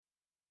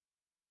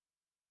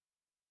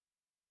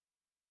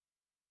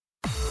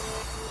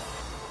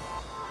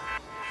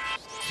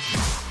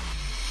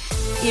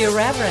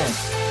Irreverent,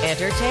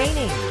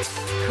 entertaining,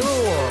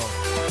 cool.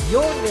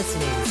 You're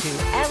listening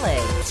to LA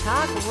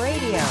Talk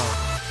Radio.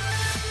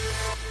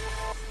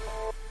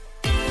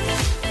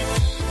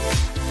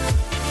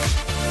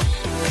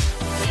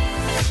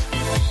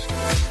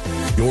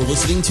 You're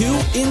listening to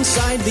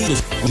Inside the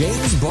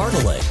James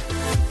Bartolet.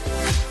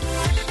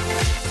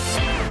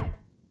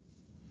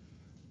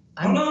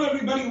 Hello,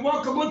 everybody.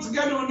 Welcome once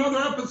again to another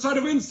episode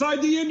of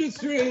Inside the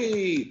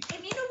Industry.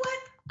 And you know what?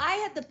 I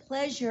had the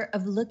pleasure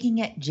of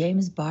looking at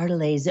James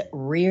Bartolet's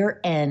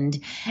rear end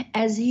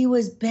as he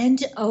was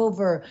bent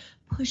over,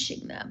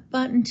 pushing that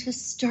button to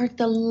start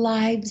the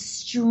live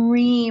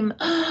stream.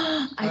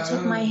 I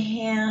took my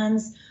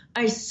hands,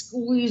 I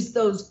squeezed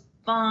those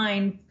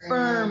fine,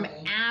 firm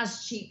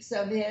ass cheeks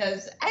of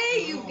his.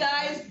 Hey, you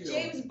guys,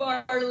 James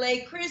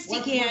Bartolet,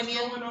 Christy Canyon.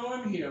 What's going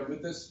on here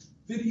with this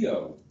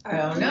video? I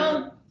don't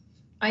know.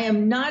 I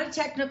am not a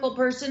technical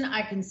person.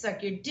 I can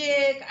suck your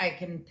dick. I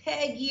can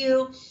peg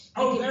you.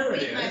 Oh, I can there it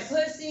beat my is.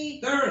 pussy.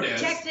 There it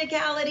is.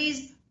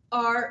 Technicalities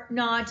are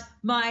not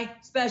my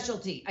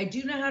specialty. I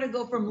do know how to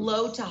go from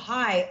low to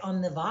high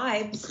on the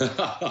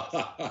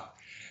vibes.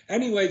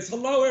 Anyways,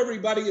 hello,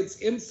 everybody. It's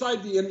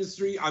Inside the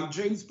Industry. I'm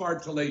James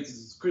Bartolet. This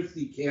is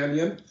Christy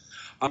Canyon.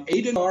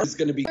 Aiden is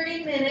going to be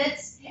 30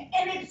 minutes,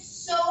 and it's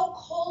so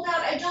cold out.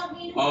 I don't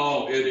mean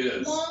to it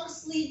is. long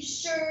sleeve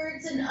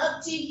shirts and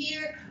up to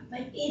here, but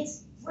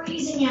it's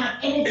freezing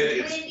out, and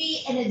it's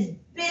windy, and it's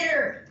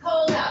bitter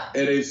cold out.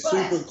 It is But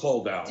super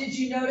cold out. did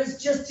you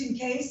notice, just in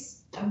case,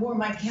 I wore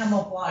my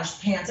camouflage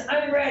pants.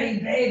 I'm ready,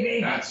 baby.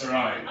 That's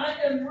right. I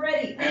am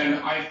ready. And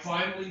I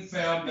finally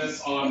found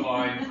this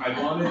online. I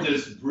wanted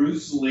this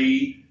Bruce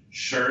Lee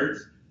shirt.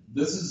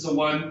 This is the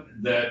one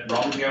that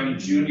Robert Downey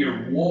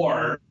Jr.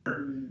 wore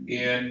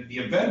in The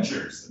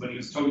Avengers when he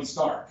was Tony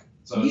Stark.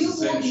 So it's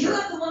the same You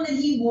shirt. have the one that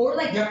he wore?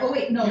 Like, Yeah. Oh,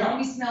 wait, no, Yeah. let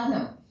me smell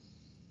him.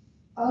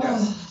 Oh,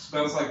 Yes.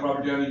 Smells like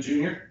Robert Downey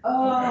Jr.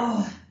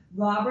 oh,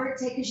 Robert,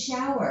 take a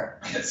shower.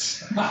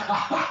 Yes.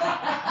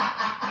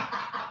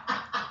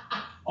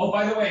 Oh,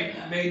 by the way,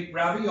 we made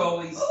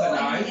raviolis Oh, I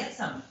tonight. can get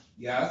some.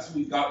 Yes,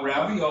 we've got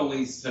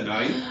raviolis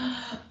tonight.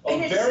 A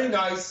And it's- very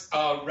nice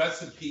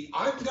recipe.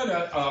 I'm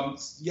gonna,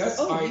 yes,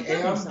 Oh, I you got me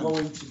am some.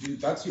 going to do.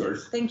 That's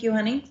yours. Thank you,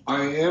 honey.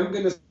 I am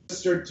gonna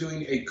start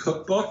doing a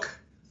cookbook,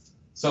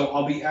 so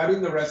I'll be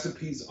adding the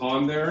recipes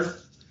on there.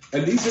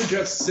 And these are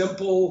just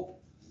simple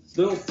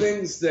little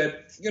things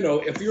that, you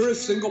know, if you're a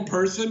single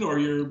person or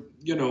you're,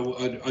 you know,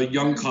 a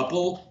young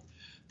couple,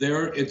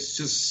 it's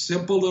just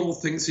simple little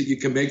things that you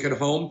can make at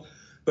home.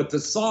 But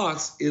the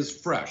sauce is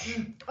fresh.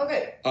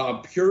 Okay.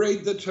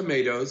 Pureed the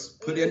tomatoes,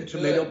 put in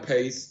tomato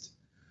paste.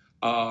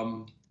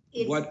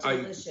 It's What I-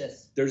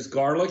 delicious. There's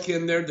garlic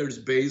in there. There's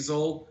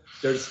basil.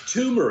 There's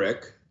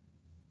turmeric.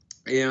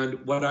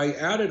 And what I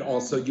added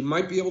also, you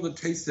might be able to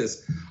taste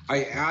this.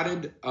 I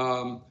added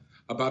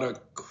about a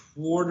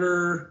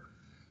quarter.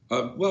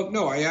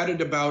 I added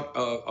about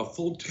a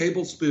full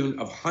tablespoon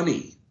of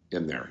honey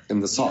in there in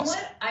the sauce.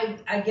 You know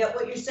what? I get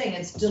what you're saying.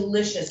 It's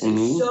delicious. It's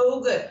Mhm. so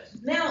good.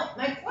 Now,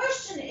 my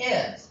question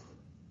is,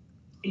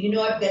 you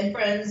know, I've been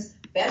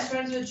best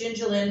friends with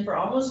Ginger Lynn for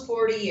almost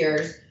 40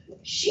 years.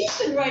 She's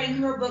been writing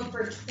her book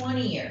for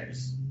 20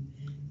 years.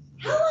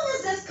 How long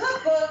has this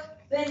cookbook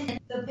been in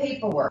the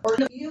paperwork? I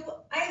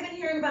have been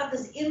hearing about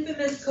this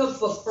infamous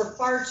cookbook for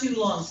far too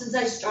long, since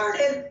I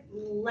started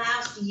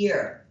last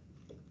year.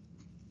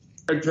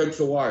 It takes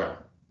a while.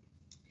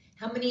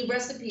 How many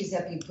recipes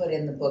have you put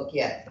in the book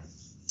yet?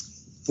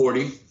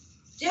 40. Have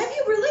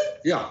you really?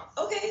 Yeah,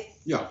 Okay.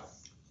 yeah.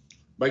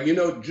 But you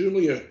know,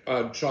 Julia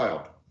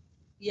Child,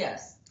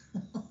 Yes.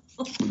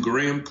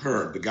 Graham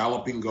Kerr, the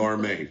Galloping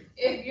Gourmet.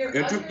 If you're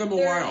It under took them a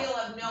 30, while. you'll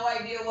have no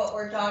idea what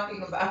we're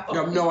talking about. You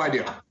have no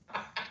idea.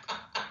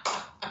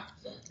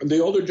 The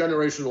older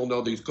generation will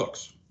know these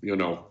cooks, you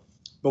know.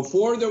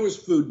 Before there was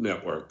Food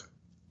Network,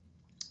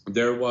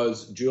 there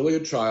was Julia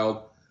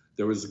Child,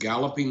 there was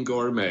Galloping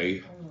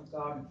Gourmet, Oh, my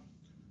God.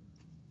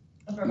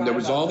 and there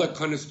was all that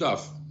kind of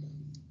stuff,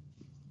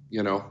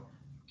 you know.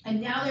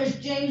 And now there's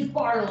James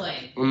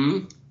Bartolet.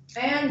 Mm-hmm.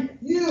 And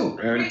you.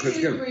 And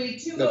Christian.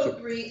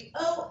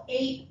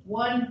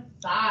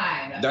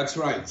 323-203-0815. That's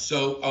right.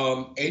 So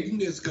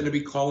Aiden is going to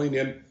be calling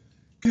in.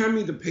 Hand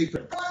me the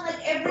paper. Well, like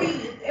every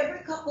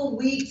couple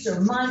weeks or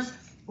months,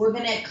 we're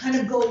going to kind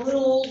of go a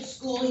little old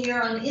school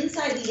here on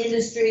Inside the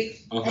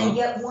Industry and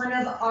get one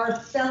of our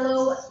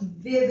fellow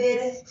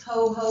Vivid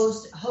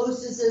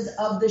hostesses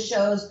of the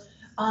shows.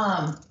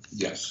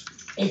 Yes.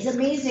 It's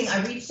amazing.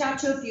 I reached out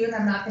to a few, and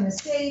I'm not going to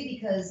say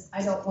because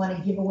I don't want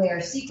to give away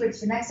our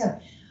secrets for next time.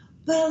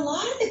 But a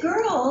lot of the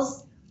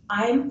girls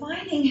I'm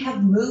finding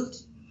have moved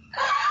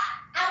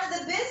out of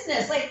the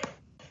business. Like,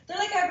 they're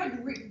like, I have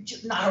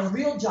not a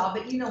real job,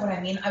 but you know what I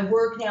mean. I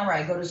work now, or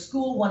I go to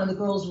school. One of the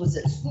girls was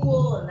at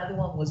school, another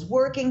one was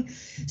working.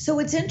 So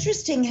it's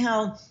interesting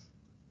how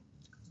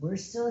we're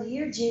still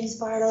here, James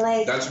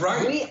Bartolet. That's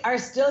right. We are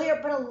still here,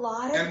 but a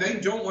lot of... And they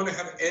don't want to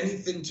have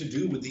anything to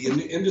do with the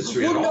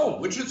industry Well, at no. all,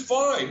 which is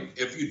fine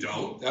if you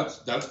don't.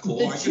 That's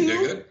cool. I can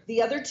dig it.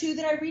 The other two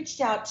that I reached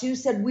out to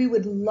said we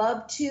would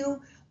love to.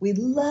 We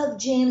love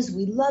James.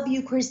 We love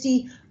you,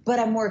 Christy, but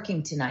I'm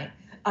working tonight.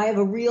 I have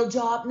a real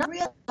job, not a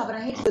real job, and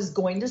I was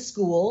going to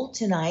school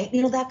tonight,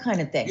 that kind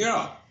of thing.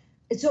 Yeah.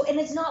 So, and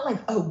it's not like,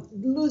 oh,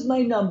 lose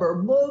my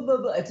number, blah, blah,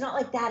 blah. It's not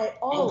like that at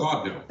all. Oh,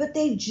 God, no. But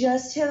they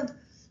just have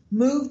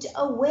moved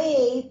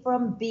away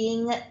from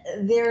being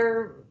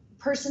their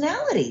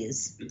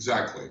personalities.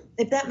 Exactly.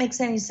 If that makes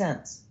any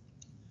sense.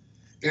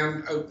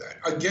 And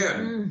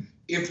again,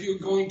 if you're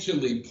going to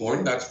lead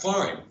porn, that's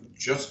fine.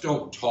 Just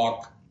don't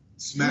talk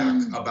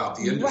smack about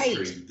the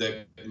industry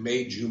that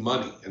made you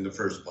money in the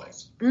first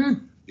place.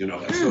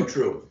 That's so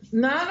true.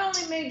 Not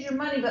only made your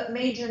money, but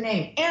made your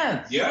name.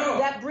 And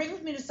that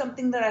brings me to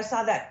something that I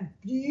saw,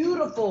 that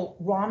beautiful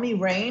Romy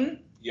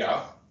Rain.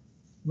 Yeah.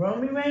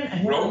 Romy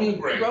Rain? Romy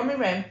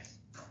Rain.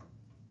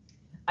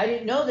 I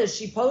didn't know this.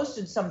 She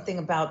posted something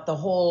about the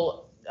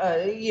whole,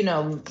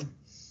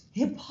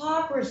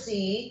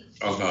 hypocrisy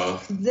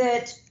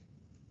that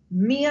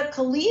Mia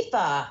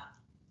Khalifa,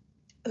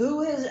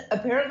 who is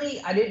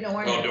apparently, I didn't know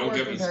her. Oh, don't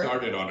get me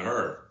started on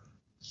her.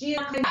 She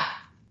is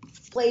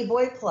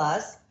Playboy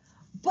Plus,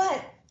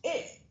 but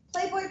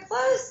Playboy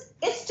Plus,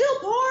 it's still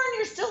porn.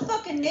 You're still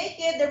fucking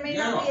naked. There may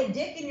not be a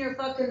dick in your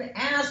fucking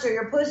ass or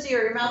your pussy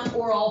or your mouth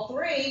or all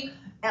three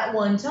at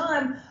one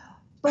time,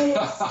 but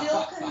it's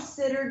still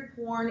considered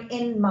porn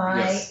in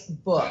my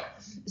book.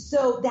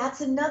 So that's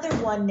another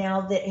one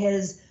now that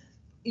has,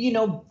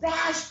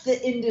 bashed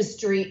the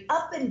industry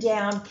up and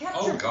down,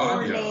 kept her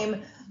porn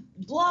name,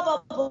 blah, blah,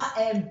 blah,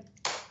 and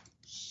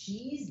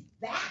she's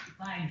back,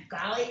 by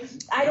golly.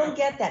 I don't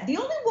get that. The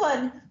only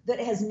one that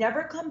has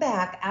never come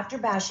back after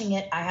bashing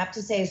it, I have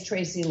to say, is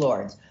Tracy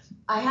Lords.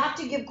 I have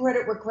to give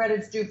credit where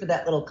credit's due for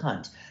that little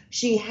cunt.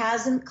 She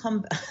hasn't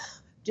come back.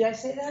 Did I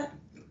say that?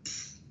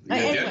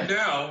 You did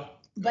now.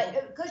 But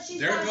because she's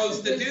there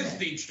goes the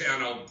Disney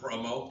Channel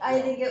promo. I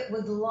think it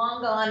was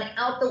long gone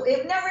out the.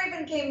 It never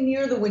even came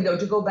near the window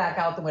to go back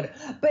out the window.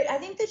 But I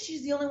think that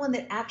she's the only one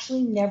that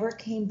actually never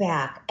came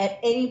back at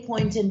any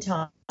point in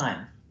time.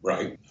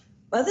 Right.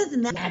 Other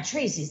than that,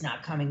 Tracy's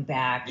not coming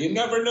back. You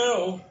never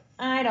know.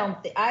 I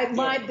don't think.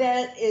 My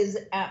bet is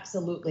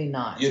absolutely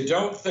not. You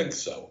don't think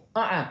so?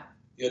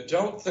 You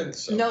don't think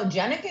so? No,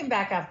 Jenna came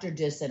back after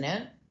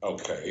Dissonant.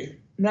 Okay.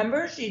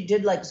 Remember, she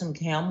did like some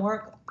cam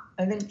work.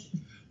 I think.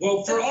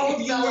 Well, for all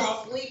of you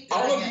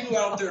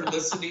out there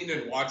listening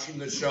and watching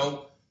the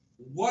show,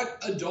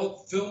 what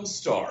adult film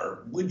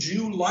star would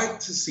you like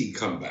to see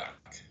come back?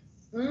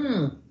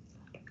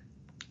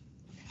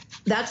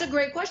 That's a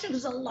great question,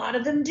 because a lot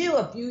of them do.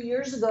 A few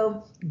years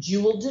ago,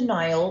 Jewel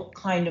Denial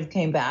kind of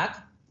came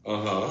back.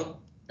 Gina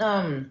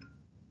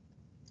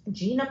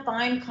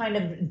Fine kind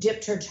of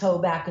dipped her toe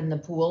back in the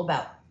pool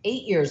about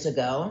 8 years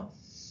ago.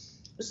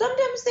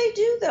 Sometimes they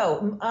do,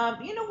 though.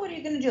 What are you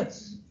going to do?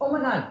 Oh,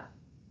 my God.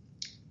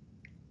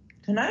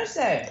 Can I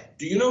say?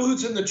 Do you know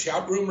who's in the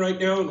chat room right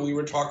now? And we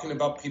were talking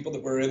about people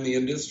that were in the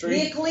industry.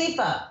 Mia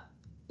Khalifa.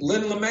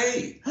 Lynn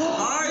LeMay.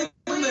 Hi,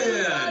 Lynn.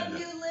 We love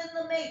you, Lynn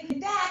LeMay.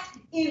 In fact,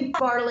 in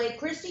Barr Lake,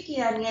 Christie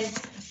Canyon,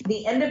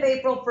 the end of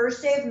April,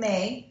 first day of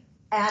May,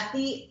 at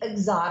the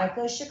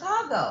Exotica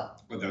Chicago.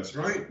 Well, that's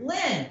right.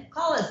 Lynn,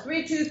 call us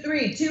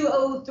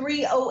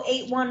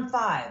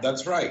 323-203-0815.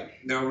 That's right.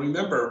 Now,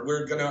 remember,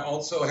 we're going to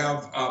also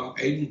have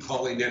Aiden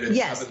calling in at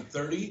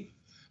 7:30.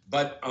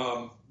 But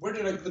where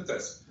did I put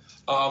this?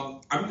 I'm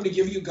going to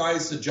give you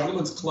guys the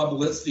Gentleman's Club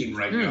listing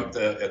right now at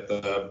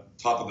the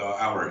top of the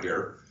hour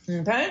here.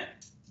 Okay.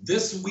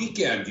 This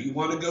weekend, you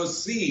want to go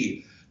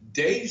see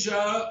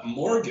Deja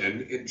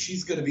Morgan, and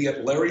she's going to be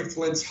at Larry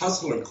Flint's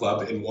Hustler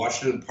Club in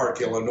Washington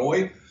Park,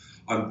 Illinois,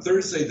 on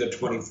Thursday the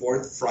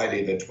 24th,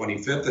 Friday the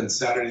 25th, and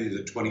Saturday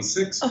the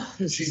 26th. Oh,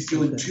 she's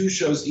doing 2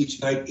 shows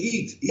each night.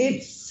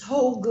 It's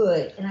so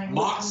good. And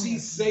Moxie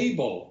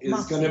Sable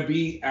is going to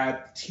be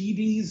at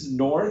TD's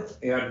North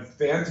and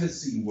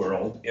Fantasy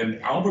World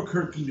in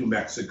Albuquerque, New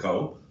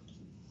Mexico,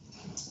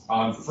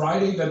 on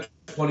Friday the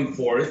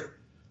 24th.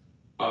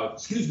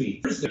 Thursday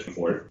the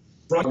 24th.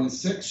 Friday the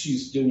 6th,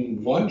 she's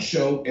doing 1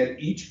 show at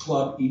each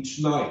club each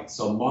night.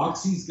 So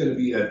Moxie's going to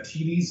be at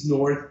TD's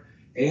North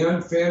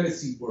and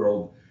Fantasy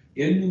World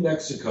in New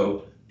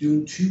Mexico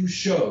doing 2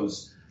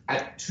 shows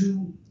at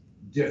 2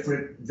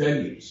 different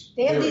venues.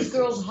 They have these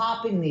girls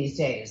hopping these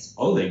days.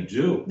 Oh, they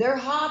do. They're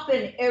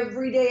hopping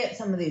every day at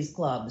some of these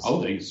clubs.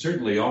 Oh, they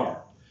certainly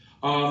are.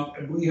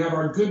 We have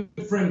our good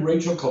friend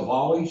Rachel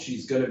Cavalli.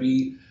 She's going to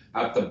be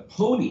at the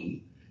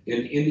Pony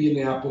in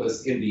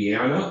Indianapolis,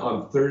 Indiana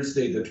on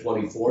Thursday the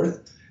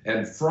 24th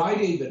and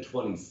Friday the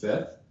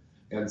 25th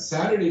and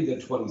Saturday the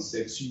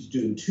 26th. She's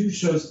doing 2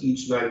 shows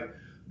each night.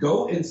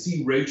 Go and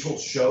see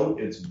Rachel's show.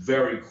 It's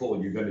very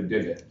cool. You're going to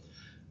dig it.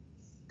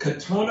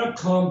 Katana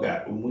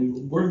Combat.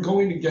 We're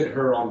going to get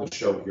her on the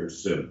show here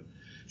soon.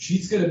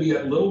 She's going to be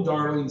at Little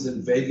Darlings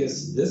in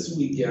Vegas this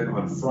weekend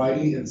on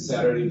Friday and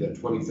Saturday, the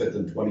 25th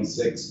and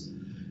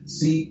 26th.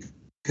 See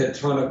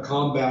Katana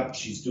Combat.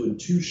 She's doing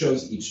 2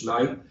 shows each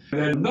night. And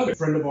then another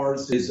friend of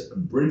ours is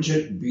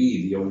Bridget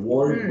B., the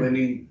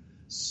award-winning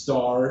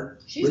star.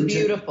 She's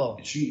beautiful.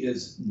 She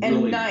is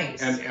really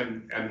nice.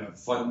 And a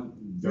fun,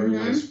 very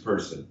nice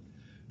person.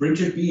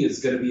 Bridget B is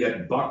going to be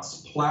at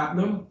Bucks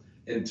Platinum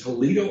in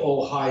Toledo,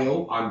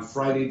 Ohio on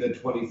Friday the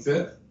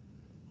 25th,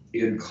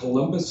 in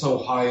Columbus,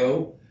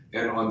 Ohio,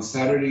 and on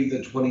Saturday the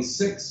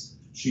 26th,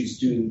 she's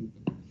doing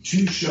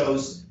 2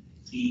 shows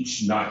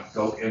each night.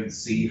 Go and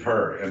see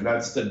her. And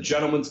that's the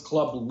Gentleman's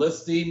Club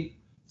listing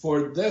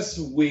for this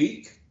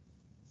week.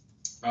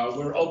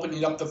 We're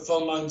opening up the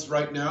phone lines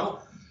right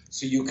now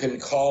so you can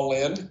call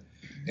in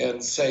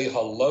and say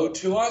hello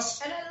to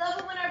us. And I love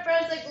it when our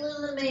friends like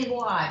Lila May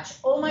watch.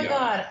 Oh my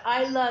God,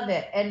 I love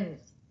it. And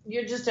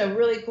you're just a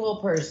really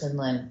cool person,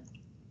 Lynn.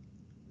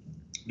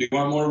 Do you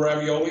want more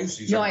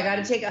raviolis? No, I got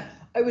to take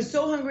I was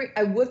so hungry.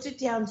 I whipped it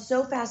down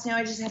so fast. Now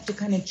I just have to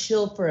kind of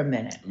chill for a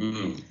minute.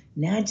 Mm.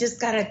 Now I just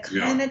got to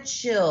kind of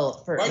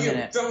chill for a minute.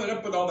 Why are you filling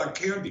up with all that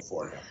candy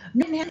for him?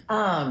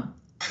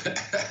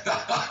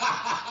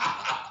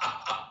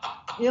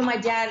 You know, my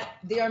dad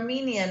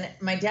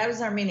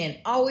was Armenian,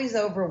 always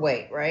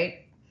overweight, right?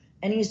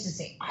 And he used to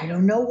say, I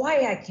don't know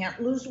why I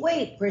can't lose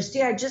weight,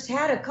 Christy. I just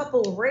had a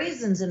couple of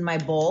raisins in my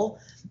bowl.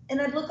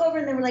 And I'd look over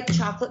and they were like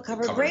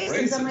chocolate-covered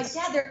raisins. I'm like,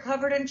 Dad, they're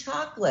covered in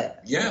chocolate.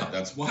 Yeah,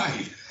 that's why.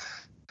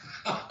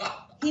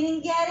 He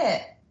didn't get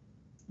it.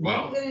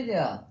 Wow. What are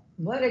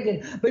you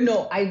going to do? But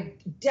no, I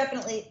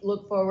definitely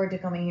look forward to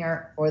coming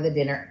here for the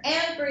dinner.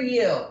 And for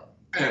you.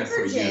 And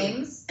for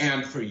James. You.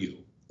 And for you.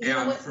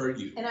 And for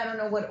you. And I don't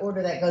know what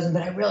order that goes in,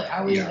 but I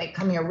always like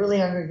come here really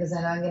hungry because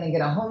then I'm going to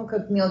get a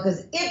home-cooked meal.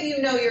 Because if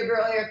you know your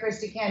girl here,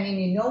 Christy Canyon,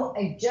 you know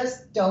I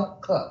just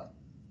don't cook.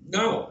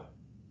 No.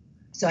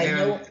 So I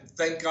know.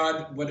 Thank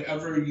God,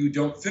 whatever you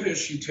don't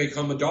finish, you take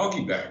home a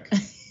doggy bag.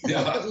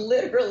 Yeah.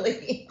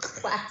 Literally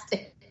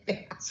plastic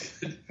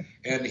bags.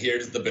 And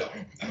here's the bill.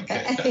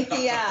 Okay.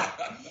 Yeah.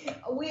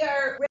 We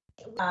are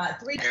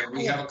 3. And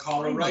we have a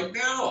caller right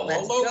now.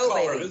 Let's Hello, go,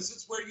 caller. baby. This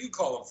is where you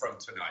calling from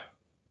tonight.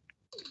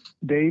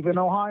 Dave in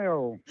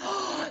Ohio.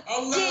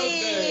 Hello,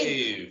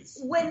 Dave.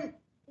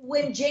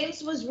 When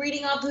James was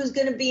reading off who's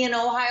going to be in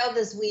Ohio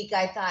this week,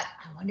 I thought,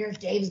 I wonder if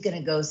Dave's going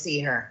to go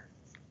see her.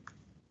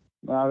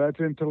 That's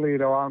in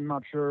Toledo. I'm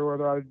not sure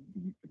whether I'd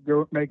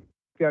go make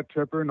that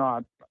trip or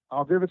not.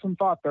 I'll give it some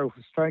thought, though.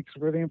 Thanks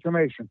for the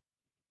information.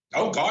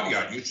 Oh, God,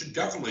 yeah. You should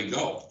definitely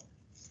go.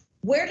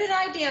 Where did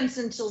I dance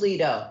in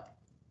Toledo?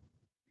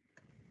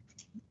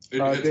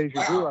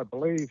 Deja Vu, I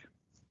believe.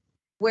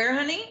 Where,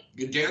 honey?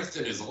 You danced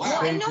in his No,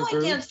 lap. I know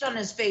I danced on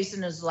his face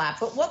and his lap,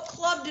 but what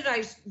club did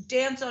I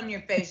dance on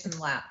your face and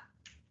lap?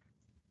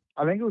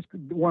 I think it was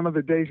one of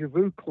the Deja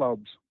Vu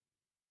clubs.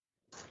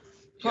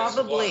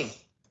 Probably.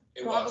 Yes,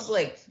 it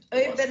Probably. was.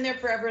 I've been there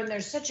forever, and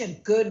they're such a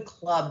good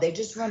club. They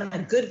just run a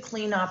good,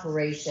 clean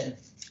operation.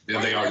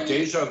 Yeah, they are.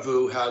 Deja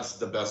Vu has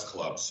the best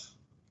clubs.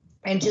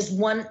 And just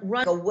run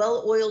a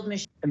well-oiled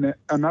machine. And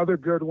another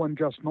good one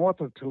just north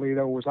of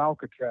Toledo was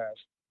Alcatraz.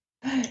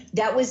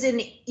 That was in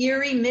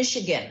Erie,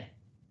 Michigan.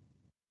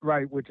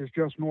 Right, which is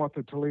just north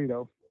of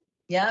Toledo.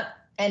 Yep.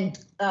 And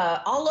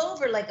all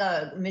over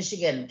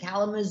Michigan,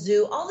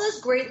 Kalamazoo, all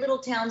those great little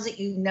towns that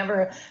you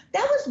never,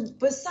 that was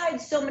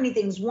besides so many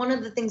things. One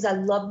of the things I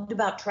loved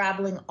about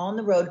traveling on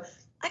the road,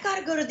 I got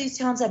to go to these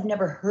towns I've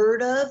never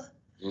heard of,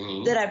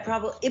 that I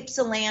probably,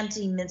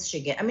 Ypsilanti,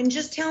 Michigan. I mean,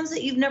 just towns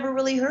that you've never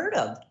really heard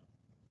of.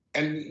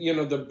 And, you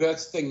know, the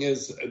best thing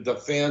is the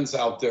fans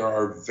out there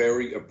are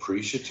very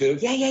appreciative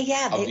of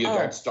the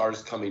adult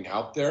stars coming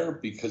out there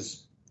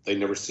because they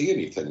never see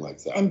anything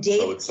like that. And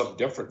Dave, so it's something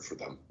different for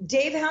them.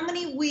 Dave, how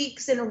many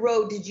weeks in a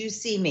row did you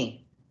see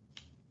me?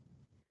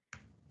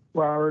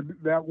 Well,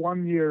 that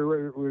one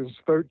year it was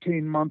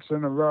 13 months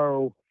in a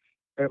row,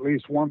 at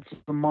least once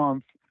a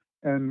month.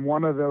 And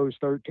one of those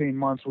 13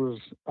 months was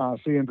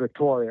seeing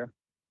Victoria.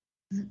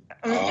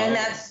 And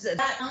that's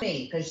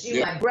me, because she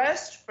was my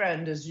breast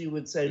friend, as you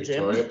would say,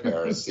 Jim. Victoria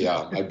Paris,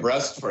 yeah, my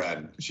breast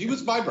friend. She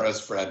was my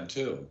breast friend,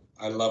 too.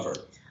 I love her.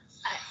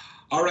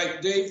 All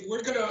right, Dave,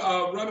 we're going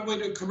to run away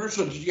to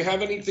commercial. Did you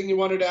have anything you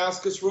wanted to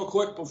ask us real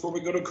quick before we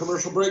go to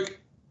commercial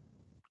break?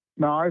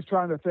 No, I was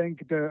trying to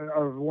think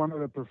of one of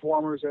the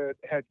performers that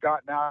had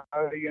gotten out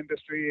of the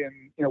industry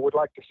and would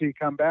like to see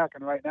come back.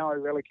 And right now I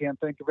really can't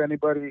think of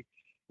anybody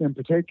in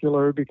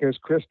particular because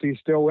Christy's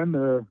still in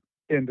the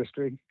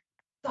industry.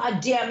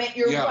 God damn it,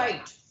 you're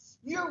right.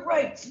 You're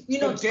right. You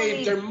know,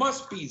 Dave, there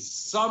must be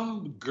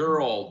some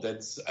girl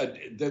that's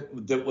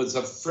that was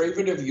a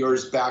favorite of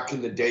yours back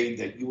in the day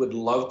that you would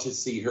love to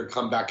see her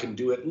come back and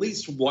do at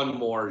least one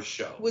more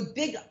show. With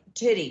big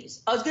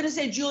titties. I was going to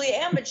say Julia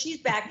Ann, but she's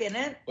back in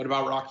it. What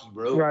about Rocky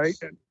Rose? Right.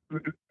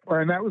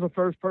 And that was the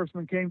first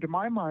person that came to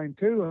my mind,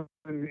 too.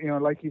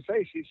 And, like you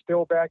say, she's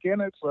still back in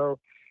it, so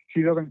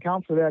she doesn't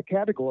count for that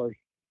category.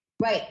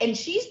 Right. And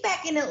she's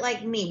back in it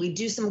like me. We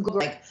do some,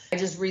 I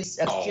just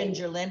researched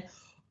Ginger Lynn.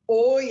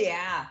 Oh,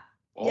 yeah.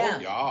 Oh,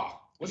 yeah.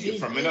 What are you,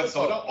 from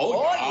Minnesota?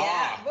 Oh,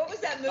 yeah. What was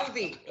that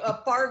movie?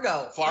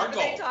 Fargo. Fargo.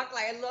 They talk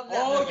like, I love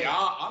that movie. Oh,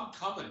 yeah, I'm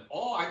coming.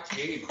 Oh, I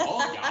came.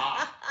 Oh,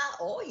 yeah.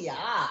 Oh,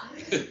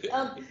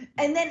 yeah.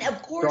 And then,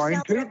 of course,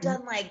 now that I've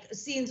done,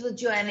 scenes with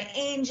Joanna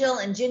Angel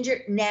and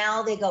Ginger,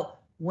 now they go,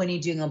 when are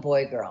you doing a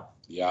boy, girl?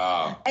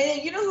 Yeah. And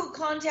then, you know who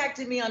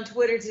contacted me on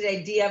Twitter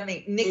today, DM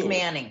me? Nick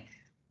Manning.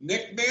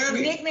 Nick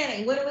Manning. Nick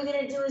Manning. When are we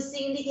going to do a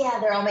scene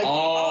together? I'll make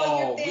all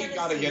your fantasies. We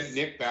got to get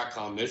Nick back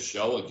on this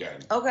show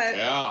again. Okay.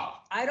 Yeah.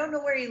 I don't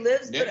know where he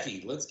lives,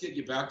 Nikki, let's get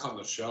you back on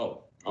the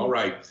show. All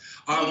right.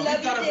 We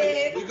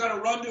got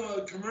to run to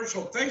a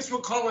commercial. Thanks for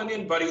calling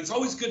in, buddy. It's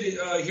always good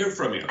to hear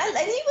from you. He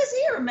was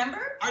here,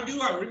 remember? I do.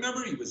 I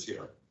remember he was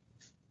here.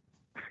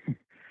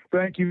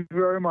 Thank you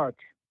very much.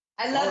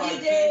 I love you,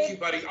 Dave. Thank you,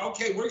 buddy.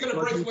 Okay, we're going to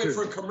Love break you away too.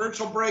 for a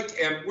commercial break,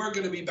 and we're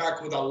going to be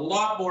back with a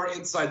lot more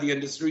Inside the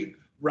Industry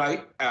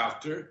right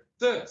after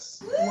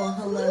this. Well,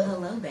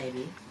 hello,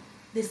 baby.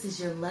 This is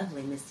your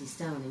lovely Misty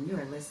Stone, and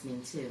you're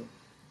listening to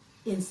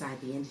Inside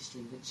the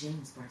Industry with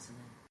James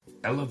Bartolet.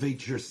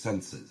 Elevate your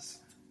senses,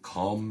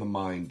 calm the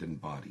mind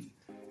and body,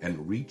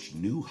 and reach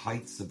new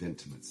heights of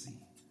intimacy.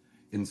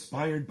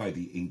 Inspired by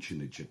the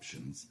ancient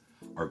Egyptians,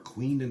 our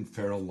Queen and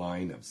Pharaoh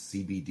line of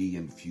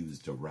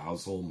CBD-infused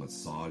arousal,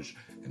 massage,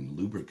 and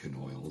lubricant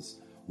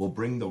oils will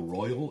bring the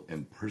royal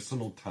and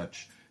personal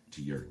touch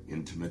to your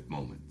intimate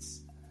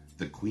moments.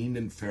 The Queen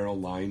and Pharaoh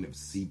line of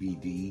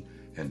CBD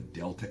and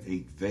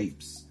Delta-8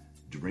 vapes,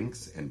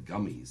 drinks, and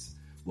gummies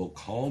will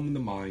calm the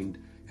mind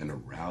and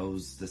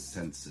arouse the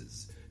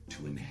senses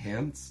to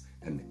enhance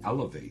and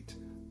elevate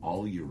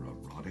all your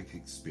erotic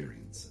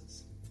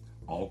experiences.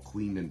 All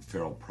Queen and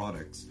Pharaoh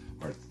products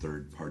are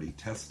third-party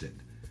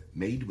tested,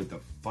 made with the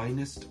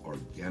finest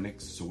organic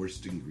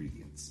sourced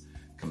ingredients,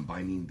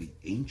 combining the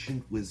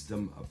ancient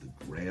wisdom of the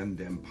grand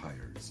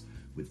empires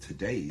with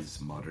today's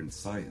modern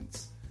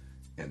science,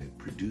 and it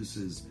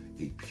produces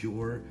a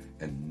pure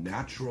and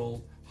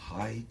natural,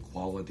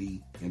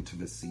 high-quality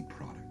intimacy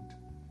product.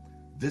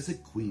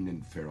 Visit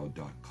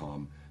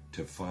queenandpharaoh.com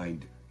to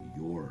find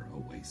your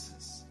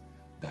oasis.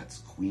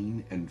 That's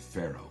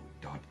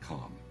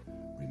queenandpharaoh.com.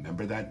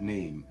 Remember that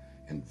name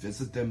and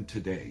visit them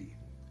today.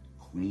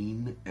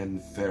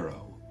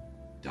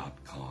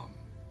 queenandpharaoh.com.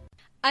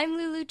 I'm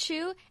Lulu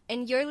Chu,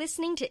 and you're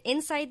listening to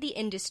Inside the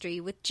Industry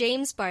with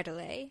James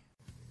Bartolet.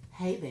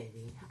 Hey,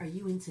 baby, are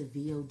you into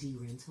VOD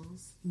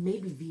rentals?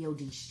 Maybe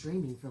VOD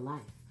streaming for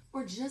life,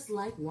 or just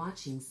like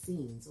watching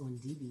scenes on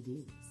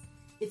DVDs?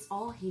 It's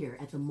all here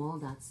at the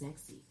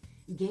Mall.Sexy.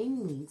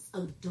 Game Link's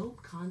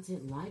adult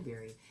content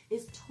library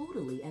is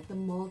totally at the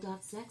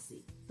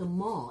Mall.Sexy. The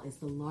Mall is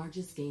the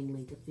largest Game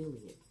Link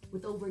affiliate,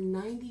 with over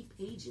 90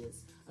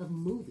 pages of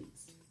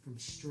movies from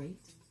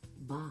straight,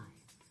 bi,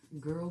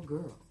 girl,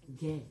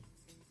 gay,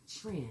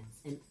 trans,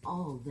 and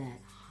all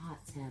that hot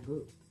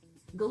taboo.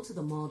 Go to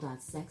the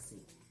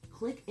Mall.Sexy,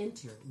 click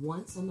enter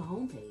once on the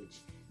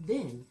homepage,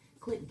 then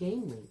click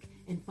Game Link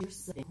and find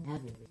yourself in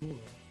heaven.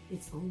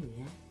 It's only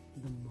at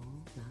the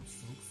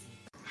Mall.Sexy.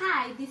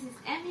 Hi, this is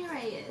Emmy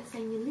Reyes,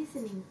 and you're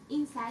listening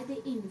Inside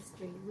the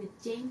Industry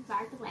with James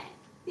Bartolet.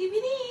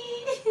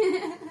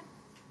 DVD!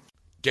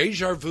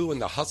 Deja Vu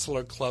and the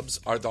Hustler Clubs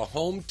are the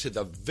home to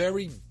the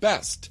very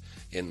best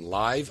in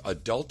live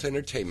adult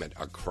entertainment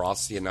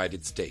across the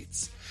United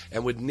States.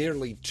 And with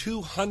nearly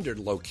 200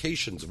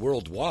 locations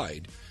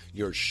worldwide,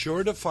 you're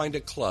sure to find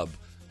a club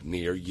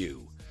near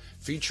you.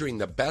 Featuring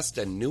the best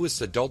and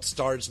newest adult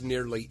stars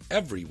nearly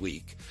every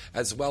week,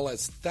 as well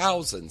as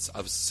thousands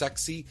of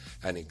sexy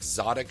and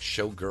exotic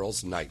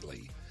showgirls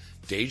nightly.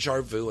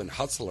 Deja Vu and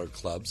Hustler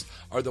Clubs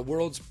are the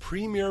world's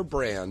premier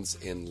brands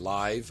in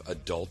live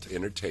adult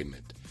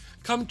entertainment.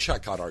 Come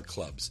check out our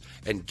clubs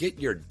and get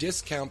your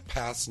discount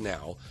pass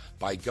now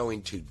by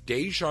going to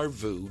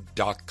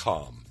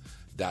DejaVu.com.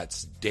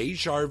 That's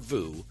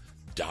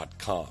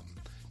DejaVu.com.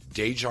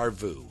 Deja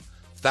Vu.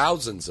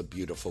 Thousands of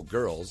beautiful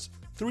girls,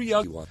 3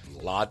 young ones,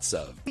 lots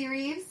of.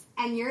 Reeves,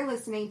 and you're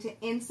listening to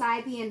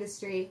Inside the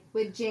Industry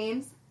with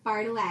James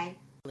Bartolet.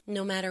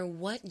 No matter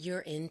what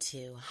you're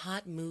into,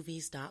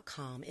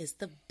 HotMovies.com is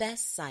the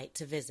best site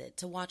to visit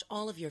to watch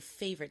all of your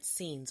favorite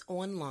scenes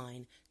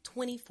online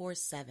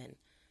 24/7.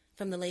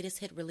 From the latest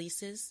hit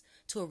releases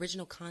to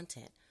original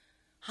content,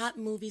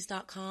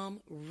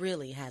 HotMovies.com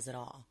really has it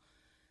all.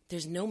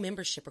 There's no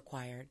membership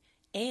required,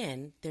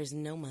 and there's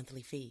no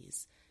monthly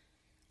fees.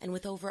 And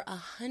with over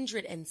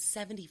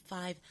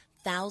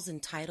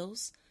 175,000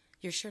 titles,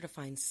 you're sure to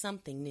find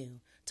something new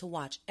to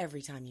watch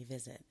every time you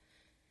visit.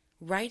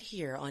 Right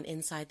here on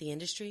Inside the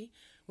Industry,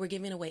 we're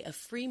giving away a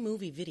free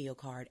movie video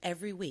card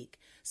every week,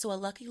 so a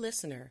lucky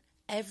listener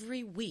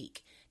every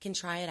week can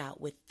try it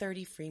out with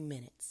 30 free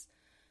minutes.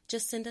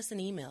 Just send us an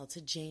email to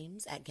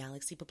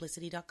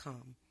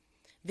james@galaxypublicity.com.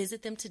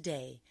 Visit them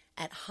today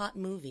at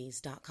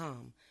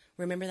hotmovies.com.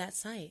 Remember that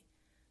site?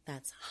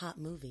 That's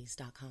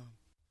hotmovies.com.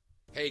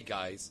 Hey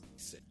guys,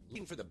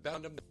 looking for the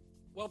bound of...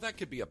 Well, that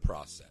could be a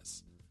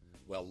process.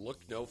 Well,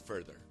 look no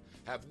further.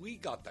 Have we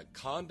got the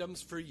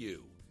condoms for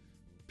you?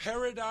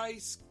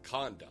 Paradise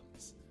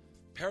Condoms.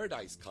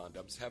 Paradise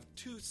Condoms have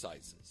 2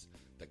 sizes,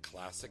 the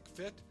Classic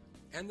Fit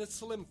and the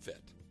Slim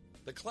Fit.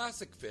 The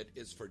Classic Fit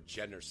is for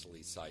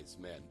generously sized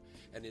men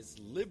and is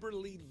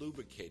liberally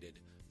lubricated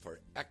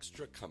for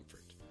extra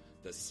comfort.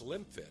 The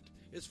Slim Fit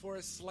is for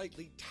a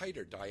slightly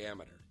tighter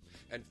diameter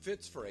and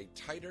fits for a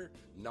tighter,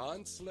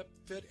 non-slip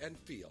fit and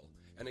feel.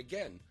 And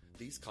again,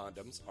 these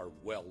condoms are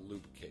well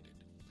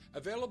lubricated.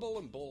 Available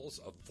in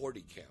bowls of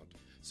 40 count,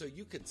 so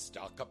you can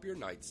stock up your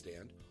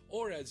nightstand,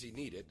 or as you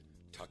need it,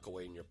 tuck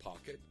away in your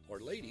pocket,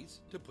 or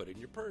ladies, to put in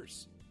your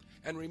purse.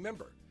 And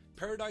remember,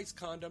 Paradise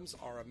Condoms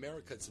are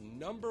America's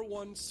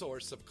 #1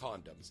 source of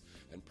condoms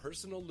and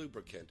personal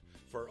lubricant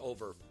for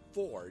over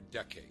 4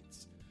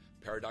 decades.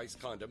 Paradise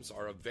Condoms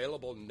are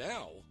available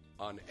now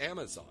on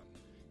Amazon.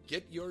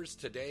 Get yours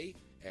today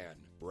and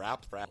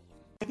wrap.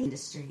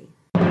 Industry.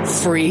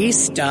 Free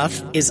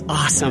stuff is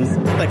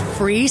awesome, but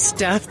free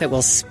stuff that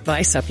will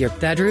spice up your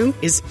bedroom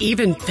is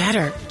even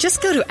better.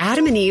 Just go to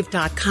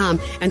adamandeve.com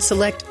and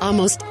select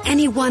almost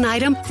any one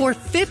item for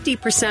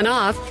 50%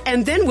 off,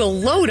 and then we'll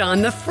load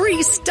on the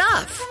free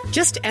stuff.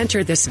 Just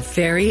enter this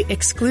very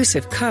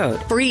exclusive code,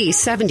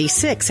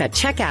 FREE76 at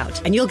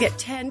checkout, and you'll get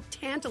 10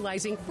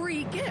 tantalizing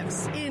free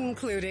gifts,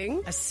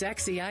 including a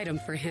sexy item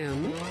for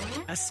him,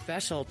 a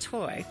special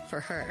toy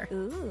for her,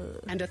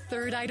 and a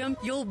third item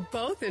you'll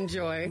both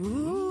enjoy.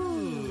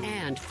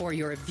 And for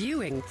your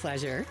viewing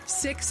pleasure,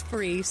 6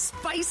 free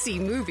spicy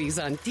movies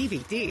on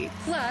DVD.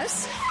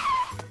 Plus,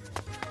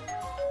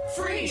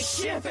 free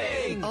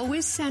shipping!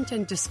 Always sent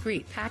in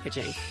discreet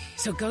packaging.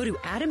 So go to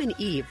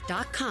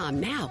adamandeve.com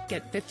now.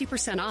 Get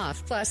 50%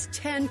 off plus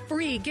 10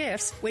 free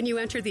gifts when you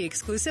enter the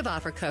exclusive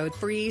offer code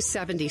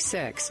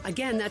FREE76.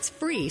 Again, that's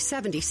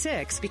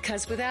FREE76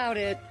 because without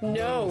it,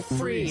 no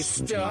free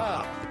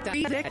stuff.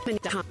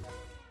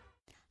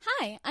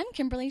 Hi, I'm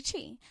Kimberly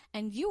Chi,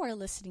 and you are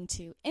listening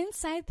to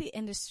Inside the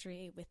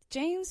Industry with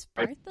James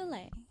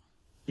Bartholet.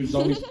 There's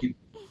always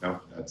people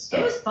about that stuff.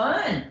 It was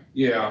fun.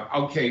 Yeah.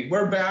 Okay.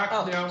 We're back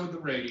now with the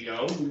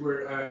radio. We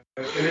were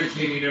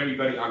entertaining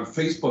everybody on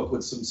Facebook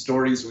with some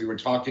stories. We were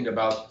talking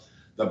about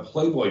the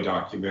Playboy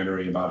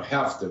documentary about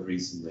Heft that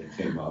recently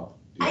came up.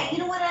 You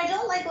know what? I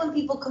don't like when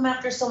people come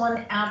after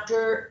someone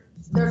after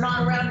they're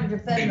not around to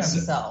defend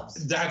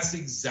themselves. That's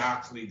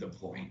exactly the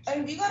point.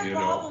 And if you got a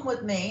problem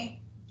with me,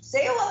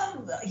 say it while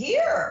I'm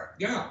here.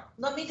 Yeah.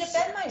 Let me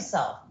defend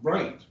myself.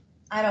 Right.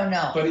 I don't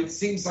know. But it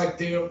seems like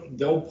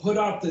they'll put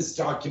out this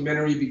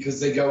documentary because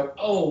they go,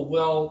 oh,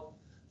 well,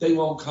 they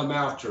won't come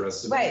after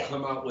us. And we'll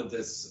come out with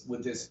this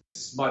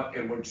smut,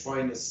 and we're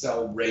trying to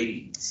sell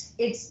ratings.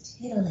 It's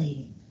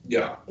titillating.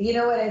 Yeah. You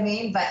know what I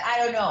mean? But I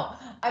don't know.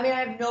 I mean,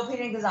 I have no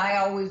opinion because I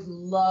always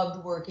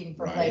loved working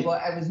for Playboy.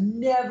 I was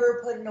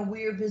never put in a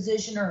weird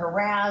position or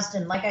harassed.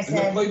 And like I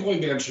said, the Playboy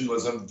Mansion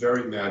was a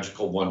very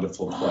magical,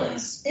 wonderful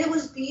place. It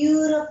was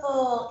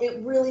beautiful. It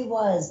really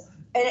was.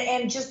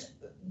 And just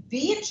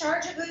be in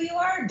charge of who you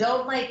are.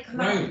 Don't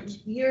come out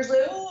years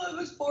later, I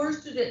was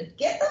forced to do it.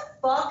 Get the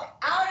fuck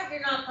out if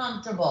you're not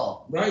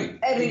comfortable. Right.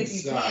 I mean, if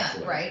you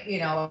can't, right? You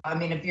know, I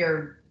mean, if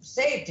you're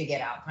safe to get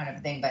out kind of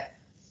thing. But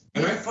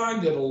and I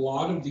find that a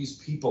lot of these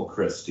people,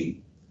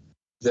 Christy,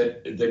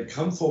 that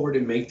come forward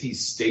and make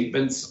these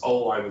statements,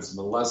 oh, I was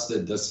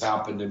molested, this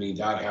happened to me,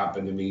 that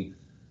happened to me.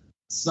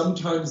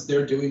 Sometimes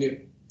they're doing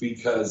it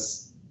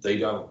because they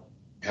don't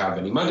have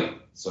any money.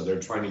 So they're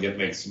trying to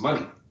make some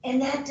money. And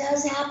that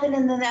does happen,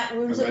 and then that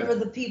ruins it for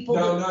the people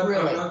that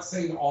really... I'm not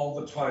saying all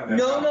the time that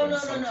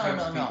happens.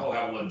 Sometimes people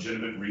have a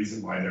legitimate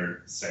reason why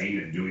they're saying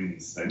and doing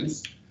these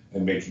things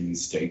and making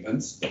these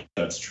statements.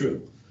 That's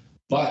true.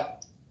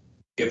 But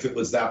if it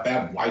was that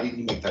bad, why didn't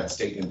you make that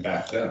statement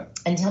back then?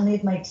 And tell me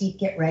if my teeth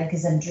get red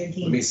because I'm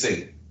drinking... Let me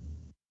see.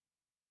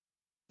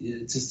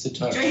 It's just a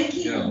touch.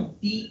 Drinking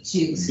beet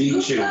juice.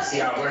 Beet juice,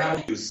 yeah, we're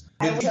having juice.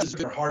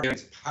 It's hard.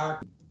 It's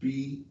packed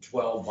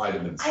B12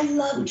 vitamins. I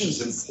love which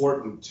these. is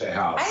important to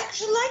have. I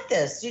actually like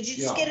this. Did you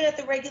just get it at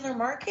the regular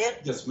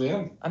market? Yes,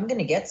 ma'am. I'm going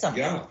to get some.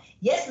 Yeah.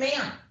 Yes,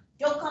 ma'am.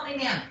 Don't call me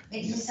ma'am.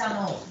 Makes me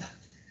sound old.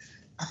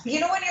 You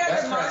know when you're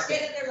at the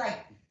market and they're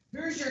like,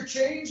 here's your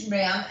change,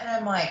 ma'am. And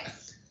I'm like,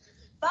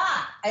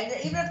 fuck. And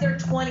even if they're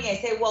 20, I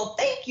say, well,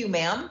 thank you,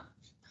 ma'am.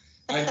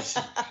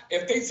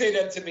 If they say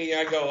that to me,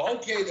 I go,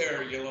 okay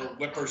there, you little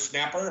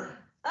whippersnapper.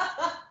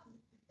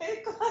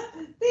 They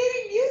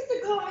didn't used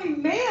to call me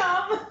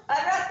ma'am.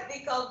 I'd rather be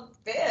called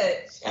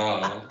bitch.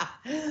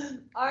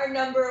 Our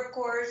number, of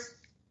course,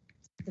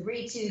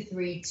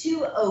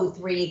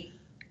 323-203-0815.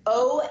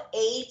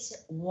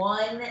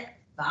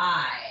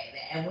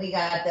 And we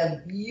got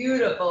the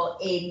beautiful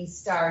Aiden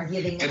Starr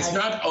giving us... It's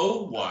not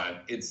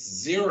 01, it's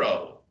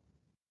 0.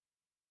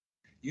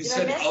 You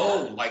said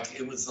O like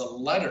it was a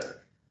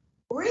letter.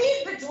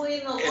 Read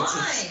between the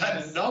lines. It's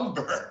a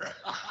number.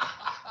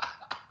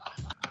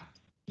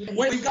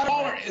 Wait, we got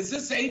all. Is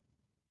this Aiden?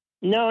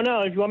 No.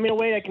 If you want me to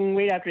wait, I can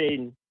wait after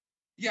Aiden.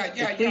 Yeah.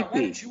 Why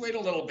don't you wait a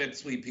little bit,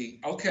 Sweet Pea?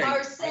 Okay.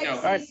 Our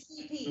sexy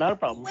Sweet Pea. Not a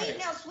problem. Wait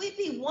now, Sweet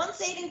Pea.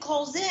 Once Aiden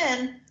calls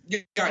in,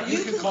 you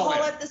can call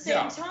at the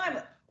same time.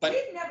 But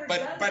we've never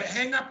done but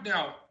hang up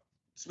now,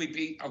 Sweet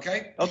Pea.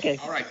 Okay. Okay.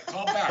 All right.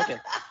 Call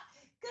back.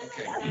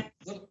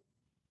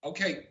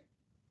 Okay.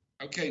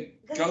 Okay.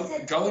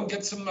 Go and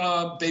get some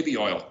baby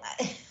oil.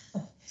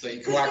 So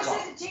you can whack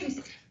off. James,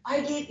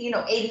 I gave,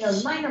 Aiden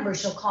knows my number.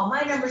 She'll call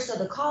my number so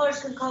the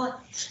callers can call it.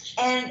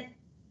 And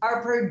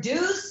our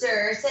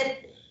producer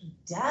said,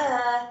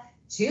 duh,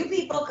 2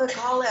 people could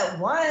call at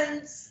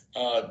once.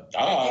 Duh.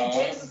 And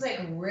James was like,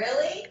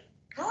 really?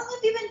 How long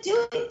have you been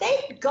doing it?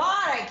 Thank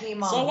God I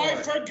came on So board. I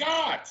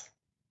forgot.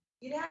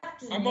 You'd have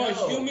to I'm know a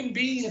human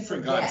being, to for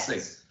forget. God's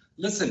sake.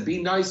 Listen,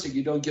 be nice or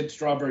you don't get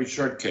strawberry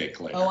shortcake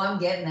later. Oh, I'm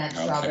getting that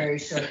Okay. strawberry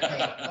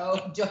shortcake.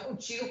 Oh,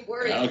 don't you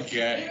worry.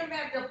 Okay. You don't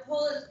have to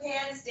pull his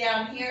pants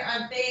down here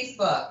on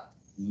Facebook.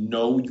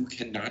 No, you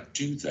cannot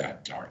do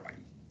that,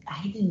 darling.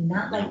 I do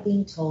not like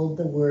being told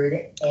the word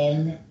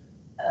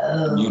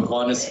N-O. You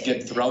want us to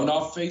get thrown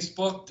off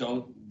Facebook?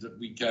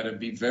 We got to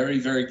be very,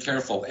 very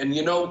careful. And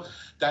you know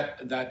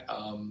that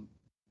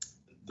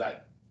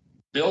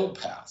bill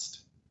passed.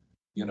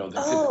 You know,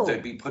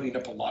 they'd be putting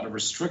up a lot of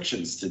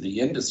restrictions to the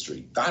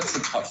industry. That's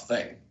a tough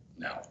thing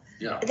now.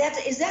 Yeah.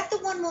 Is that the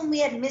one when we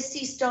had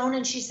Misty Stone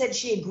and she said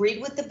she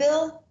agreed with the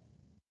bill?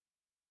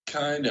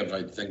 Kind of,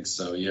 I think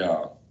so,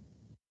 yeah.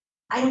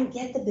 I don't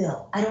get the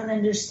bill. I don't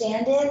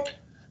understand it.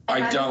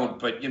 I don't,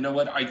 but you know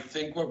what? I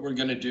think what we're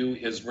going to do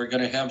is we're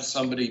going to have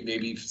somebody,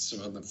 maybe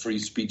some of the Free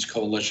Speech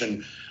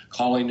Coalition,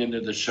 calling into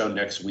the show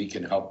next week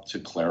and help to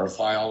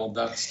clarify all of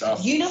that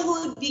stuff. You know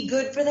who would be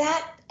good for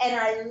that? And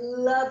I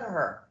love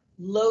her.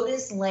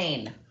 Lotus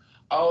Lane.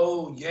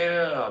 Oh,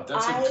 yeah,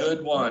 that's a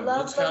good one.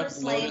 Let's have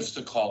Lotus Lotus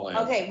to call in.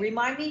 Okay,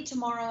 remind me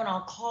tomorrow and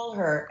I'll call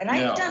her. And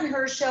I've Yeah. done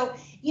her show.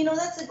 You know,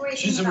 that's a great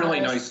She's thing a really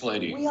about us. nice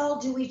lady. We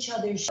all do each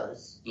other's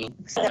shows.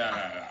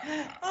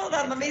 Yeah. Hold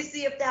on, let me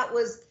see if that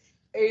was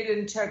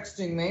Aiden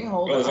texting me.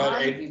 Hold Oh, on. is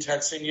that Aiden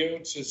texting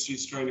you? Since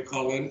she's trying to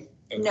call in?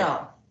 Okay.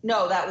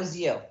 No, that was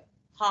you.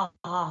 Ha,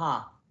 ha,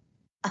 ha.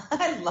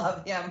 I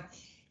love him.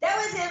 That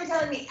was him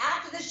telling me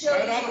after the show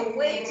he had a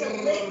way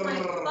to lick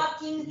my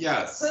fucking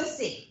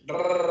pussy.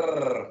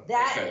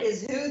 That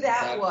is who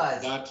that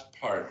was. That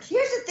part.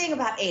 Here's the thing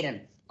about Aiden.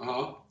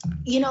 Uh-huh.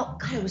 You know,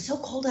 God, it was so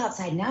cold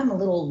outside. Now I'm a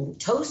little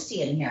toasty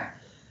in here.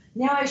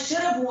 Now I should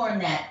have worn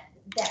that.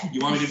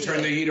 You want me to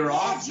turn the heater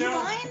off Do you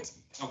now? mind?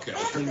 Okay,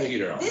 I'll turn the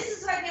heater off. This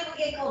is why people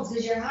get colds,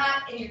 because you're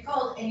hot and you're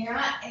cold and you're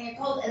hot and you're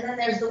cold, and then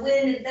there's the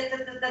wind and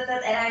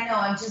and I know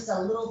I'm just a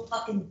little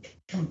fucking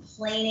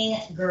complaining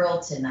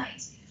girl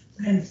tonight.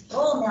 But I'm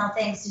full now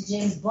thanks to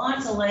James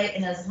Bontalite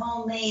and his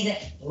homemade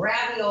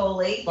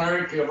ravioli.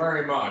 Thank you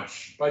very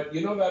much. But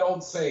you know that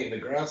old saying, the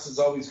grass is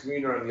always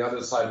greener on the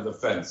other side of the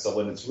fence. So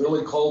when it's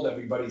really cold,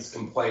 everybody's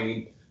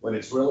complaining. When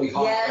it's really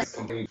hot, everybody's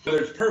complaining. So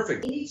it's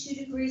perfect. 82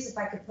 degrees if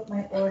I could put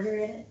my order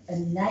in. A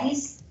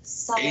nice,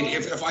 solid...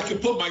 If I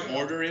could put my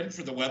order in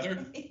for the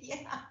weather?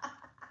 Yeah.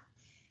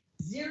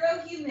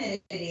 Zero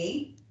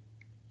humidity.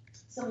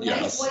 Some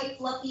Yes. nice white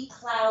fluffy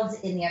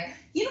clouds in there.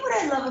 You know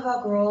what I love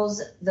about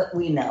girls that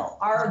we know?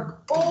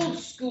 Our old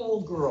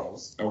school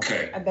girls.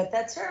 Okay. I bet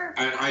that's her.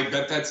 And I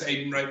bet that's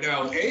Aiden right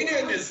now.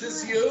 Aiden, is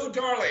this you,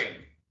 darling?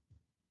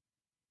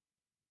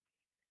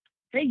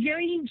 Hey,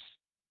 James.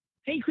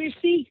 Hey,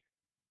 Christy.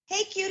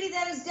 Hey, cutie,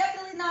 that is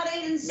definitely not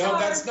Aiden Starr. No,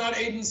 that's not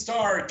Aiden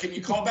Starr. Can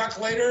you call back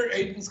later?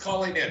 Aiden's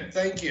calling in.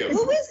 Thank you.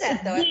 Who is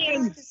that, though? I feel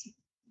Dan. like his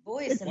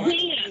voice.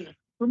 Dan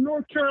from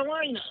North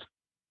Carolina.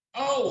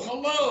 Oh,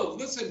 hello.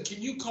 Listen,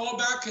 can you call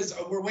back? Because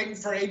we're waiting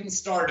for Aiden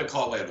Starr to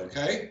call in,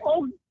 okay?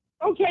 Oh,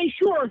 okay,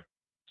 sure.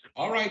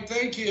 All right,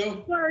 thank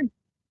you. Sorry.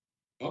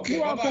 Okay,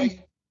 You're bye-bye. welcome.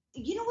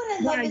 You know what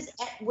I love is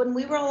when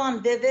we were all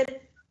on Vivid,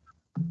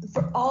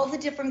 for all the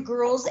different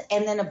girls,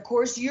 and then, of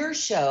course, your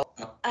show,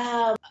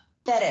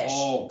 Fetish,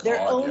 Oh, their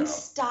God, own yeah.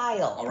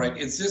 style. All right,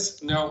 is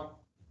this, no,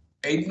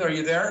 Aiden, are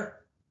you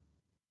there?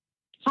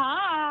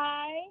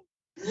 Hi.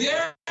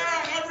 Yeah,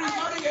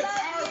 everybody, it's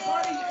our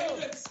buddy,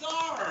 Aiden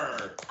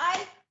Starr.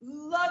 I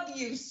love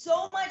you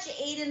so much,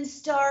 Aiden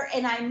Starr,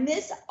 and I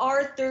miss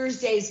our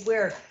Thursdays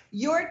where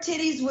your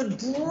titties would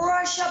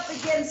brush up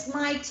against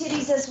my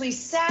titties as we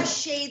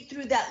sashayed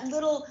through that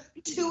little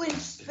 2-inch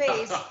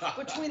space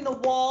between the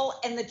wall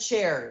and the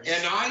chairs.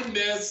 And I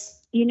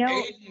miss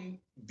Aiden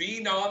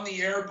being on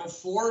the air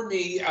before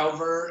me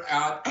over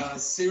at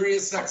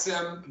Sirius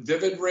XM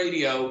Vivid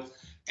Radio.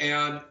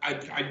 And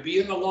I'd be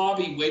in the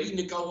lobby waiting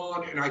to go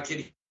on, and I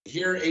could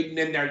hear Aiden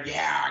in there.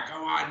 Yeah, go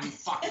on, you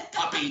fucking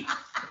puppy.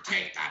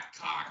 Take that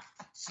cock,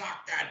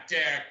 suck that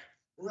dick,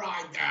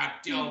 ride that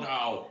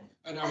dildo.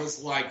 And I was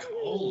like,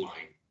 oh my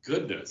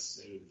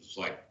goodness. It was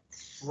like,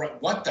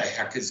 what the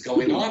heck is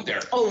going on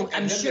there? Oh, and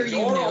I'm then sure the you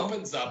door know.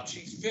 opens up,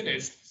 she's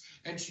finished,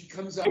 and she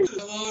comes up,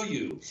 hello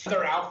you.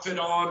 Their outfit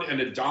on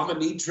and a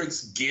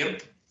dominatrix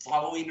gimp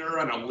following her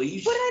on a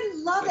leash. But I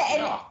love Like, it.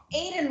 yeah.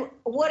 And Aiden,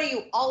 what are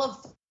you, all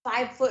of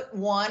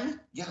 5'1"?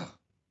 Yeah.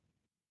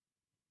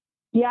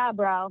 Yeah,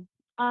 bro.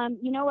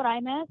 You know what I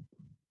miss?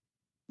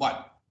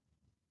 What?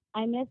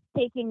 I miss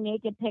taking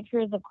naked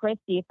pictures of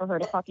Christy for her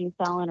to fucking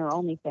sell on her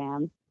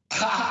OnlyFans.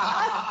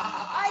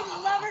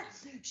 I love her.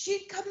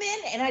 She'd come in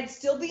and I'd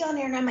still be on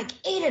there and I'm like,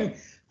 Aiden,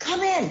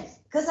 come in.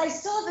 Because I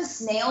still have a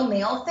snail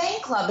mail fan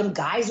club and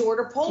guys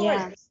order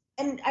Polaroids. Yeah.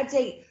 And I'd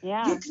say,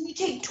 Yeah. Can you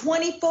take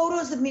 20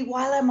 photos of me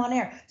while I'm on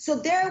air? So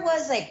there I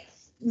was, like,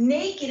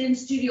 naked in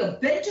studio,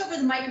 bent over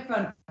the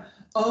microphone.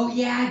 Oh,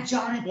 yeah,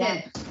 Jonathan.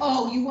 Yeah.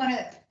 Oh, you want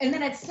to... And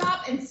then I'd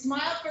stop and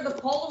smile for the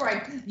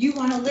Polaroid. You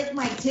want to lick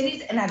my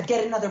titties? And I'd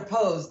get another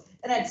pose.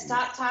 And I'd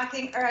stop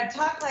talking, or I'd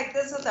talk like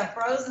this with a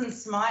frozen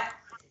smile.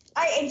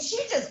 And she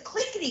just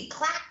clickety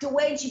clacked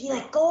away, and she'd be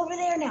like, "Go over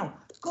there now.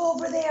 Go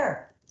over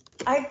there."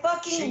 I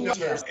fucking love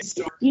her.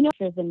 You know,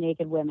 there's the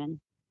naked women.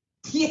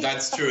 Yeah.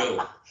 That's true.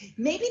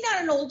 Maybe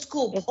not an old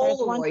school If there's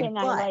Polaroid, one thing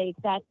but I like,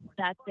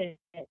 that's it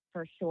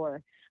for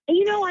sure. And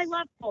you know, I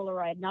love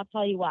Polaroid, and I'll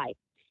tell you why.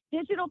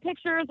 Digital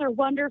pictures are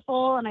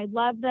wonderful, and I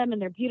love them,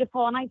 and they're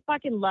beautiful, and I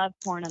fucking love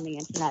porn on the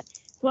internet.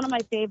 It's one of my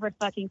favorite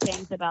fucking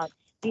things about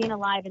being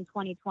alive in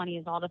 2020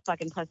 is all the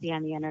fucking pussy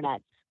on the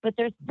internet. But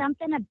there's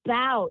something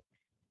about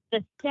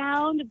the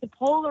sound of the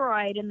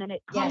Polaroid, and then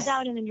it comes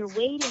out, and then you're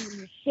waiting, and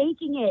you're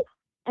shaking it,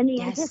 and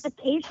the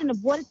anticipation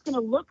of what it's going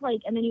to look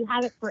like, and then you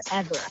have it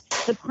forever.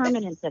 The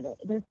permanence of it.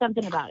 There's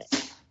something about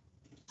it.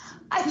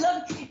 I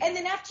love it. And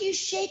then after you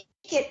shake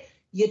it,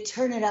 you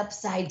turn it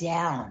upside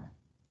down.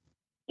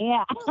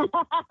 Yeah.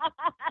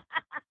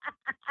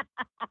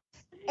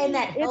 And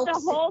that it's helps a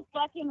whole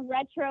fucking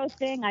retro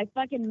thing. I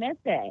fucking miss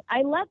it.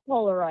 I love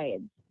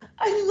Polaroids.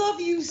 I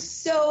love you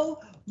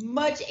so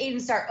much,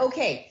 Aiden Starr.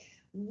 Okay,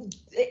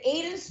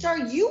 Aiden Starr,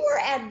 you were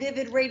at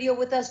Vivid Radio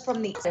with us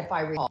from the, if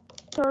I recall.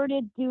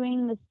 Started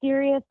doing the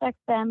Sirius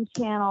XM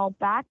channel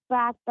back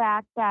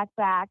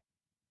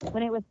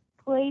when it was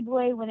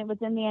Playboy, when it was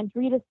in the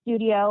Andrita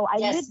studio. I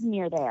lived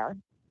near there.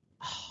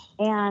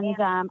 And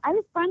I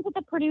was friends with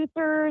the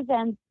producers,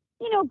 and,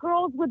 you know,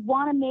 girls would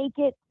want to make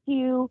it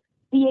to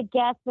be a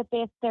guest, but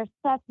their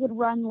sets would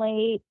run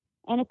late.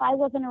 And if I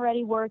wasn't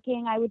already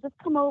working, I would just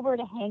come over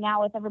to hang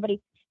out with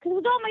everybody. Because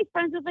with all my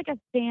friends, it was like a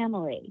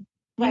family,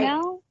 you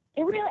know?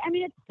 It really, I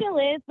mean, it still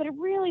is, but it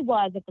really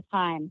was at the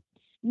time.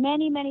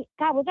 Many,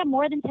 God, was that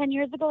more than 10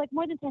 years ago? Like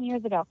more than 10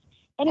 years ago.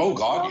 And it was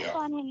so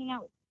fun hanging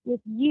out with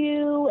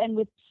you and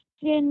with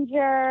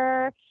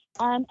Ginger,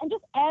 and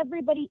just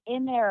everybody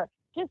in there.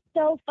 Just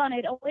so fun.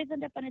 I'd always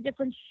end up on a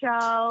different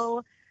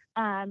show,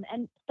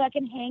 and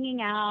fucking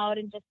hanging out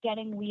and just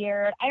getting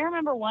weird. I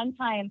remember one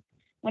time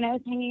when I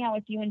was hanging out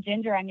with you and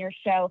Ginger on your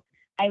show,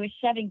 I was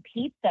shoving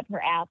pizza up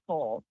her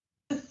asshole.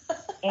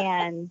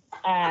 And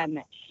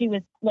she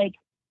was like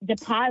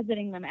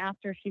depositing them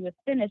after she was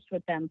finished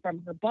with them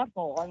from her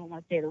butthole, I don't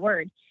want to say the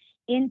word,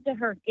 into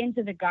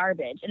the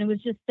garbage. And it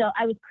was just so,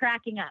 I was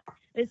cracking up.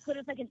 It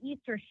was like an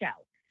Easter show.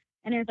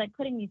 And it was like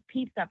putting these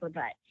peeps up her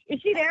butt.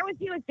 Is she there with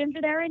you? Is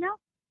Ginger there right now?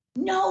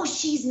 No,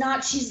 she's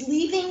not. She's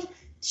leaving.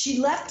 She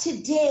left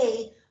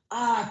today.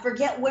 I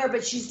forget where,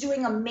 but she's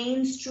doing a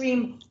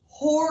mainstream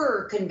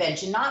horror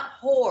convention. Not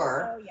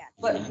horror,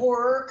 but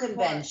horror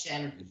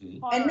convention.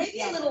 Horror. And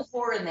maybe a little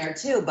horror in there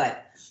too.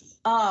 But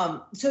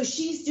so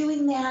she's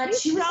doing that.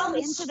 She was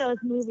into those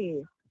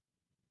movies.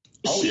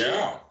 Oh,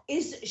 yeah.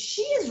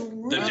 She is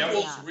really... The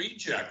Devil's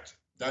Reject.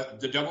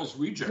 The Devil's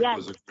Reject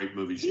was a great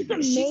movie. She's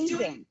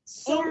doing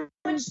so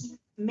much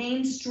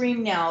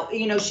mainstream now.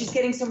 You know, she's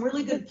getting some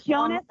really good... The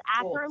Jonas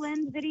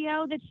Ackerland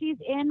video that she's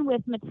in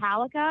with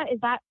Metallica,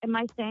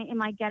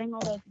 am I getting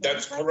all those...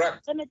 That's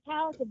correct. The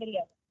Metallica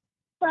video.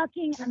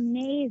 Fucking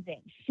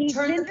amazing.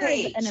 Ginger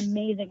is an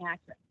amazing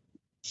actress.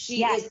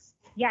 She is.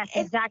 Yes,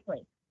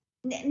 exactly.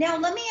 Now,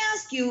 let me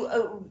ask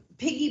you,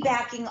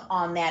 piggybacking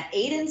on that,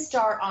 Aiden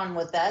Starr on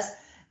with us,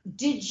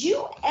 did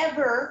you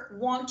ever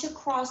want to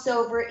cross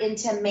over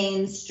into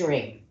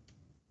mainstream?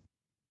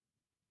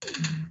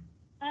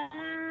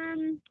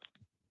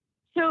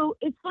 So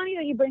it's funny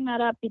that you bring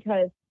that up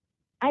because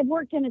I've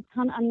worked in a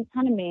ton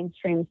of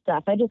mainstream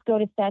stuff. I just go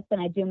to sets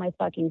and I do my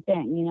fucking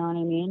thing. You know what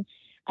I mean?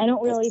 I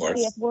don't really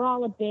see it. We're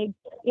all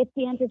it's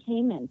the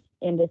entertainment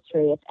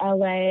industry. It's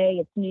LA,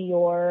 it's New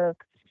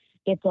York,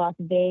 it's Las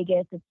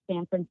Vegas, it's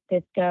San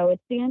Francisco.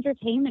 It's the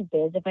entertainment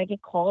biz. If I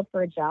get called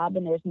for a job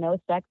and there's no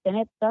sex in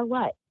it, so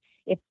what?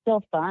 It's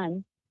still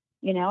fun.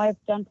 You know, I've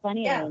done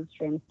plenty of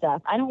mainstream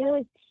stuff. I don't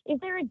really, is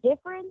there a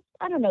difference?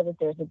 I don't know that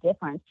there's a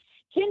difference.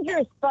 Ginger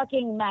is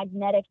fucking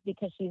magnetic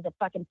because she's a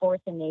fucking force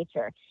in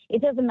nature.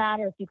 It doesn't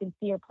matter if you can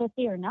see her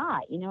pussy or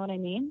not. You know what I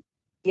mean?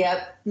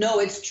 Yep. No,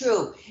 it's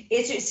true.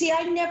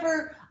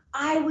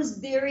 I was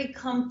very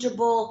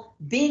comfortable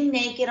being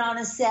naked on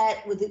a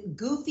set with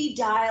goofy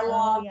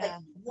dialogue, like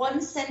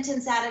one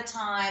sentence at a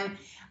time.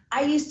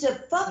 I used to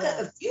fuck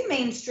a few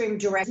mainstream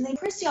directors. And then,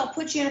 Christy, I'll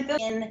put you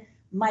in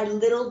my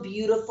little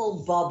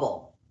beautiful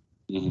bubble.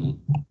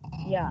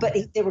 Mm-hmm. Yeah. But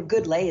they were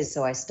good lays,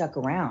 so I stuck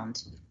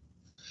around.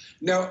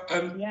 Now,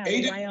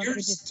 Aiden, why else would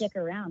you stick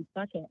around?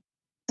 Fuck it.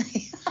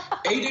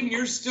 Aiden,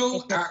 you're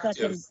still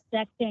active.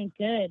 Sex ain't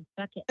good.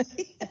 Fuck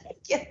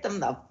it. Get them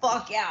the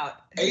fuck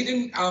out.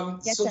 Aiden,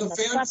 Get so them the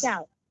fans. Fuck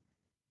out.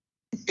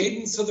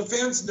 Aiden, so the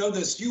fans know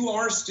this. You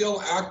are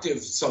still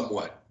active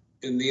somewhat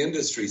in the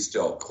industry,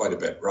 still quite a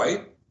bit,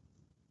 right?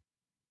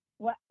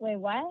 What? Wait,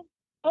 what?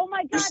 Oh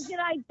my God! Did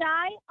I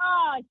die?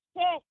 Oh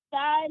shit,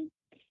 son!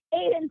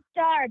 Aiden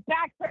Starr,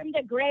 back from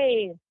the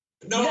grave.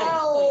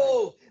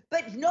 No,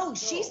 but no,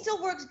 she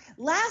still works.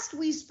 Last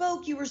we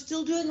spoke, you were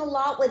still doing a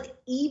lot with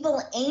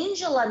Evil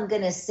Angel, I'm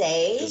going to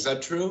say. Is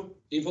that true?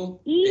 Evil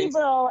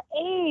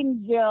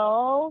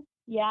Angel.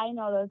 Yeah, I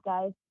know those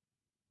guys.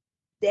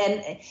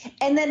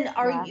 And then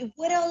you,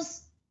 what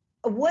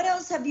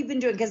else have you been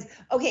doing? Because,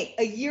 okay,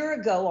 a year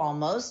ago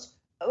almost,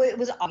 it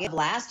was August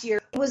last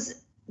year,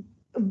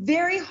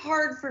 very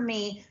hard for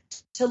me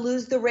to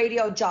lose the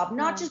radio job,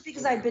 not just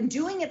because I'd been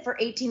doing it for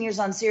 18 years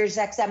on Sirius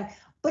XM,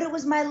 but it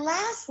was my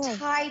last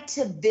tie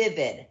to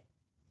Vivid.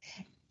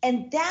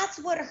 And that's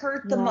what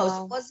hurt the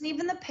most. It wasn't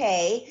even the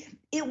pay.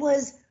 It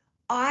was,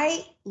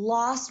 I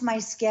lost my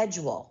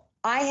schedule.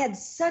 I had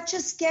such a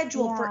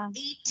schedule for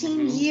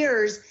 18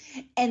 years.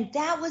 And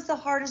that was the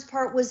hardest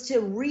part, was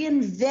to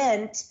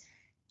reinvent.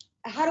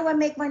 How do I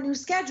make my new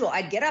schedule?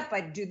 I'd get up,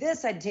 I'd do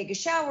this, I'd take a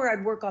shower,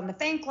 I'd work on the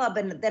fan club,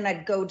 and then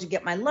I'd go to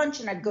get my lunch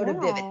and I'd go to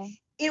Vivid.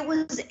 It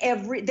was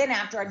then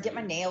after I'd get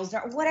my nails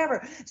or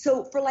whatever.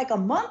 So for like a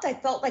month, I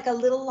felt like a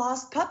little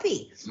lost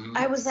puppy.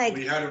 I was like,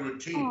 we had a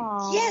routine.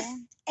 Yes.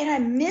 And I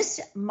missed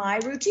my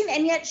routine.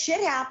 And yet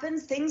shit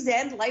happens, things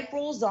end, life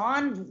rolls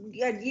on.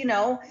 You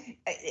know,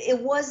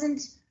 it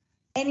wasn't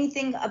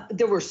anything.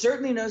 There were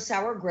certainly no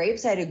sour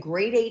grapes. I had a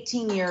great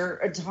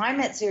 18-year time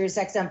at Sirius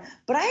XM,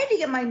 but I had to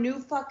get my new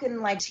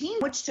fucking team,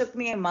 which took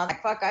me a month.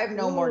 Like, fuck, I have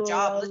no more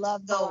job.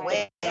 Let's go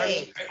away.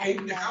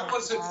 And how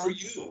was it for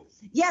you?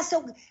 Yeah.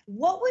 So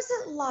what was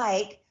it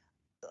like?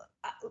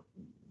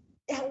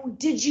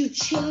 Did you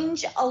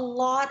change a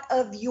lot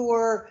of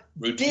your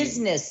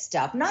business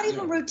stuff? Not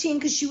even routine,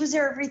 because she was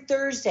there every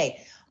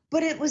Thursday,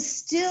 but it was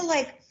still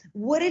like,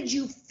 what did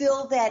you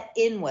fill that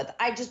in with?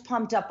 I just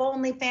pumped up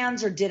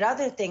OnlyFans or did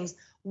other things.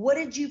 What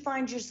did you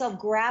find yourself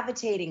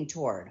gravitating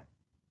toward?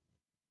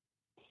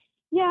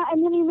 Yeah, I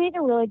mean, you made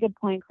a really good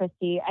point,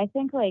 Christy. I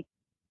think like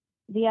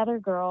the other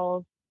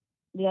girls,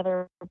 the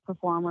other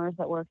performers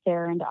that worked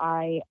there, and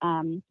I,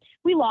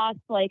 we lost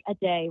like a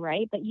day,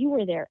 right? But you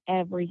were there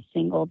every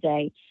single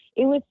day.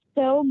 It was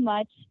so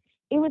much,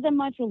 it was a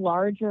much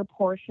larger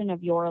portion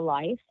of your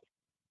life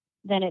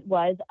than it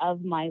was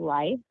of my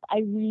life. I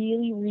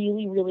really,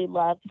 really, really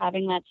loved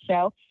having that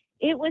show.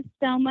 It was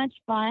so much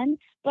fun,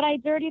 but I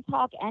dirty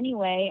talk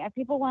anyway. If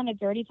people want to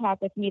dirty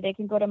talk with me, they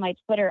can go to my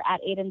Twitter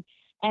at Aiden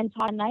and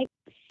talk night.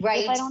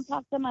 Right. If I don't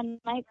talk to them on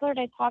Night Flirt,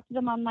 I talk to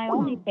them on my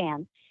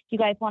OnlyFans. If you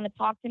guys want to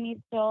talk to me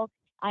still,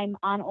 I'm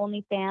on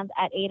OnlyFans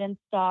at Aiden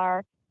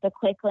Star. The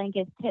quick link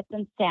is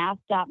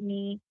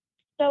titsandstaff.me.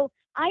 So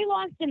I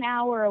lost an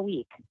hour a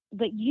week,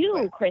 but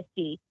you,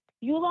 Christy,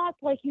 you lost,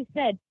 like you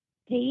said,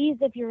 days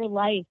of your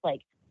life,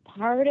 like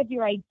part of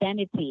your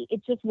identity.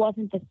 It just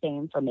wasn't the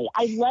same for me.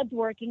 I loved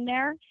working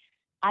there.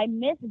 I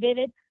miss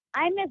Vivid.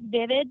 I miss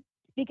Vivid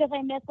because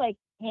I miss like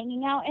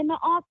hanging out in the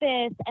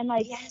office and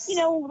like, you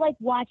know, like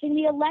watching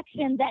the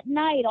elections at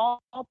night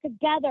all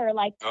together.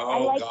 Like I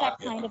like that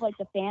kind of like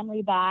the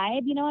family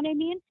vibe. You know what I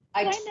mean?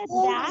 I miss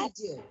totally that.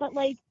 do. But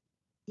like,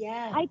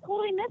 I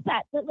totally miss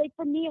that. But like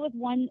for me, it was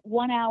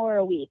one hour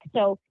a week.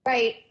 So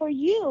for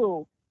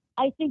you,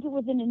 I think it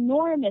was an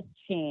enormous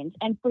change.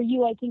 And for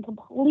you, I can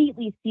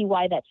completely see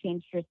why that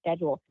changed your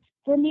schedule.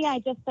 For me, I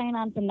just sign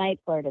on to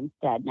Night Flirt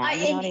instead now.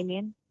 You know what I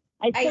mean?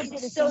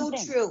 It's so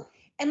true.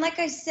 And like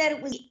I said,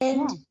 it was the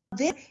end of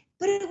it,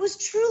 but it was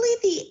truly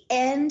the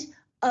end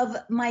of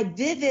my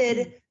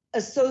Vivid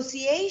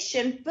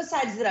association,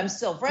 besides that I'm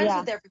still friends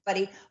with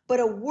everybody, but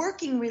a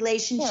working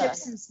relationship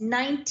since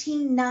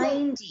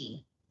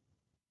 1990.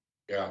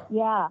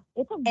 Yeah.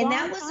 It's a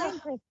long time,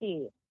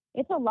 Christy.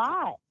 It's a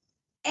lot.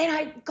 And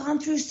I've gone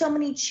through so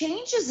many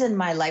changes in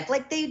my life.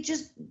 Like they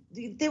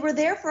were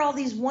there for all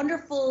these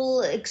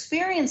wonderful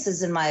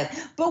experiences in my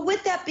life. But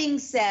with that being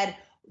said,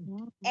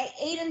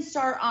 Aiden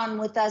Star on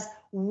with us.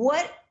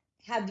 What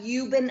have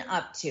you been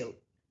up to?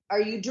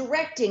 Are you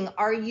directing?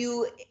 Are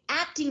you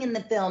acting in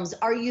the films?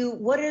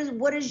 What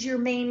is your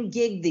main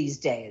gig these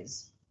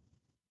days?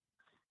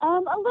 A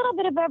little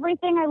bit of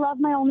everything. I love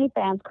my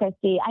OnlyFans,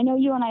 Christy. I know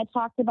you and I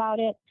talked about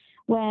it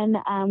when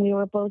we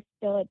were both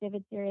still at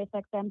Vivid Sirius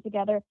XM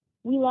together.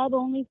 We love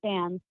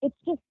OnlyFans. It's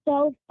just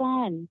so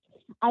fun.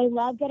 I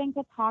love getting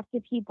to talk to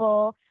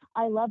people.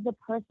 I love the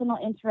personal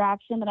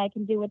interaction that I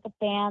can do with the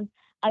fans.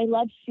 I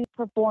love shoot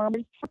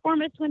performers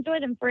to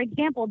enjoy them. For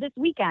example, this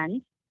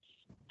weekend,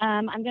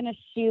 I'm going to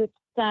shoot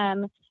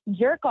some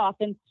jerk-off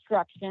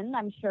instruction.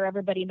 I'm sure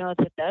everybody knows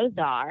what those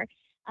are.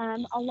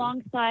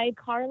 Alongside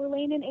Carla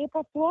Lane and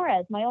April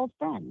Flores, my old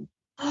friends.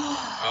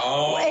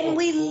 And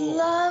we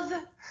love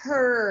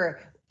her.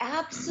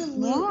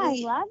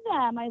 Absolutely.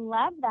 Yeah, I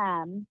love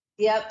them.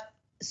 Yep.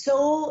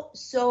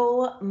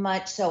 So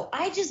much so.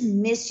 I just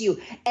miss you.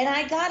 And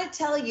I got to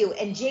tell you,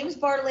 and James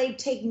Bartolet,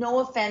 take no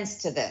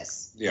offense to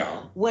this.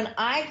 Yeah. When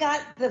I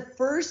got the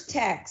first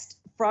text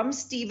from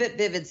Steve at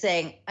Vivid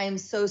saying, I'm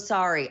so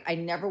sorry, I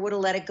never would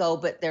have let it go,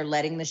 but they're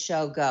letting the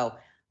show go,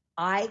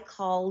 I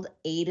called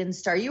Aiden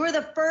Star. You were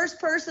the first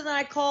person that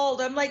I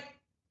called. I'm like,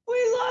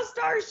 we lost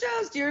our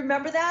shows. Do you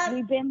remember that?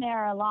 We've been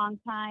there a long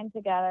time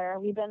together.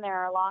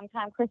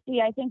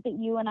 Christy, I think that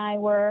you and I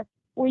were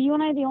you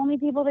and I the only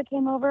people that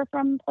came over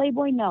from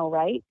Playboy? No,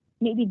 right?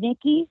 Maybe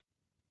Nikki?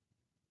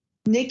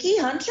 Nikki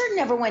Hunter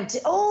never went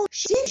to,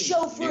 she did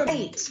show for a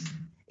night.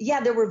 Yeah,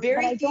 there were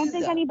very few. I don't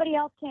think anybody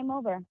else came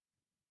over.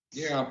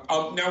 Yeah.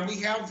 Now we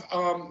have,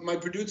 my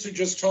producer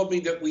just told me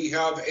that we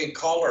have a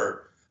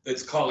caller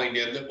that's calling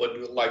in that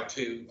would like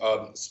to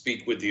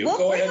speak with you.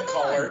 Go ahead,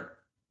 caller.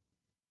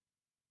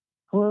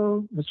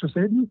 Hello, Mr.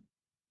 Satan?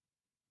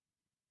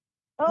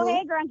 Oh,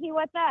 hey, Grunky,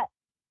 what's up?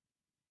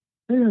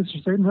 Hey,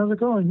 Mr. Satan, how's it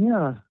going?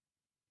 Yeah.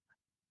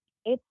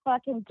 It's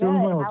fucking good.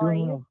 Doing well, how are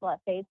doing you,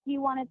 Slutface? Do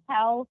you want to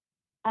tell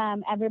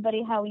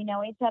everybody how we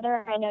know each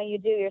other? I know you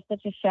do. You're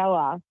such a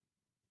show-off.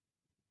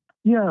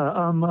 Yeah,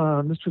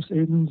 I'm Mistress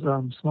Aiden's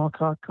small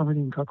cock comedy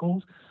and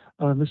cuckold.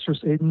 Mistress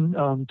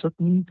Aiden took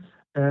me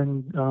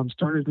and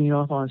started me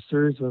off on a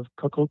series of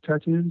cuckold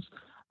tattoos.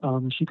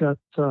 She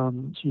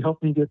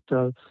helped me get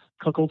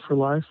cuckold for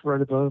life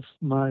right above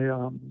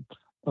my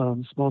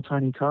small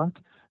tiny cock.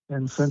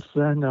 And since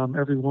then,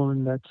 every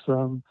woman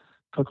that's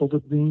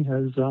cuckolded me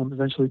has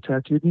eventually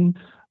tattooed me.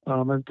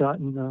 I've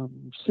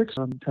gotten 6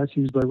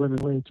 tattoos by women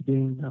way to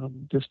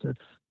being just a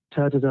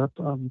tatted up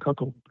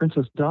cuckold.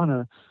 Princess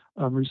Donna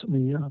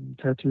recently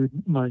tattooed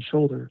my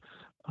shoulder.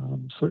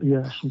 So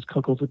yeah, she's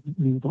cuckolded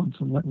me once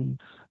and let me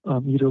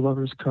eat her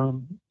lover's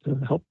cum to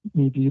help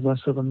me be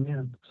less of a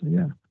man. So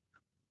yeah.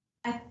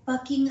 I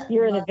fucking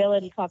You're the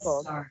village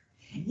cuckold.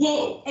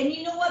 Whoa! And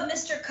you know what,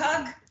 Mr.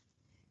 Cug?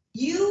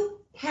 You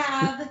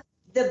have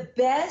the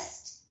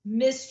best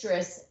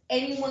mistress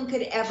anyone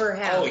could ever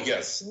have. Oh,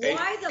 yes.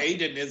 Why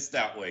Aiden is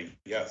that way.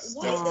 Yes.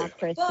 Oh,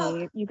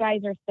 Christy, you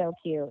guys are so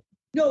cute.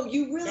 No,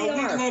 you really No, we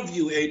are. love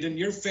you, Aiden.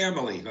 You're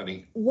family,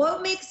 honey.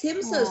 What makes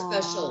him so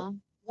special?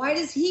 Why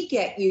does he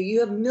get you?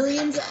 You have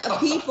millions of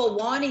people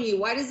wanting you.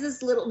 Why does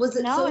this little, was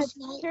it No, so it's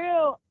small?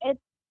 true.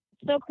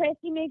 So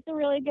Christy makes a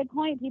really good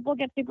point. People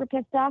get super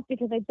pissed off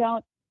because they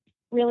don't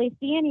really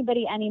see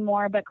anybody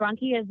anymore, but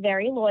Grunky is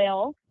very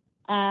loyal,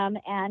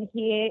 and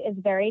he is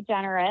very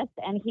generous,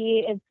 and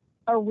he is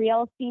a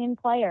real scene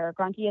player.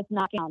 Grunky is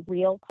knocking out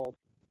real cold.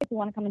 They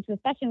want to come into a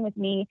session with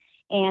me,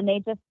 and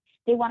they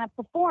want to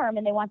perform,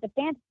 and they want the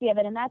fantasy of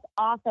it, and that's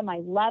awesome. I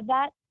love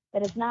that.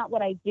 That is not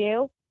what I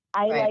do.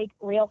 I like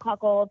real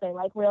cuckolds. I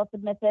like real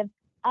submissive.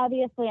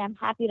 Obviously, I'm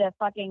happy to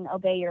fucking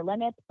obey your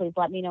limits. Please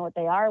let me know what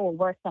they are. We'll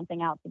work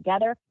something out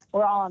together.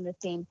 We're all on the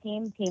same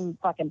team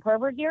fucking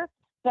pervert here.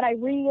 But I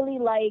really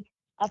like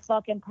a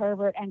fucking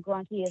pervert, and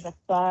Grunky is a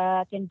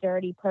fucking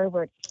dirty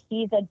pervert.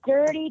 He's a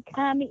dirty,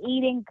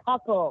 cum-eating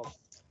cuckold.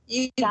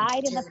 You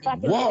died in the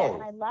fucking Whoa. head,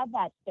 and I love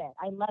that shit.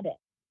 I love it.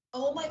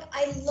 Oh my,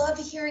 I love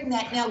hearing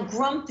that. Now,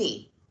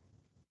 Grumpy,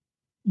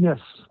 Yes.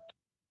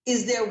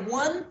 is there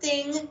one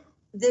thing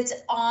that's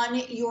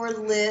on your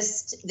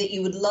list that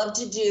you would love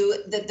to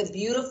do that the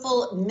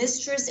beautiful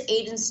Mistress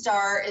Aiden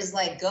Starr is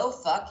like, go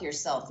fuck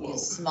yourself, you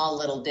small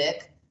little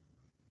dick?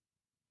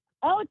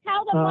 Oh,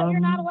 tell them what you're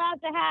not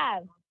allowed to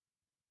have.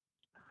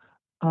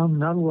 I'm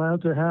not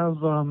allowed to have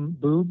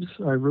boobs.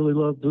 I really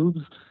love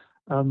boobs.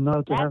 I'm not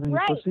allowed to have any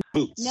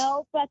pussy.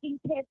 No fucking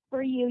tits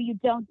for you. You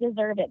don't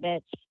deserve it,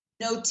 bitch.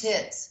 No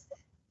tits.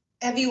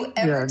 Have you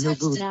ever no touched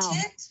boobs. a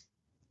tit?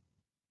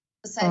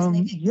 Besides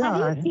making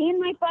Have you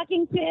seen my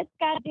fucking tits?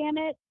 God damn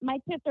it. My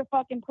tits are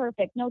fucking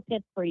perfect. No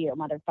tits for you,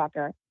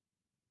 motherfucker.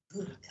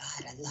 Good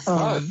God, I love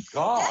that.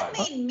 God.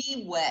 That made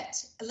me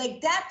wet.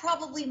 Like, that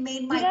probably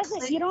made my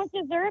You don't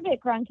deserve it,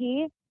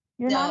 Grunky.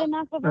 You're not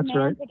enough of a That's man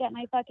right. to get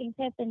my fucking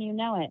tits, and you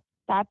know it.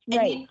 That's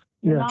right. Yeah.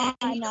 You're not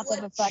enough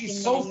of a fucking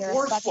She's man. so You're a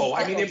forceful. I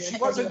fucking mean, if cuckold. she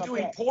You're a wasn't little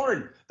doing bitch.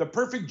 porn, the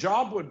perfect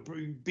job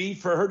would be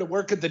for her to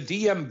work at the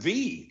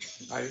DMV.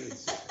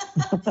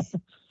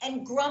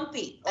 And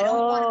Grumpy, I don't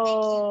want to make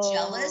you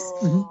jealous,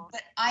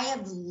 but I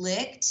have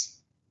licked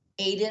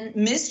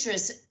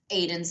Mistress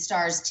Aiden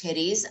Starr's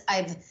titties.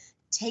 I've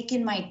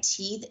taken my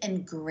teeth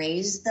and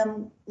grazed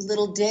them,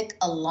 little dick,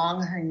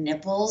 along her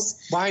nipples.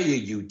 Why are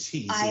you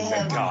teasing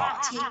the guy?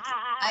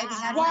 I've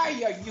had Why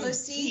my are you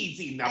pussy,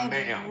 teasing the I've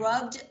man?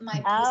 rubbed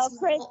my Oh, pussy.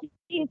 Chris,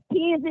 she's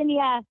teasing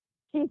you.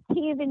 She's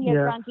teasing you,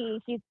 Yeah. Grunky.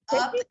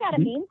 Christy's got a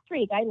mean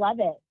streak. I love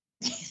it.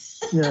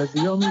 Yeah,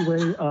 the only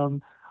way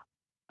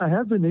I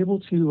have been able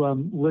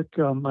to lick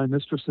my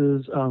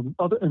mistresses,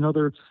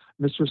 another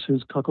mistress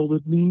who's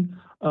cuckolded me,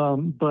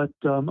 but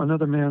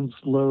another man's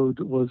load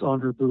was on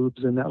her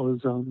boobs, and that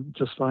was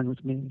just fine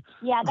with me.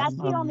 Yeah, that's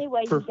the only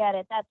way you get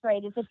it. That's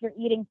right. Is if you're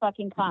eating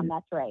fucking cum.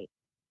 That's right.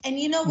 And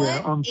you know what,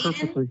 Yeah, Aiden?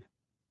 perfectly.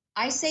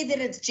 I say that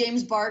it's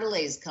James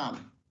Bartolet's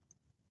cum.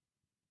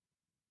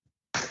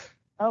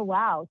 Oh,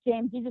 wow.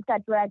 James, you just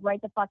got dragged right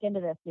the fuck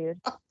into this, dude.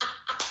 And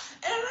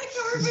I like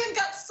how everyone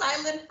got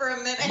silent for a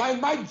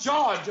minute. My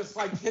jaw just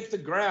like hit the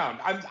ground.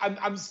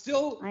 I'm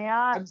still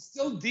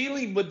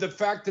dealing with the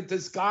fact that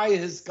this guy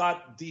has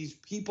got these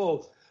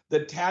people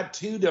that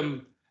tattooed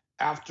him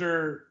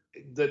after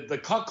the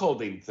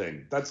cuckolding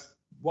thing. That's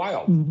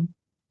wild. Mm-hmm.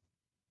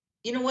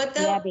 You know what,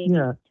 though? Yeah, baby.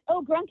 Yeah.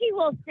 Oh, Grunky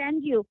will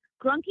send you.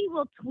 Grunky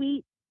will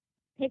tweet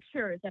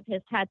pictures of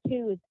his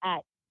tattoos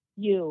at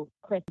you,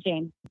 Chris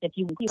James, if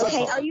you.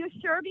 Okay, are you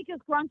sure? Because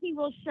Grunky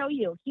will show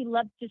you. He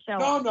loves to show.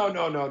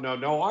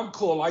 No. I'm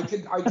cool. I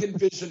can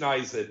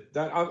visionize it.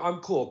 I'm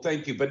cool.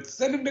 Thank you. But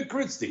send him to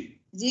Christy.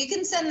 You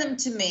can send them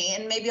to me,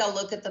 and maybe I'll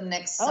look at them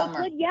next Oh,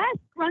 summer. good. Yes,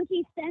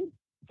 Grunky,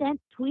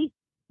 tweet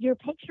your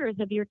pictures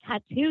of your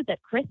tattoos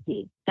at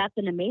Christy. That's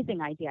an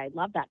amazing idea. I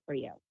love that for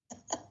you.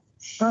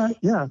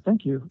 Yeah,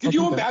 thank you. Could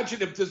you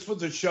imagine if this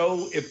was a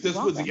show, if this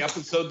was the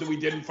episode that we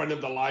did in front of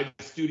the live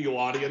studio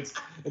audience,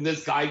 and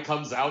this guy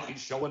comes out,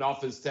 he's showing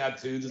off his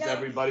tattoos to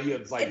everybody.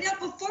 It's like, and now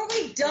before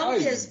we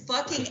dump his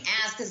fucking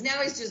ass, because now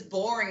he's just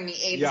boring me,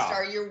 Aiden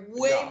Star, you're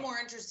way more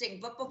interesting.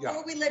 But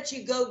before we let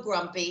you go,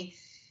 Grumpy,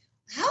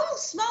 how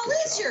small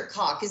is your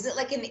cock? Is it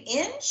like an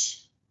inch?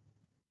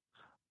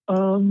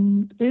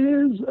 It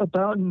is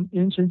about an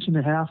inch and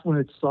a half when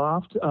it's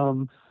soft.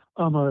 I'm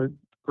a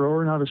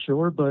grower, not a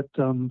shower, but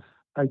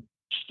I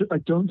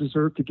don't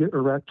deserve to get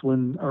erect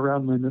when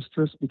around my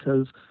mistress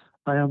because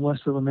I am less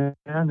of a man,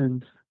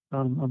 and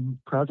I'm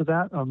proud of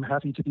that. I'm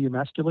happy to be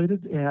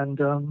emasculated, and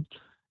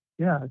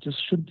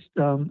just should.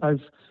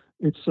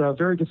 It's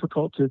very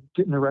difficult to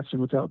get an erection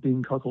without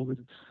being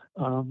cuckolded,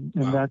 and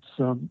that's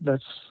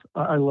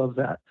I love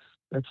that.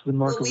 That's the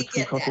mark of a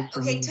true couple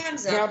for me.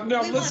 Time's up.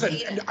 Now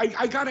listen,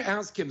 I got to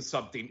ask him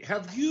something.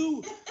 Have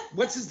you,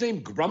 what's his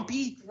name,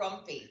 Grumpy?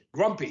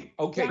 Grumpy.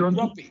 Okay,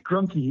 Grumpy.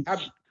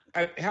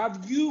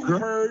 Have you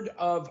heard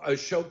of a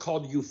show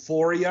called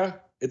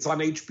Euphoria? It's on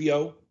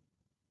HBO.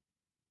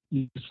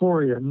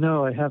 Euphoria?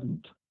 No, I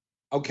haven't.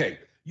 Okay,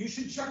 you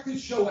should check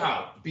this show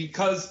out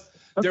because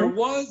there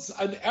was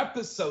an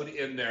episode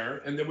in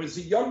there, and there was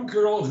a young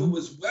girl who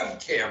was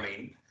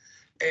webcamming,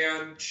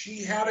 and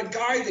she had a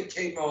guy that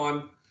came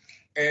on.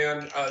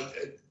 And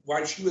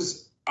while she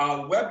was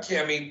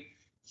webcamming,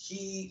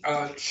 she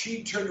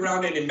turned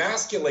around and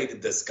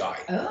emasculated this guy.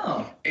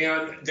 Oh.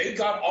 And they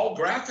got all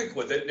graphic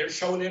with it, and they're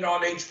showing it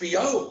on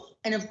HBO.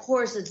 And of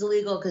course, it's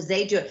illegal because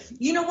they do it.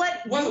 You know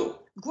what? Whoa.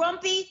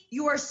 Grumpy,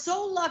 you are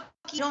so lucky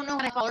you don't know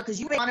how to call her because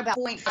you ran about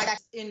 0.5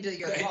 into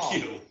your call.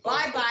 Thank you.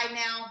 Bye-bye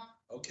now.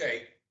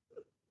 Okay.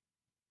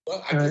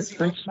 Well, all right,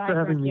 thanks for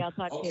having me.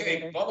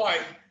 Okay,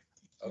 bye-bye.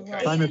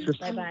 Okay. Bye, mistress.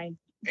 Bye-bye.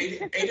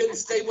 Aiden,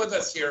 stay with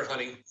us here,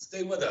 honey.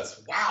 Stay with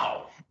us.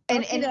 Wow.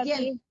 And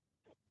again,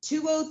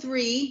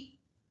 203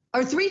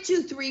 or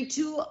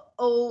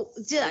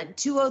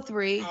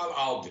 323-203.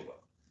 I'll do it.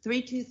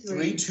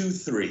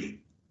 323.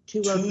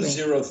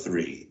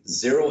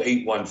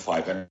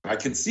 203-0815. And I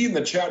can see in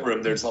the chat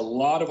room there's a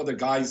lot of other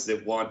guys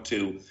that want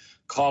to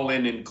call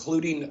in,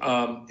 including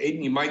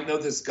Aiden, you might know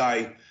this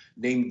guy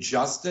named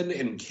Justin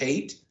and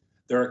Kate.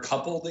 They're a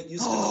couple that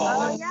used to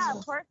call in. Oh, yeah,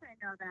 of course I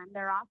know them.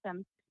 They're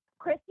awesome.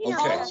 Christy,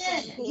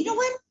 You know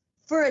what?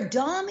 For a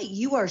Dom,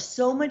 you are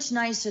so much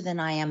nicer than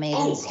I am,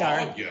 Aiden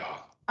Star. Oh, yeah.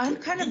 I'm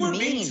kind of You were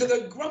mean. mean to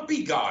the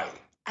grumpy guy.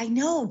 I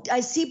know.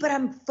 I see, but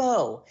I'm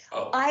faux.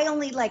 Oh. I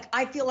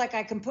feel like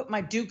I can put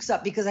my dukes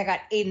up because I got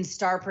Aiden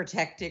Star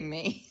protecting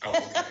me. Oh,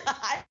 okay.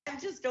 I'm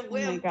just a Oh, my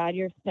wimp. God,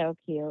 you're so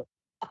cute.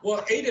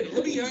 Well, Aiden,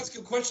 let me ask you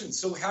a question.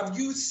 So have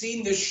you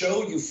seen this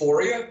show,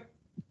 Euphoria?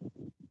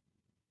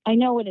 I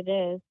know what it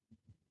is.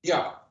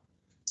 Yeah.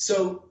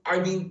 So, I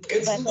mean,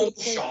 it's a little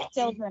there's shocking.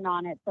 children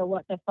on it, so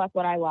what the fuck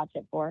would I watch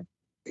it for?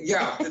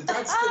 Yeah,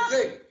 that's the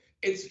thing.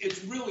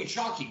 It's really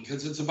shocking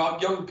because it's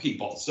about young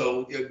people.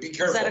 So be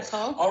careful. Is that a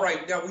call? All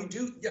right. Now we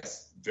do.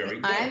 Yes.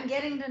 Very good. I'm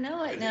getting to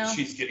know it now.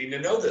 She's getting to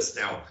know this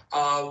now.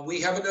 We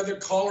have another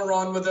caller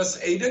on with us.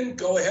 Aiden,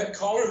 go ahead,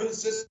 caller.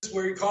 Who's this?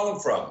 Where are you calling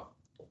from?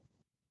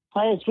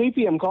 Hi, it's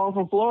Sweepy. I'm calling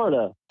from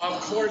Florida.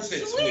 Of course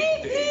it's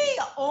Sweepy. Sweepy.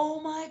 Oh,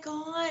 my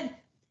God.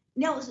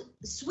 Now,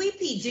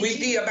 Sweepy,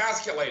 Sweepy,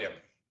 emasculate him.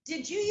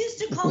 Did you used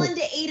to call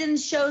into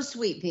Aiden's show,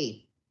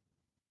 Sweepy?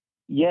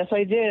 Yes,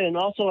 I did. And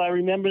also, I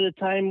remember the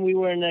time we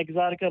were in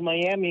Exotica,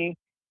 Miami,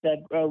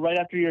 that right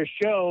after your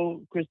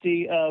show,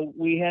 Christy,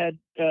 we had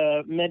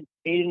met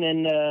Aiden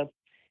and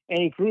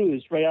Annie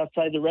Cruz right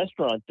outside the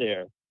restaurant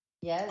there.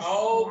 Yes.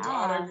 Oh, yeah.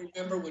 God, I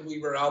remember when we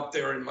were out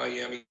there in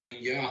Miami.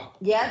 Yeah.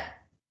 Yep.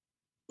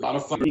 A lot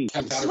of fun.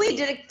 Sweet,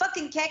 did a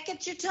fucking cat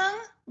get your tongue?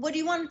 What do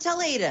you want to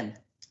tell Aiden?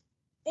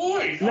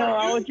 Boy, no,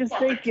 I was just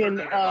thinking,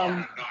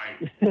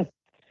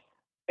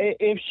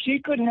 if she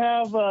could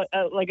have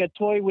like a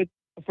toy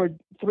for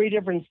 3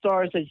 different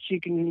stars that she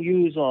can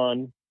use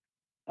on,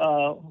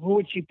 who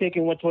would she pick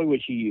and what toy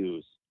would she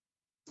use?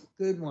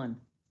 Good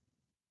one.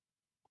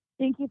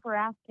 Thank you for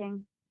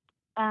asking.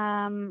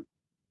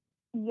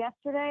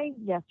 Yesterday,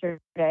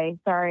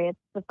 sorry, it's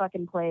the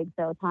fucking plague,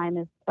 so time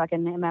is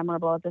fucking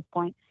immemorable at this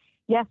point.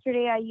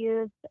 Yesterday I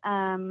used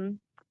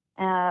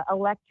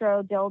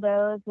electro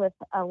dildos with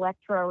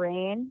electro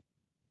rain.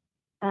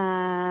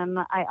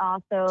 I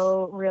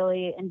also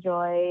really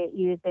enjoy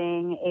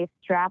using a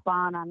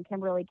strap-on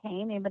Kimberly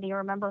Kane. Anybody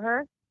remember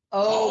her?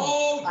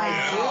 Oh, yeah.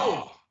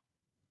 I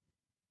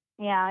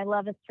do. Yeah, I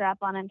love a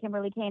strap-on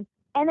Kimberly Kane.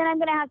 And then I'm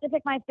going to have to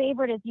pick my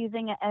favorite is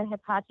using a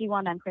Hitachi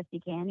wand on Christy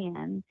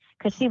Canyon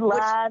because she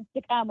loves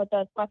to come with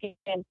those fucking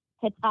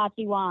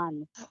Hitachi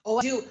wands. Oh,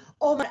 I do.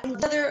 Oh, my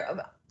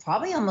mother,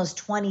 probably almost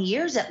 20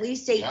 years, at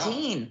least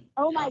 18. Yeah.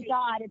 Oh, my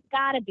God. It's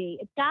got to be.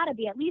 It's got to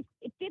be at least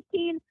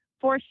 15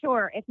 for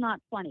sure, if not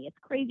 20. It's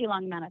a crazy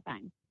long amount of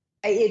time.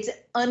 It's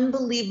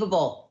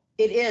unbelievable.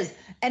 It is.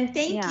 And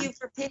thank you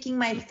for picking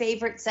my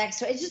favorite sex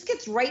toy. It just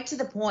gets right to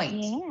the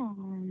point. Yeah.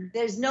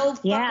 There's no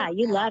you love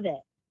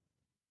it.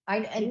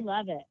 You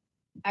love it.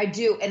 I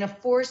do. And a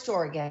forced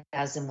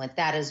orgasm with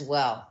that as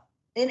well.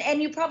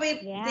 And you probably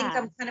think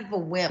I'm kind of a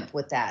wimp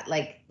with that.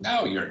 Like,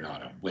 no, you're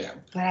not a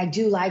wimp. But I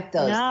do like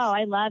those. No,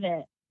 I love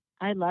it.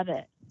 I love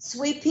it.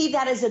 Sweet Pea,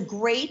 that is a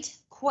great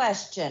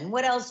question.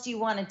 What else do you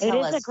want to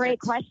tell us? It is a great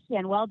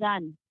question. Well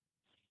done.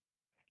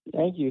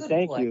 Thank you. Good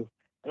Thank boy. you.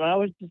 And I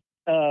was just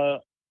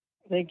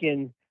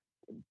thinking,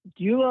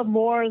 do you love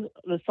more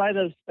the side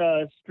of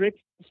strict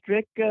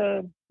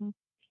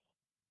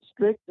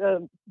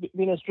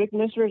being a strict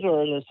mistress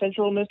or the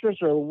sensual mistress,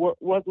 or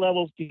what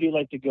levels do you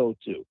like to go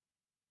to?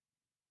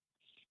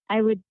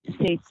 I would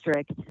say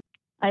strict.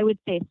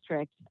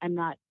 I'm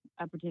not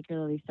a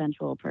particularly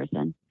sensual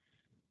person.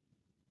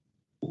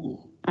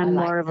 I'm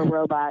more of a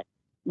robot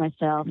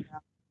myself.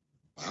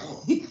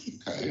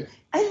 Okay.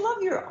 I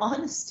love your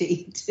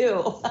honesty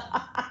too.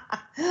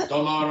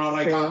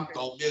 Mr.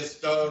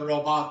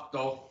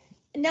 Roboto.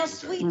 Now,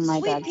 Sweet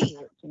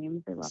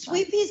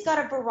Pea's got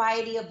a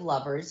variety of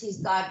lovers. He's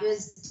got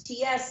his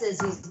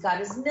TSs, he's got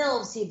his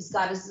MILFs, he's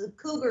got his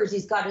cougars,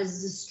 he's got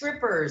his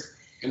strippers.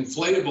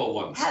 Inflatable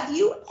ones. Have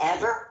you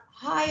ever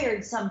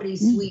hired somebody,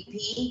 Sweet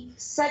Pea,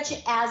 such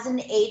as an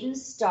Aiden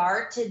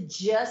Starr, to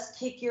just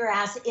kick your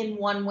ass in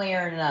one way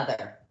or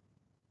another?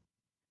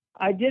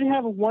 I did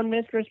have one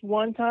mistress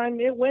one time.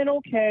 It went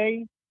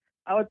okay.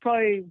 I would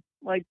probably,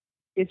 like,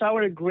 if I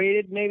were to grade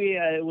it, maybe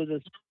it was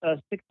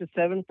a 6 to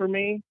 7 for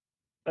me.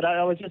 But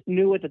I was just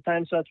new at the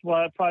time, so that's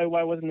why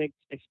I wasn't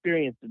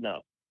experienced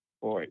enough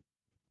for it.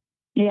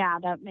 Yeah,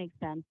 that makes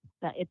sense.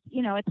 That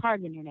it's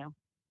hard when you're new.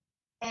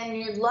 And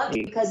you're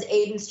lucky because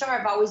Aiden Starr,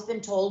 I've always been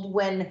told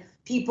when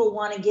people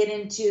want to get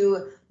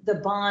into the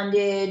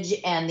bondage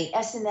and the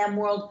S&M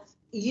world,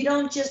 you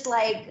don't just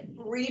like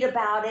read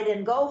about it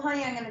and go,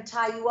 honey, I'm going to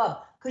tie you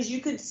up, because you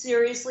could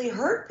seriously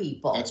hurt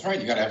people. That's right.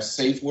 You got to have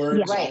safe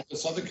words. Yeah. Right. All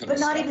this other kind But of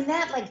not stuff. even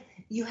that. Like,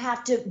 you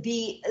have to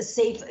be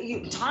safe.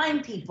 You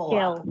time people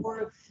up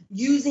or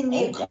using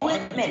the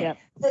equipment.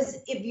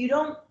 Because if you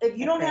don't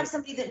have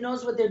somebody that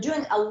knows what they're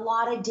doing, a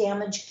lot of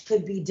damage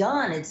could be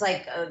done. It's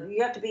like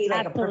you have to be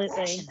like a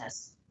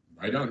perfectionist.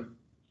 Right on.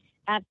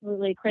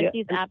 Absolutely.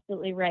 Christy's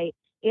absolutely right.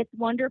 It's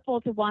wonderful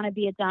to want to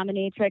be a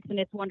dominatrix, and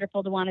it's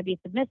wonderful to want to be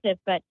submissive,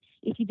 but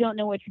if you don't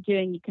know what you're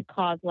doing, you could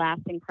cause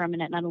lasting,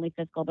 permanent, not only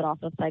physical, but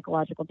also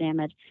psychological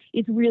damage.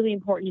 It's really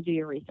important to do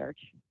your research.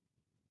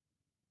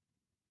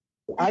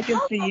 I can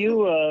see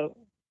you,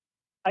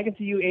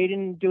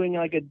 Aiden, doing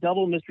like a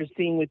double mistress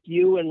scene with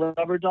you and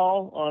Rubber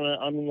Doll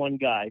on one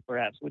guy,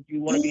 perhaps. Would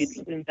you want to be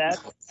interested in that?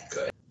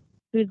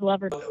 Who's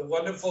Lover?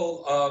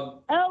 Wonderful.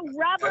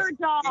 Rubber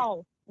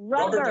Doll.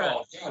 Rubber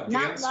Doll. Yeah,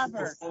 not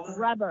Lover.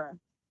 Rubber.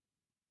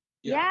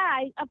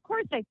 Yeah, of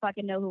course I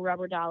fucking know who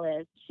Rubber Doll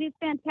is. She's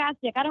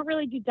fantastic. I don't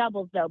really do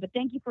doubles, though, but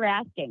thank you for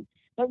asking.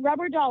 But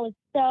Rubber Doll is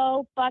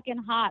so fucking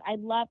hot. I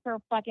love her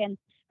fucking...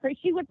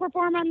 She would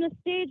perform on the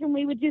stage and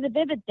we would do the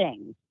Vivid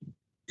things.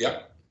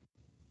 Yep.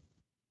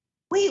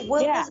 Wait,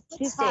 what was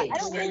she's stage? hot.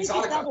 I don't really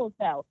do doubles,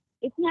 though.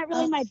 It's not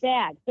really my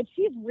bag, but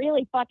she's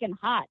really fucking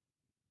hot.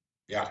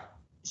 Yeah.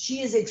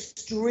 She is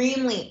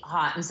extremely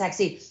hot and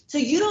sexy. So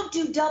you don't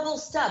do double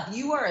stuff.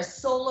 You are a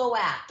solo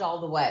act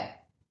all the way.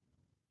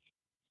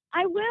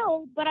 I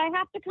will, but I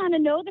have to kind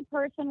of know the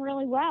person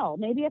really well.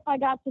 Maybe if I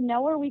got to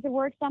know her, we could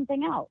work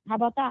something out. How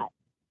about that?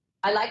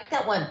 I like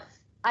that one.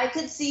 I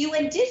could see you.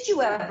 And did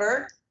you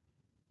ever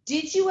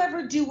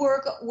do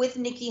work with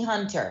Nikki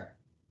Hunter?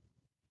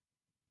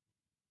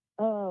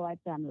 Oh,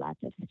 I've done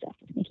lots of stuff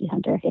with Nikki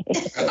Hunter.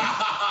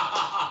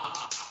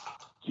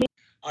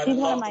 She's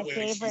one of my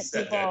favorite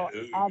people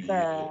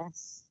ever.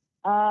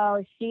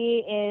 Oh,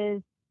 she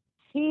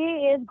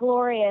is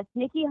glorious.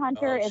 Nikki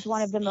Hunter is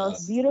one of the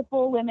most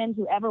beautiful women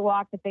to ever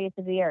walk the face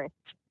of the earth.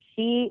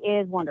 She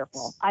is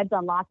wonderful. I've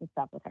done lots of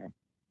stuff with her.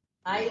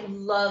 I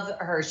love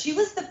her. She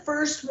was the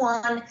first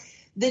one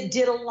that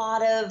did a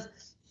lot of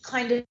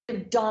kind of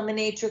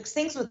dominatrix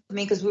things with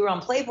me because we were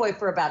on Playboy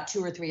for about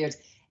 2 or 3 years.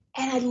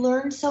 And I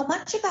learned so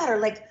much about her.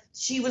 Like,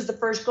 she was the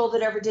first girl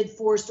that ever did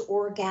forced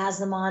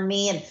orgasm on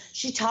me. And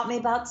she taught me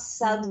about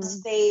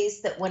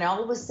subspace, that when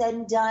all was said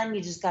and done,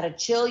 you just got to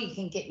chill. You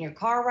can't get in your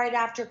car right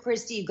after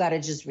Christy. You got to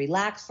just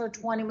relax for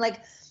 20.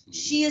 Like,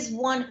 she is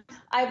one.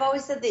 I've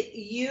always said that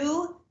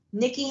you,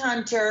 Nikki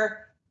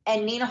Hunter,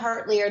 and Nina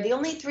Hartley are the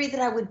only 3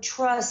 that I would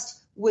trust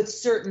with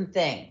certain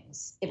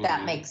things, if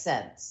that makes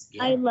sense.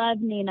 Yeah. I love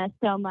Nina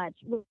so much.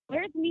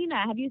 Where's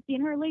Nina? Have you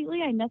seen her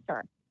lately? I miss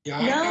her. Yeah,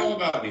 I know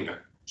about Nina.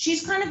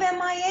 She's kind of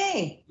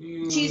MIA.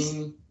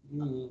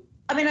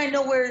 I mean, I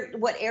know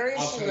what area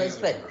she lives,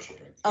 but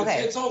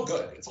okay. It's all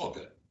good. It's all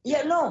good.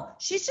 Yeah, no,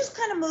 she's just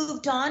kind of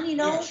moved on, you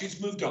know. Yeah, she's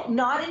moved on.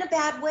 Not in a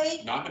bad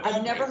way. Not in a bad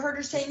I've never heard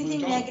her say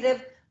anything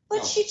negative,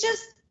 but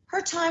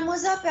her time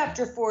was up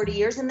after 40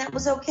 years, and that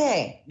was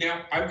okay.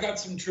 Now, I've got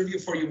some trivia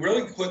for you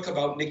really quick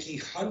about Nikki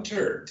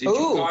Hunter. Did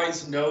you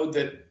guys know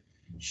that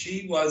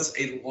she was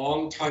a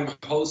longtime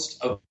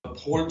host of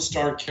Porn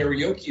Star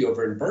Karaoke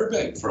over in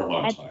Burbank for a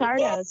long time? At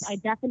Stardust, I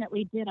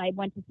definitely did. I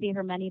went to see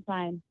her many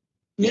times.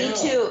 Me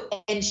too.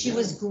 And she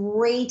was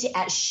great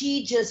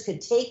she just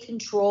could take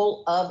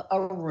control of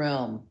a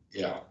room.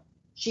 Yeah.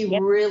 She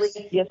really.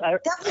 Yes,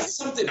 That's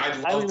something I'd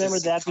love I remember to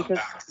see that come because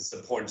back as the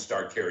porn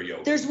star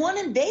karaoke. There's one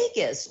in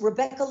Vegas.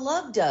 Rebecca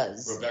Love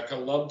does. Rebecca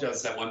Love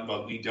does that one,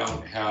 but we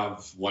don't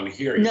have one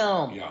here.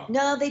 No, Yeah.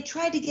 no, they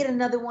tried to get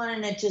another one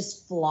and it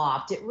just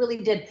flopped. It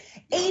really did.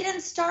 Aiden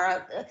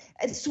Star,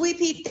 Sweet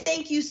Pea,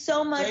 thank you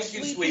so much. Thank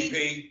you, Sweet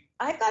Pea.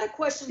 I've got a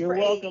question you're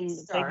for welcome. Aiden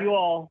Star. Thank you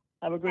all.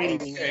 Have a great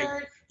evening. Okay,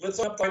 let's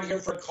up on here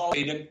for a call,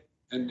 Aiden.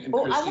 And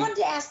Oh, I Christy. wanted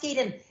to ask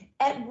Aiden,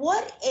 at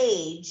what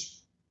age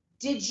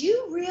did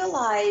you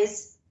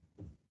realize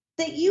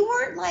that you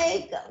weren't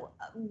like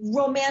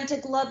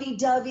romantic,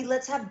 lovey-dovey,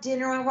 let's have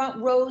dinner, I want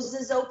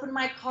roses, open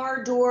my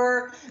car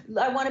door,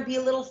 I want to be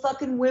a little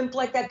fucking wimp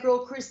like that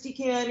girl Christy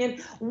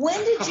Canyon? When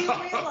did you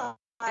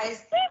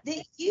realize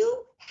that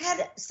you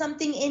had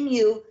something in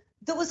you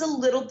that was a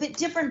little bit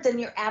different than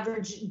your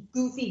average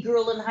goofy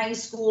girl in high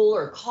school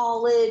or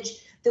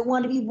college that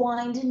wanted to be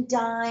wined and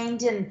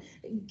dined and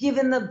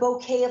given the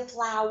bouquet of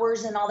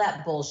flowers and all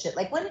that bullshit?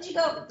 Like, when did you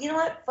go, you know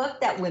what,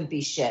 fuck that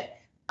wimpy shit,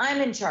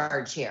 I'm in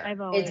charge here,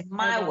 it's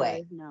my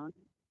way?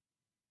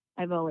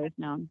 I've always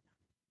known.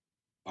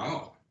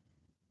 Wow.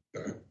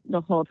 Okay. The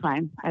whole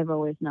time. I've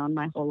always known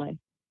my whole life.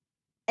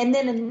 And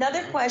then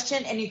another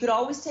question, and you could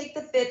always take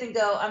the fifth and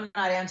go, I'm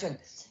not answering.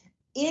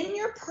 In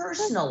your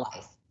personal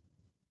life,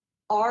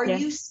 are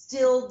you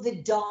still the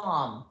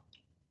Dom?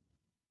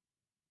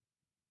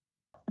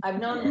 I've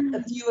known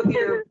a few of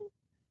your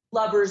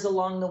lovers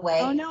along the way.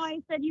 Oh, no, I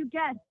said you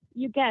guess.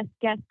 You guess.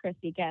 Guess,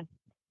 Christy. Guess.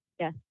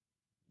 Guess.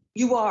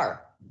 You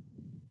are.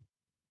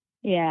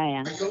 Yeah, I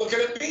am. You're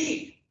looking at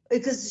me.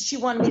 Because she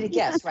wanted me to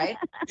guess, right?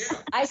 Yeah.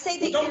 I say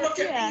that Don't you're, look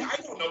at me. I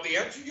don't know the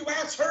answer. You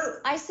ask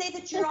her. I say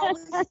that you're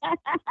always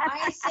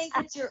I say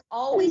that you're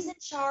always in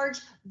charge,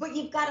 but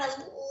you've got a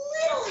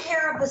little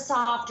hair of a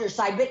softer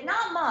side, but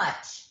not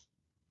much.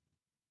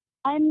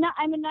 I'm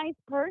a nice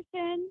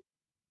person.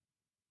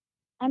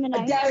 I'm a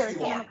nice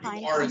person. I'm a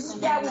kind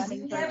person. That was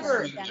loving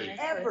never, person,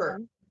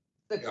 ever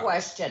the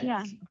question.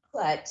 Yeah.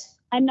 But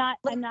I'm not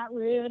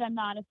rude. I'm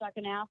not a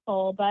fucking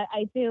asshole, but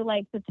I do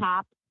like to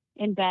top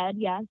in bed,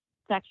 yes.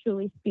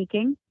 Sexually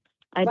speaking,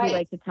 I do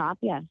like to top,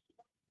 yes.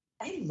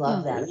 I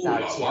love that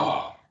about you.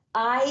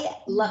 I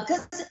love,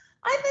 because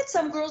I met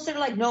some girls that are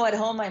like, no, at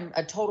home I'm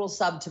a total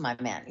sub to my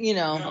man. You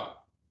know, Yeah.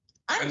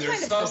 I'm And kind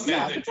there's of some a men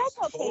sub. that just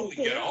totally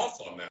get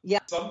off on that. Yeah.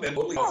 Some men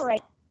totally All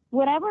right.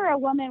 Whatever a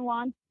woman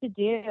wants to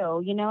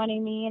do, you know what I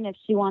mean? If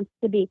she wants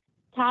to be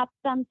top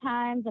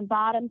sometimes and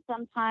bottom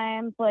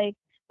sometimes, like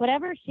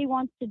whatever she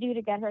wants to do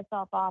to get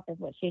herself off is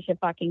what she should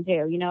fucking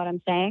do. You know what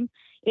I'm saying?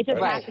 It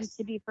just happens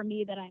to be for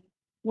me that I'm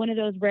one of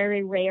those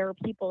very rare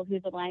people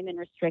who's alignment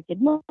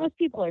restricted. Most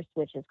people are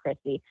switches,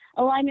 Christy.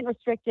 Alignment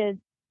restricted,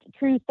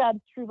 true subs,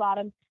 true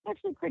bottoms,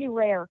 actually pretty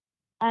rare.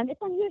 It's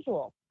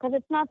unusual because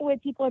it's not the way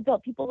people are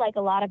built. People like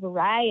a lot of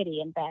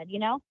variety in bed, you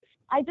know?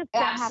 I just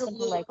don't happen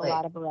to like a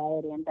lot of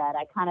variety in bed.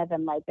 I kind of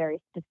am like very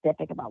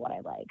specific about what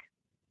I like.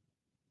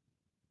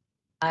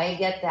 I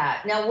get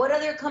that. Now, what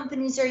other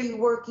companies are you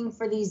working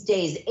for these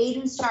days?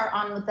 Aiden Star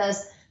on with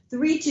us,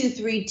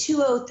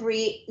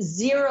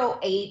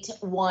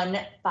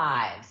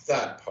 323-203-0815.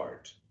 That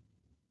part.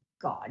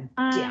 God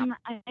damn.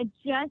 I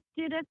just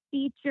did a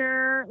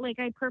feature, like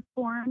I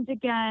performed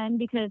again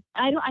because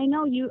I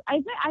know you.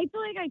 I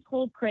feel like I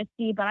told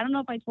Christy, but I don't know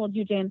if I told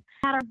you, James.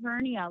 I had a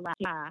hernia last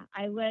year.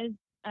 I was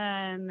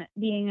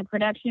being a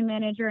production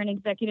manager and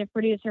executive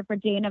producer for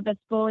Dana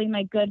Vespoli,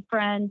 my good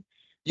friend.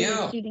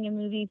 Yeah. Was shooting a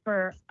movie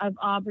of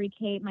Aubrey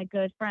Kate, my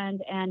good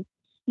friend, and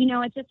you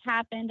know, it just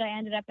happened. I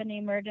ended up in the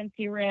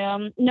emergency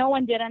room. No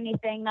one did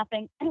anything,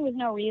 nothing. There was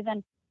no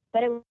reason,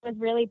 but it was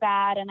really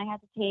bad, and I had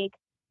to take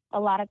a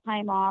lot of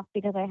time off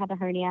because I had the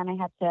hernia and I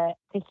had to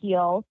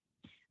heal.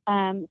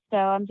 So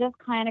I'm just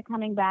kind of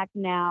coming back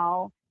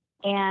now,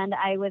 and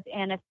I was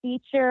in a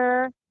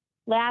feature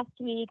last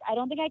week. I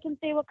don't think I can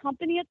say what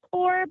company it's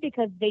for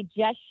because they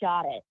just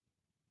shot it.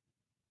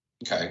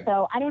 Okay.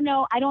 So I don't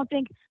know. I don't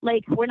think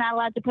like we're not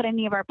allowed to put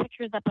any of our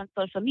pictures up on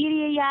social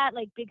media yet.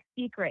 Like big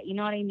secret, you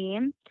know what I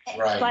mean?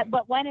 Right.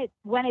 But when it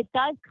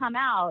does come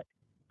out,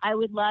 I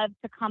would love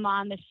to come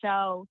on the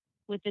show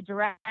with the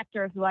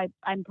director, who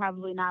I'm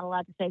probably not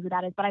allowed to say who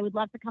that is, but I would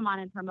love to come on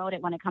and promote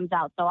it when it comes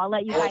out. So I'll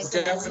let you guys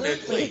know.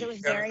 Definitely. It was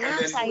very and then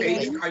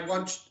exciting. Aiden, I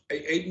want to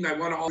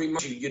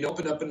remind you, you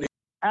open up a new.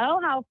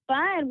 Oh, how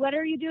fun. What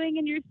are you doing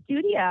in your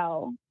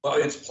studio? Well,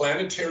 it's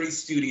Planetary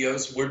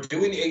Studios. We're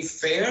doing a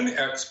fan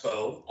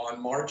expo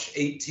on March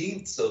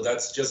 18th, so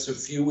that's just a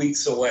few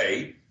weeks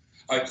away.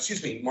 March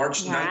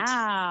 9th.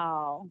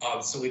 Wow.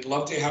 So we'd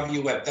love to have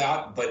you at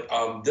that. But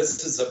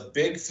this is a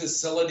big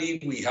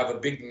facility. We have a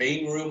big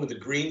main room with a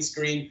green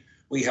screen.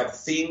 We have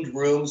themed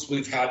rooms.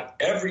 We've had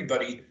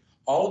everybody,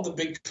 all the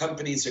big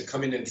companies are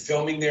coming in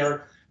filming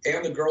there,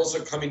 and the girls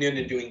are coming in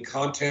and doing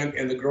content,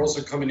 and the girls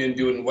are coming in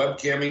doing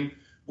webcamming.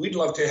 We'd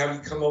love to have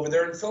you come over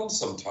there and film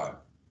sometime.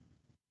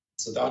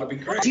 So that'll be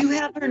great. Do you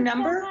have her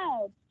number?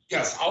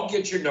 Yes, I'll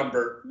get your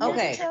number. Okay. I'll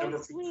get your number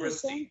Sweet, from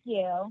Christy. thank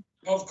you.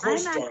 Of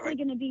course, I'm actually darling.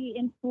 going to be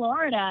in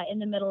Florida in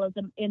the middle of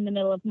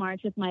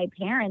March with my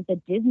parents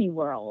at Disney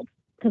World.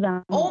 Because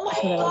I'm. Oh my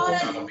God, I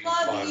That'll be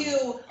love fun.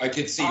 you. I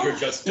can see her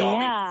just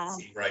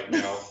dominating right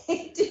now. Do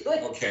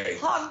it. Okay.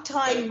 Hog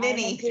time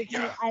mini.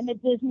 I'm a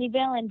Disney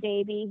villain,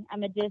 baby.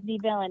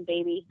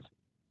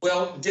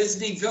 Well,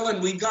 Disney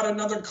villain, we got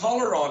another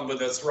caller on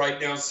with us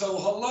right now. So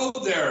hello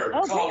there,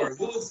 caller.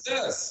 Who is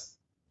this?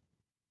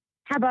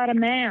 How about a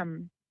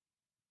ma'am?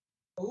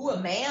 Ooh, a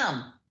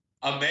ma'am.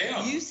 A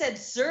ma'am. You said,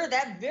 sir.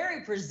 That's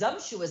very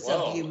presumptuous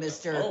of you,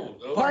 Mr.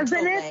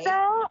 Wasn't it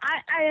though?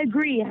 I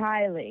agree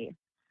highly.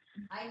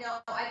 I know.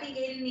 I think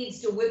Aiden needs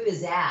to whip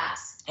his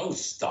ass. Oh,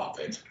 stop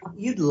it.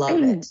 You'd love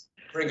it.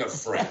 Bring a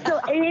friend. So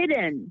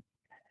Aiden,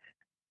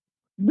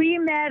 we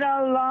met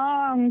a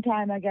long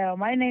time ago.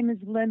 My name is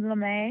Lynn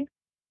LeMay.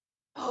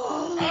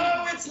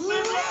 Oh, it's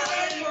Lynn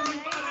LeMay.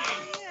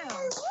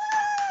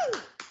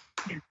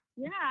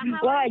 Yeah.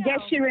 Well, I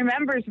guess she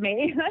remembers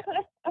me.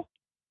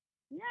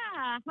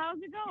 Yeah. How's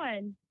it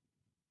going?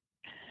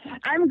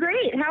 I'm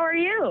great. How are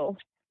you?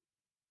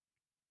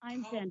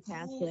 I'm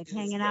fantastic.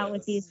 Hanging out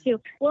with these two.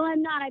 Well,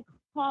 I'm not. I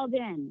called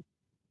in.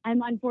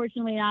 I'm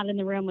unfortunately not in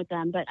the room with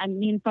them, but I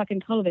mean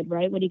fucking COVID,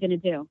 right? What are you going to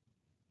do?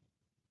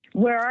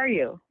 Where are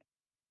you?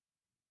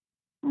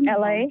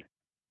 LA?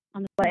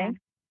 On the LA?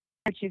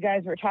 That you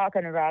guys were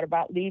talking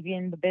about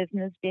leaving the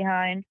business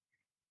behind.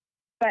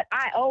 But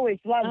I always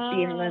loved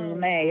being Lynn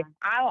LeMay.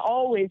 I'll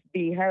always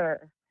be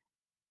her.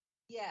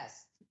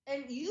 Yes.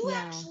 And you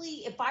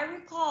actually, if I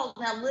recall,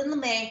 now Lynn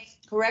LeMay,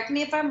 correct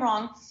me if I'm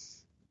wrong,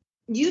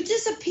 you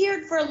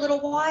disappeared for a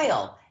little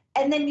while.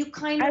 And then you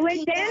kind of I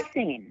was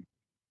dancing.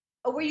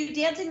 Oh, were you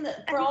dancing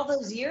for all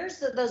those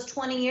years, those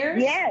 20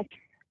 years? Yes.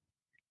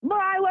 Well,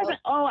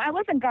 I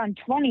wasn't gone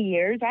 20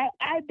 years.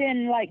 I've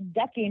been like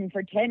ducking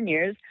for 10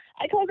 years.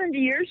 I called into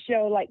your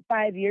show like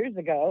 5 years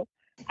ago.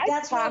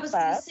 That's what I was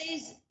going to say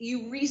is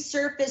you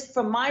resurfaced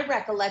from my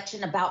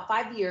recollection about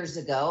 5 years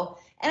ago.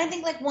 And I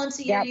think like once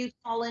a year you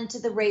call into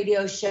the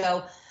radio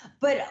show.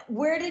 But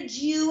where did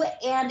you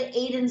and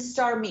Aiden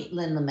Starr meet,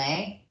 Lynn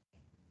LeMay?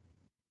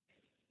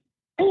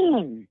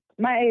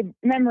 My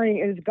memory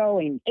is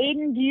going.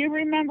 Aiden, do you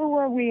remember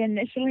where we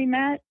initially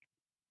met?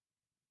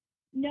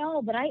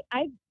 No, but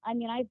I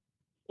mean,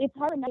 it's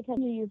hard to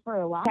knew you for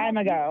a long time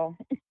ago.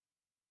 It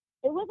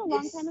was a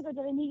long time ago.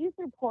 Did I meet you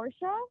through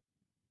Portia?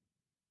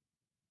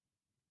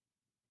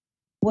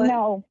 What?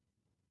 No.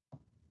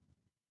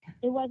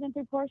 It wasn't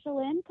through Portia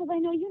Lynn? Because I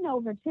know you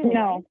know her too.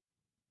 No.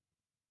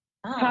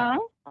 Right?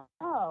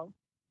 Oh.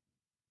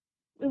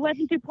 It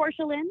wasn't through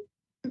Portia Lynn?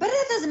 But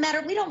it doesn't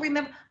matter. We don't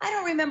remember. I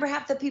don't remember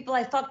half the people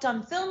I fucked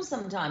on film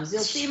sometimes.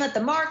 You'll see them at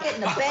the market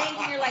and the bank,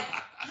 and you're like,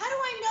 how do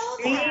I know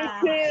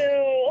that? Me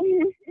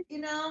too. You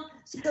know?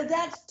 So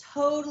that's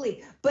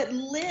totally. But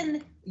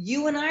Lynn,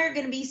 you and I are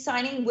going to be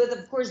signing with,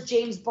 of course,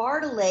 James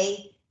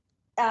Bartolet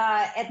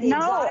at the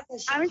Exotica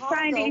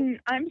Chicago.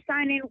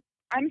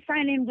 I'm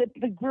signing with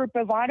the group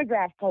of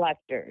autograph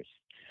collectors.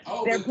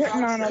 Oh, they're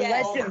putting on a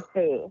Legends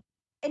booth.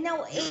 And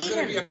now You're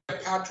going to be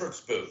at Patrick's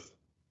booth.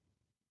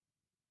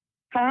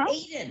 Huh?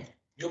 Aiden.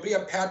 You'll be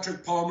at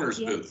Patrick Palmer's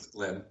booth,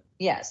 Lynn.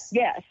 Yes.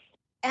 Yes.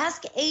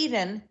 Ask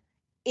Aiden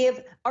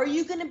are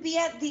you going to be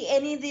at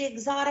any of the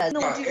Exotica?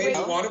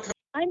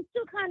 I'm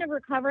still kind of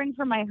recovering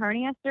from my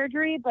hernia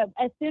surgery, but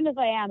as soon as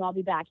I am, I'll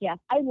be back. Yes.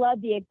 I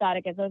love the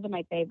Exoticas. Those are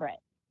my favorite.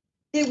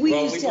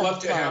 We'd love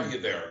to have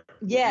you there.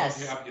 Yes.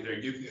 We'd love to have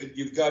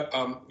you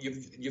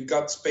there. You've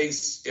got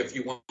space if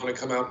you want to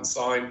come out and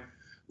sign.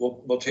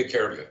 We'll take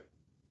care of you.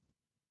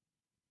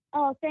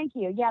 Oh, thank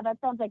you. Yeah, that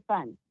sounds like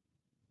fun.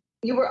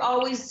 You were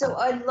always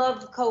I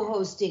loved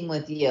co-hosting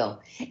with you.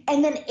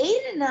 And then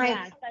Aiden and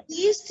I,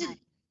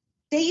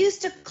 they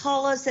used to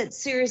call us at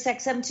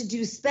SiriusXM to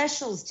do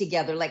specials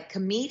together, like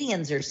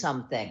comedians or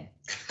something.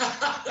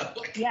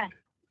 Yeah.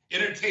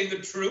 Entertain the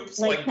troops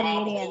like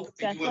Bob comedians, Hope.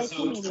 just like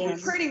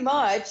comedians. Pretty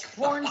much,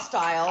 porn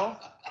style.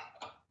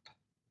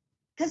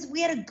 Because we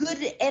had a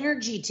good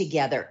energy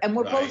together, and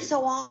we're both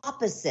so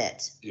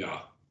opposite. Yeah.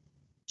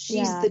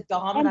 She's the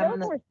dominant.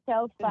 And those were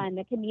so fun.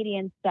 The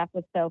comedian stuff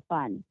was so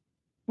fun.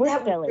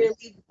 That really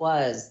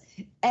was.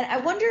 And I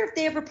wonder if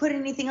they ever put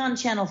anything on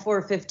Channel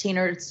 415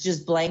 or it's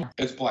just blank.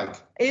 It's blank.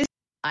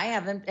 I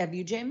haven't. Have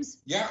you, James?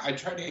 Yeah, I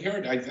tried to hear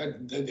it.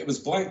 It was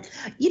blank.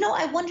 You know,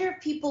 I wonder if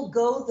people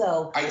go,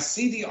 though. I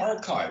see the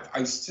archive.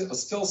 I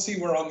still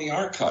see we're on the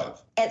archive.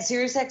 At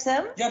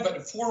SiriusXM? Yeah,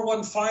 but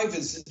 415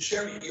 is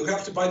sharing. You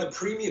have to buy the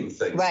premium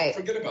thing. Right. So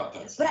forget about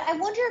that. But I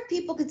wonder if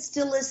people could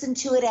still listen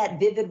to it at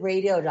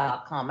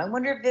vividradio.com. I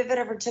wonder if Vivid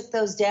ever took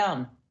those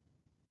down.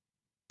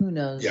 Who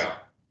knows? Yeah.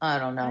 I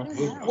don't know.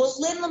 Well,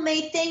 Lynn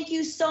LeMay, thank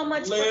you so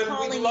much for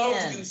calling in. we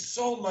love you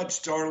so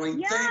much, darling.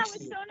 Yeah, Thank it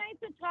was you. so nice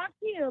to talk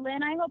to you,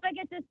 Lynn. I hope I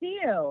get to see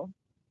you.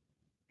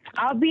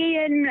 I'll be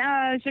in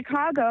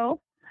Chicago,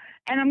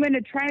 and I'm going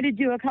to try to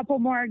do a couple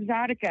more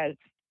Exoticas.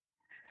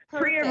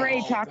 Priya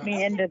Ray talked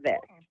me into this.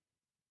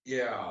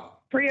 Yeah.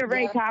 Priya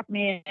Ray talked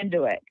me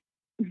into it.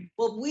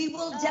 Well, we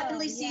will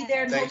definitely see you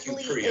there, and Thank you,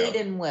 hopefully Priya.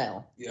 Aiden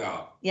will.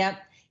 Yeah.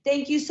 Yep.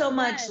 Thank you so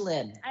much,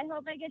 Lynn. I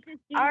hope I get to see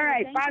you. All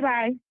right.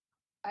 Bye-bye.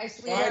 Bye, Bye,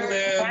 sweetheart.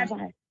 Lynn.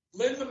 Bye-bye.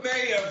 Lynn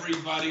LeMay,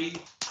 everybody.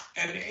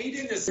 And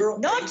Aiden is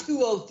not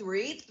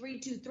 203,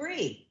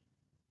 323.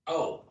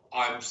 Oh,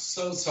 I'm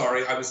so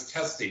sorry. I was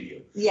testing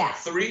you. Yeah.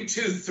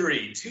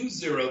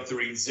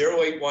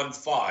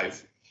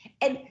 323-203-0815.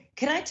 And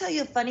can I tell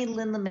you a funny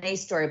Lynn LeMay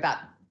story about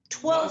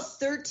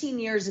 13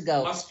 years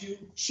ago? Must you?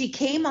 She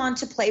came on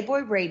to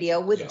Playboy Radio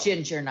with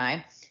Ginger and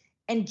I.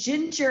 And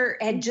Ginger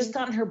had just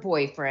gotten her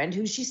boyfriend,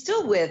 who she's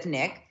still with,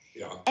 Nick.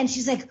 Yeah. And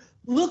she's like,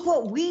 look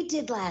what we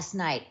did last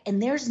night. And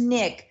there's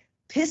Nick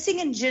pissing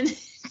in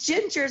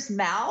Ginger's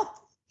mouth.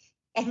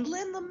 And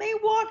Lynn LeMay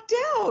walked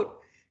out.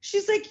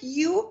 She's like,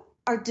 you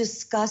are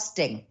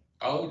disgusting.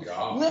 Oh,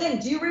 God. Lynn,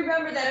 do you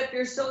remember that if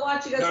you're still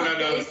watching us on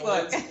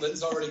Facebook?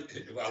 Lynn's already,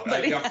 well,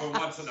 I got from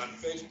watching on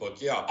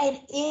Facebook, yeah. And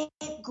it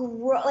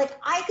like,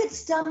 I could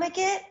stomach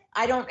it.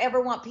 I don't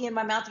ever want pee in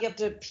my mouth. You have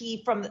to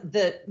pee from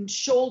the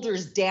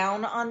shoulders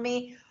down on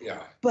me.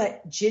 Yeah.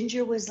 But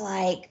Ginger was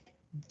like,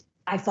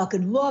 I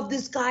fucking love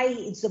this guy.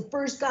 It's the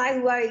first guy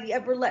who I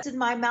ever let in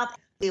my mouth.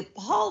 They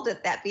appalled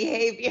at that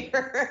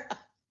behavior.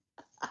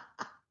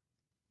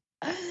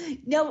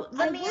 No,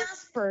 let me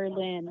ask for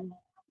Lynn.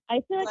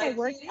 I feel like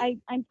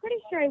I'm pretty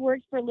sure I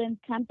worked for Lynn's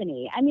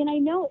company. I mean, I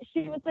know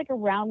she was like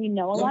around. We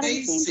know a lot of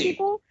the same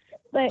people,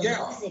 but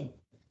yeah.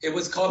 It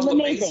was called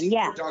Amazing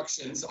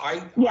Productions.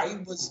 I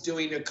was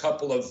doing a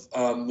couple of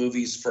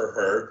movies for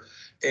her,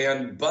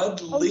 and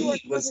Bud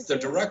Lee was the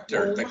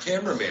director, the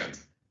cameraman.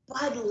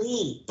 Bud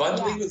Lee.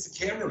 Bud Lee was the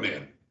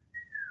cameraman.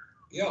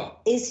 Yeah.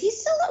 Is he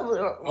still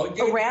around?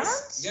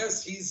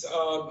 Yes, he's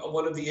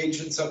one of the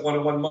agents at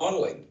 101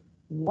 Modeling.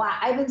 Wow,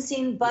 I haven't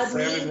seen Bud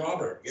Lee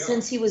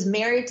since he was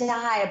married to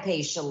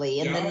Hayapatia Lee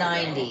in the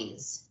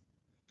 90s.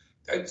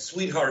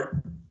 Sweetheart,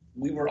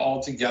 we were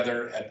all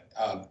together at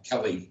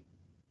Kelly's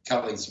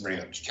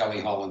ranch,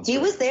 Kelly Holland's He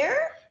ranch. was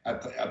there?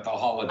 At the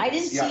holidays. I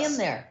didn't see him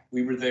there.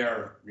 We were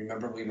there.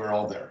 Remember, we were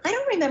all there. I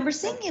don't remember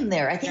seeing him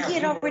there. I think he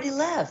had already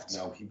left.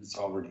 No, he was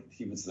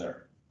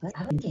there. I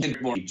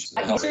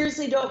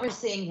seriously don't remember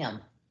seeing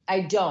him.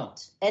 I don't.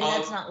 And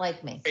that's not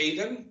like me.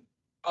 Aiden,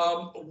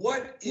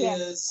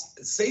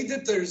 say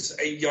that there's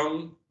a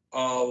young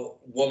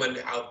woman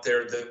out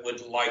there that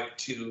would like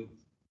to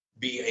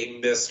be a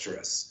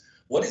mistress.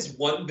 What is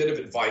one bit of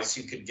advice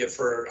you could give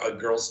for a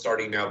girl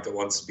starting out that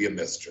wants to be a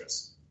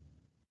mistress?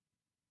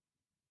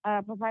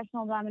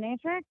 Professional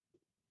dominatrix?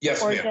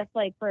 Yes, or ma'am. Just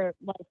like for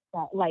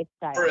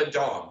lifestyle? For a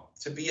dom,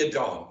 to be a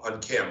dom on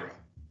camera.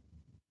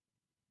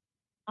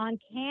 On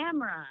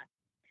camera?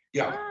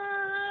 Yeah.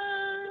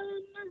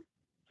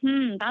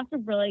 That's a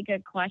really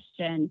good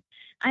question.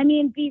 I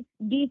mean, be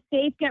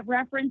safe, get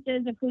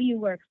references of who you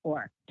work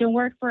for. Don't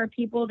work for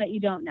people that you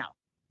don't know.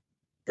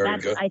 Very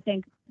good. I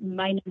think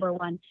my number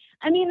one.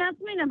 I mean, that's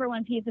my number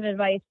one piece of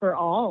advice for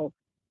all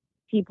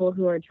people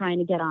who are trying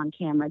to get on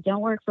camera.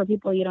 Don't work for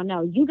people you don't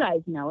know. You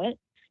guys know it.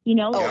 You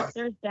know,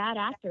 there's bad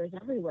actors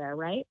everywhere,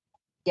 right?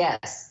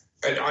 Yes.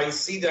 And I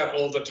see that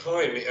all the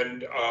time.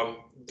 And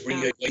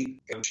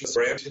and she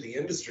ran to the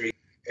industry,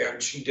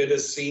 and she did a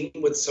scene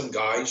with some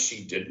guys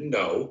she didn't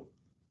know,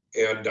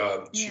 and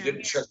she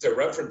didn't check their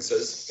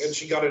references, and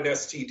she got an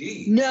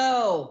STD.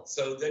 No.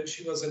 So then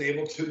she wasn't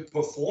able to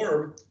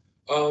perform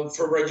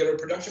for regular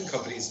production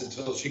companies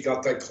until she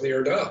got that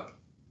cleared up.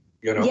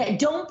 You know? Yeah,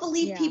 don't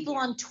believe people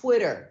on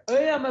Twitter.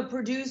 Hey, I'm a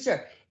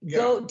producer.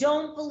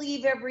 Don't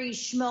believe every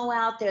schmo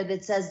out there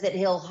that says that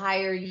he'll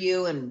hire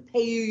you and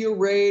pay you your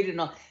rate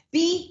and all.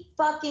 Be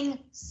fucking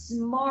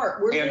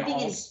smart. We're living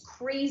in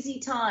crazy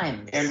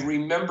times. And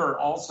remember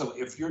also,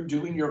 if you're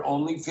doing your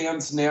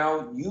OnlyFans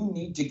now, you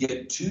need to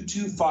get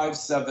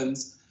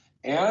 2257s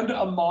and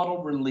a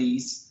model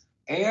release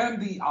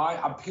and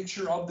a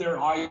picture of their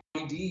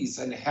IDs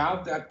and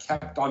have that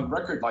kept on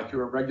record like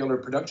you're a regular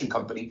production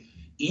company,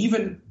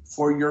 even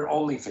for your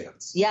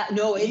OnlyFans. Yeah,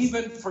 no,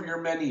 even for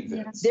your many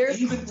events. They're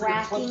even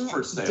cracking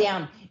for sale.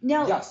 down.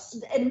 Now, yes.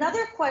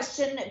 Another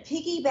question,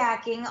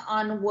 piggybacking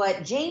on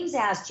what James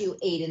asked you,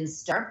 Aiden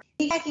Starr.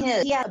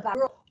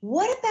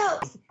 What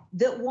about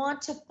that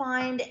want to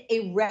find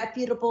a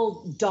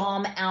reputable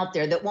dom out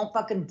there that won't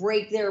fucking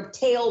break their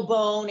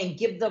tailbone and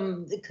give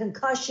them the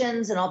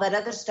concussions and all that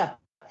other stuff?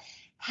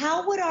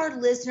 How would our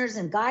listeners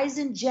and guys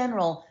in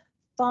general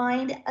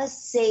find a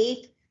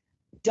safe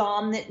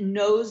dom that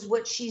knows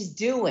what she's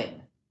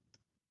doing?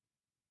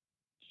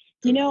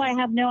 You know, I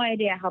have no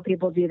idea how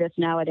people do this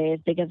nowadays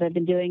because I've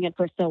been doing it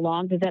for so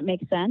long. Does that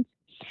make sense?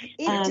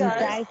 It does.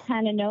 Guys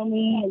kind of know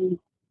me, and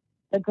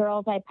the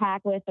girls I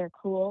pack with are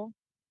cool.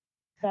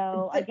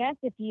 So I guess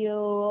if you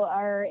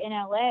are in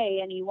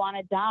LA and you want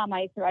a dom,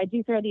 I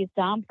do throw these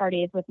dom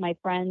parties with my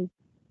friend,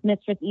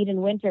 Mistress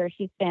Eden Winter.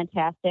 She's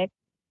fantastic.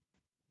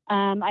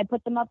 I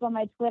put them up on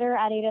my Twitter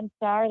at Aiden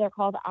Starr. They're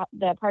called,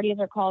 the parties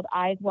are called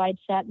Eyes Wide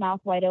Shut,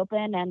 Mouth Wide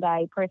Open. And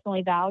I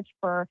personally vouch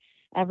for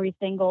every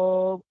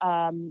single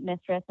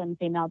mistress and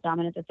female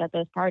dominant that's at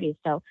those parties.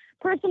 So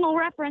personal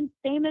reference,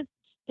 same as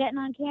getting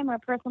on camera,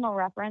 personal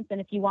reference.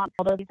 And if you want,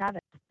 all those, you have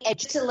it. And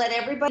just to let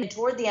everybody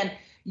toward the end,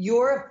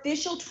 your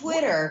official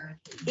Twitter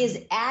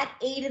is at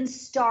Aiden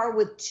Starr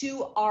with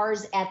 2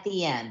 R's at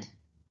the end.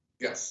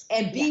 Yes.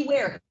 And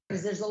beware,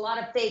 because there's a lot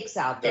of fakes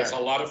out there. There's a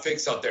lot of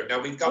fakes out there.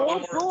 Now we've got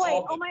one more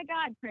call. Oh my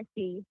God,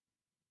 Christy.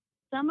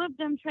 Some of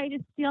them try to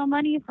steal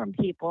money from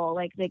people,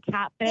 like the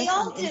catfish They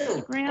all on do.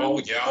 Instagram. Oh,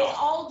 yeah. They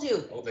all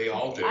do. Oh, they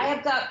all do. I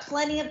have got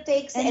plenty of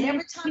fakes, and And every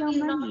they time steal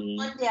you knock money.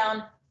 one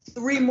down,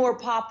 3 more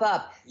pop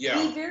up. Yeah.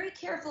 Be very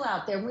careful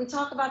out there. We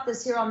talk about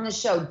this here on this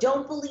show.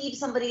 Don't believe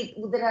somebody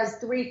that has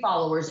 3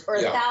 followers or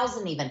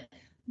 1,000 even.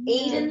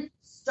 Aiden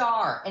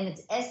Starr, and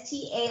it's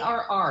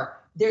Starr.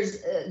 There's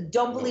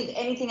don't believe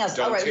anything else.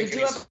 Don't All right, we take do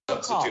any have a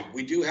call. substitute.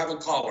 We do have a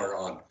caller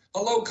on.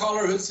 Hello,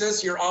 caller. Who's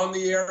this? You're on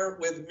the air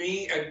with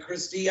me and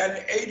Christy and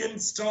Aiden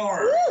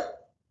Starr.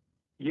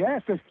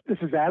 Yes, this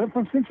is Adam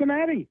from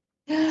Cincinnati.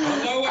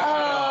 Hello,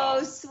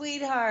 Oh,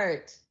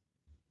 sweetheart.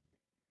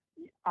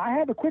 I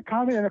have a quick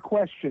comment and a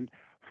question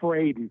for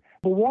Aiden.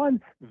 For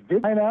one,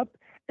 sign up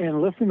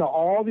and listen to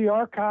all the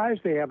archives.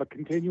 They have a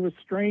continuous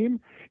stream.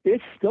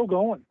 It's still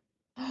going.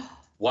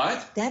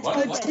 What? That's What?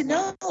 good What? to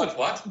know.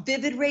 What?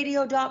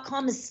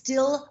 Vividradio.com is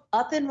still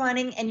up and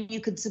running, and you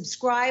could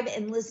subscribe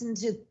and listen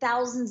to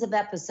thousands of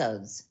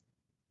episodes.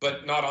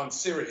 But not on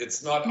Sirius.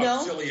 It's not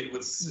No. affiliated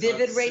with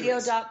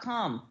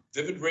Vividradio.com.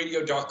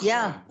 Vividradio.com.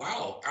 Yeah.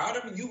 Wow.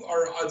 Adam, you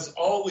are, as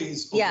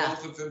always, a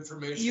wealth of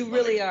information. You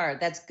really are.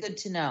 That's good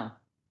to know.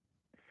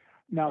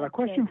 Now, the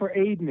question for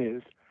Aiden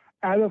is,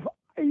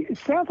 it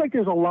sounds like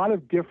there's a lot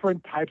of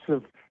different types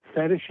of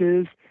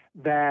fetishes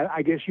that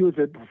I guess you as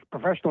a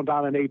professional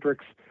dominatrix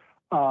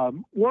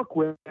work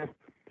with.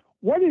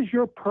 What is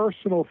your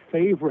personal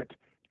favorite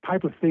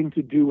type of thing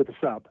to do with a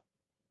sub?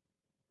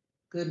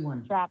 Good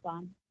one.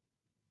 Strap-on.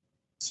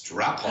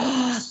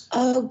 Strap-ons.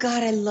 Oh,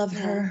 God, I love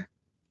her.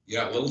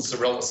 Yeah, little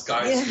Zarella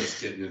Sky's Yeah.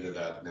 just getting into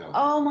that now.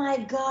 Oh, my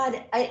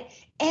God.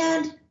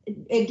 And,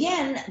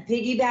 again,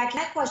 piggyback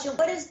that question,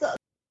 what is the...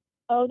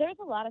 Oh, there's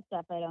a lot of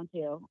stuff I don't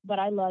do, but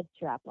I love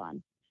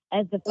strap-on.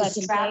 As the fucking day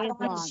is strap-on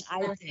long, is I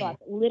will nothing. fuck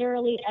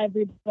literally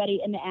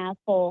everybody in the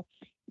asshole.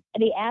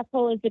 The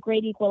asshole is the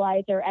great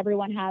equalizer.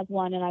 Everyone has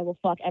one, and I will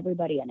fuck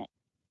everybody in it.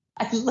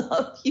 I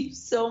love you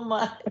so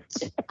much.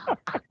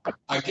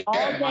 Again,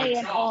 All my day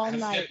and jaw all has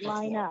night, hit the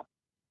line floor. up.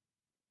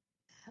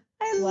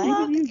 I What?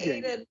 love you,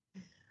 Jane? Aiden.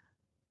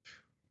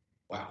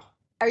 Wow.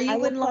 Are you I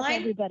will in fuck line?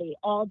 everybody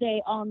all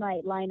day, all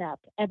night, line up.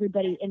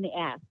 Everybody in the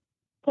ass.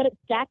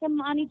 Stack them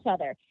on each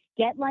other.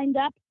 Get lined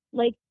up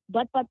like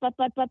butt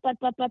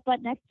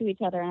next to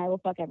each other, and I will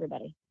fuck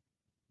everybody.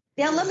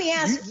 Now, let me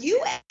ask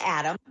you,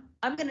 Adam.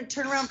 I'm going to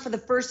turn around for the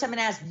first time and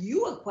ask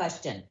you a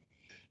question.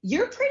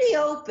 You're pretty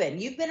open.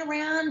 You've been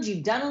around.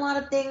 You've done a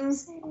lot of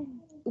things.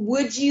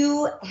 Would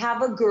you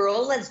have a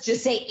girl, let's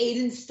just say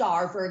Aiden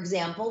Starr, for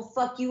example,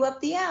 fuck you up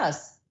the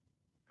ass?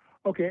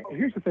 Okay,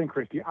 here's the thing,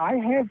 Christy. I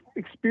have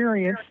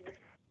experienced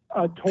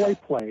toy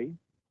play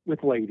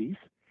with ladies,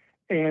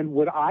 and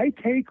would I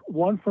take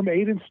one from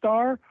Aiden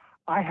Starr?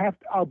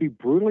 I'll be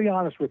brutally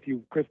honest with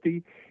you,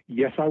 Christy.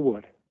 Yes, I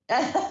would.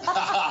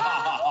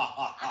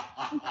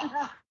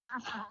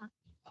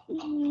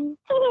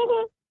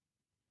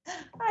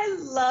 I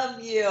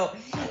love you.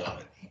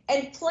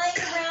 And playing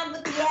around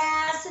with the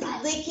ass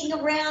and licking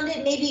around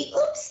it, maybe,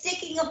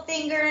 sticking a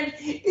finger in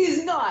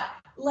is not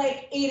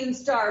like Aiden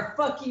Starr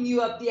fucking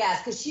you up the ass,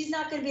 because she's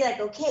not going to be like,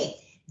 okay,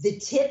 the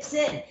tip's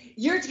in.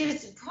 You're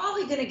just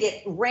probably going to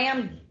get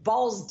rammed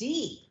balls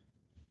deep.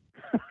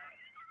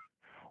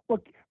 Well,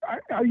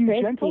 are you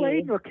Christy, gentle,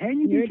 Aiden, or can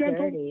you You're be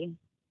gentle? dirty.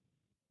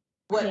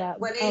 What, Yeah,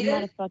 what I'm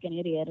not Aiden? a fucking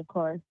idiot, of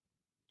course.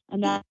 I'm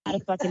not a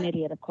fucking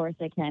idiot, of course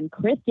I can.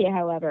 Christy,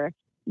 however,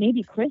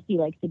 maybe Christy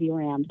likes to be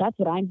rammed. That's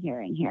what I'm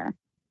hearing here.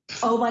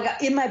 Oh my God.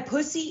 In my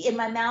pussy, in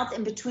my mouth,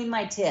 in between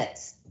my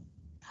tits.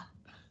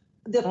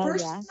 The Oh,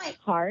 first yeah? time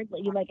Hard?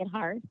 You like it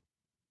hard?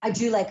 I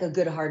do like a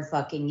good hard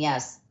fucking,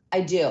 yes.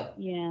 I do.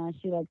 Yeah,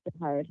 she likes it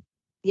hard.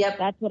 Yep.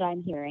 That's what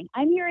I'm hearing.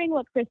 I'm hearing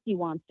what Christy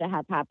wants to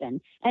have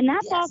happen. And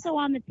that's Yes. also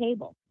on the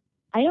table.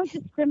 I don't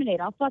discriminate.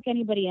 I'll fuck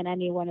anybody in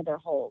any one of their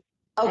holes.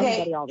 Okay.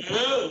 Anybody all the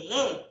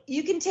time.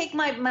 You can take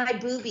my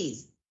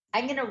boobies.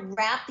 I'm going to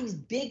wrap these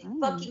big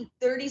fucking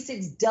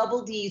 36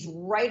 double Ds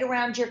right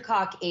around your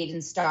cock,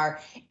 Aiden Starr.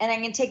 And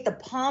I'm going to take the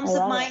palms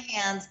of my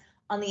hands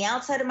on the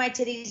outside of my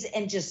titties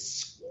and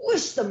just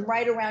squish them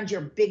right around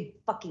your big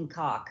fucking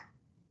cock.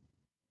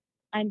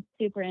 I'm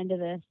super into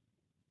this.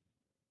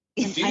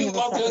 Do I you have a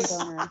love fucking this?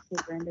 donor. I'm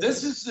super into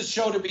This is the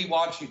show to be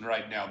watching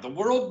right now. The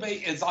world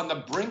is on the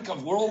brink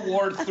of World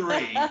War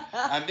III,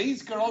 and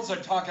these girls are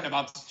talking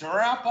about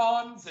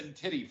strap-ons and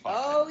titty fucking.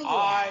 Oh, yeah.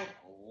 I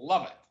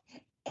love it.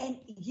 And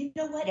you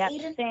know what, Yep,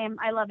 Aiden? same.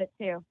 I love it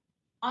too.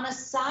 On a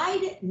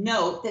side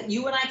note that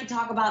you and I can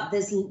talk about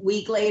this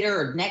week later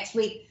or next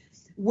week,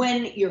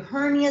 when your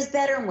hernia's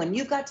better and when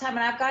you've got time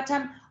and I've got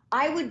time,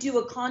 I would do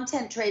a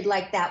content trade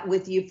like that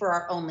with you for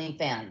our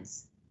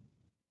OnlyFans.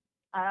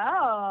 Oh,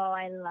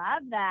 I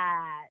love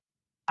that.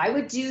 I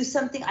would do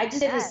something. I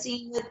just did a Yes.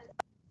 scene with,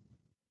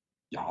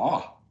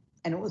 Yeah.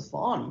 and it was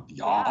fun.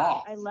 Yeah.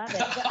 I love it.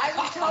 But I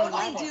would totally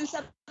love do it.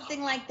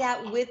 something like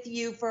that with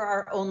you for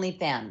our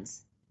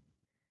OnlyFans.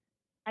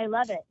 I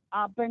love it.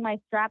 I'll bring my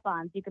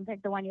strap-ons. You can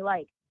pick the one you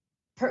like.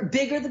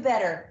 Bigger the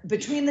better.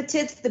 Between the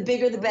tits, the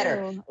bigger the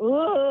better.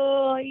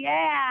 Ooh,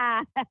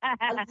 yeah.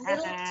 A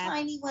little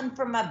tiny one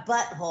for my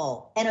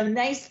butthole and a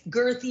nice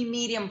girthy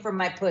medium for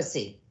my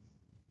pussy.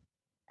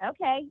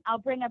 Okay, I'll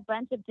bring a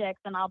bunch of dicks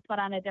and I'll put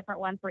on a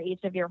different one for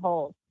each of your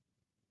holes.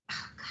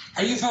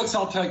 Are you folks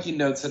all taking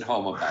notes at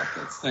home about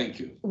this? Thank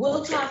you.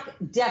 We'll talk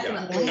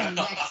definitely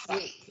next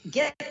week.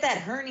 Get that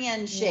hernia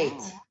in shape.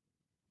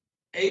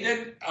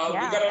 Aiden, we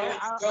got to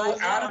let you go.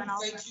 Adam,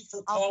 thank you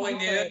for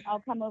calling in.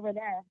 I'll come over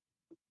there.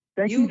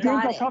 Thank you,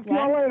 James. I'll talk to you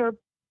all later.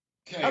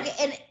 Okay,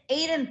 and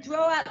Aiden,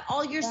 throw out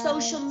all your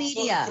social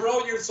media. So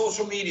throw your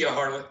social media,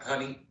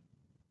 honey.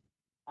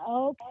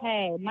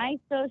 Okay, my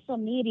social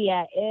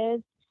media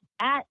is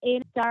at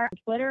Aiden Star on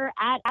Twitter,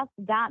 at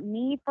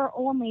ask.me for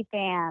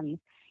OnlyFans.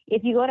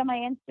 If you go to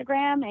my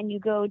Instagram and you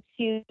go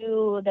to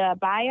the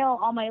bio,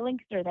 all my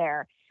links are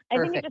there. I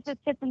think it just says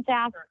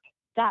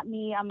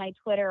titsandsass.me on my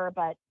Twitter,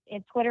 but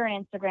Twitter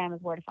and Instagram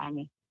is where to find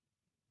me.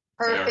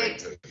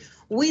 Perfect.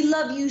 We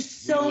love you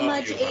so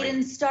much,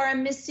 Aiden Star.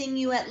 I'm missing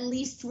you at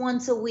least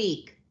once a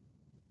week.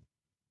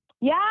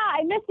 Yeah,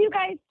 I miss you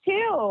guys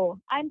too.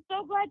 I'm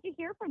so glad to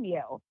hear from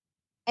you.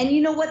 And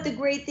you know what the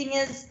great thing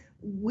is?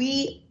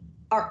 We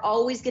are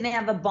always going to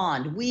have a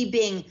bond. We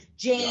being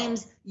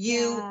James,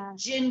 you,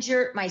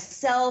 Ginger,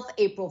 myself,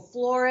 April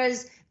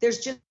Flores. There's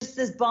just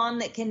this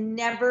bond that can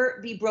never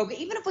be broken.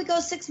 Even if we go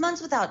 6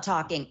 months without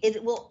talking,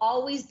 it will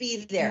always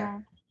be there. Yeah.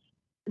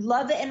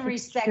 Love and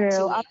respect to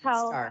you,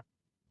 Star.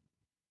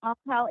 I'll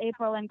tell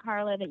April and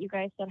Carla that you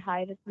guys said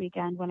hi this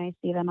weekend when I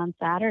see them on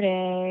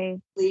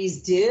Saturday.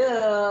 Please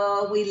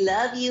do. We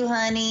love you,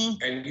 honey.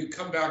 And you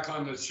come back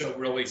on the show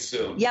really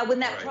soon. Yeah, when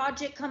that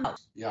project comes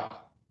out. Yeah.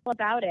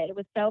 About it. It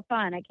was so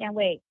fun. I can't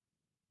wait.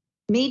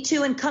 Me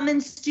too. And come in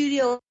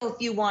studio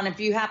if you want, if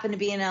you happen to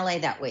be in LA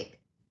that week.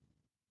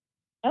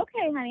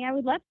 Okay, honey. I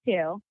would love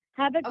to.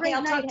 Have a great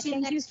I'll night. talk to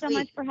you Thank you so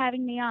much for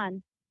having me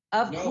on.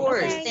 Of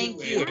course. Okay.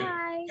 Thank you.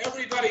 Bye.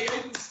 Everybody,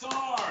 Aiden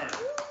Star.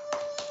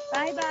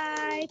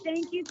 Bye-bye.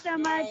 Thank you so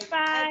much. Bye.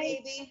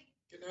 Bye, baby.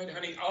 Good night,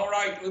 honey. All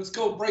right, let's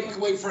go break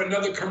away for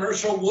another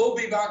commercial. We'll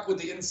be back with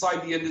the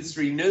Inside the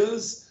Industry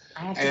news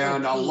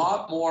and a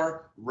lot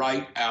more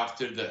right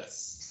after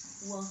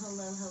this. Well,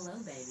 hello,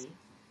 baby.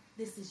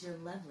 This is your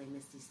lovely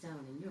Misty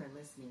Stone, and you are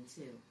listening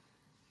to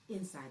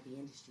Inside the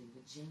Industry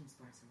with James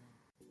Bartolet.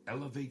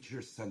 Elevate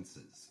your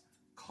senses,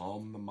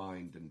 calm the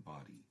mind and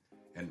body,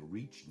 and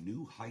reach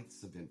new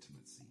heights of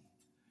intimacy.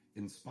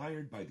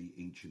 Inspired by the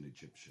ancient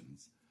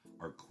Egyptians,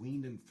 our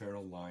Queen and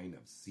Pharaoh line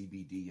of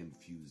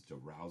CBD-infused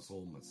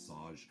arousal,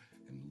 massage,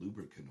 and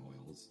lubricant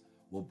oils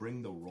will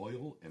bring the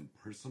royal and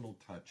personal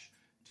touch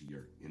to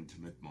your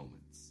intimate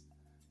moments.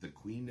 The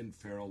Queen and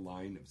Pharaoh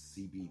line of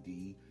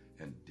CBD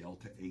and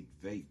Delta-8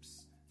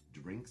 vapes,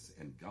 drinks,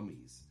 and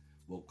gummies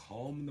will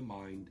calm the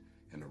mind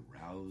and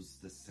arouse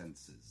the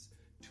senses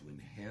to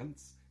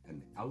enhance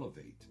and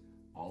elevate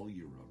all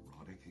your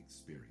erotic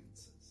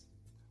experiences.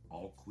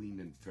 All Queen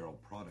and Pharaoh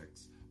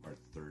products are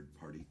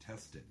third-party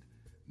tested,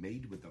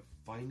 made with the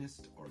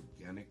finest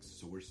organic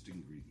sourced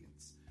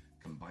ingredients,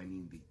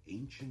 combining the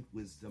ancient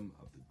wisdom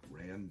of the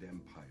grand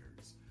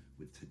empires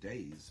with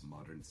today's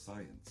modern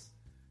science,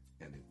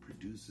 and it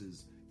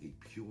produces a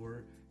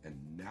pure and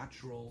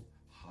natural,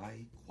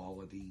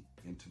 high-quality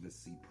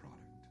intimacy product.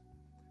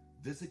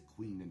 Visit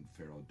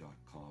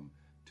queenandpharaoh.com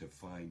to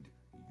find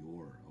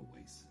your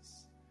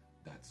oasis.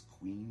 That's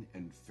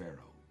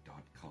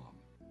queenandpharaoh.com.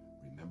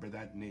 Remember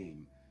that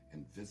name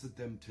and visit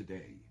them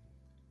today.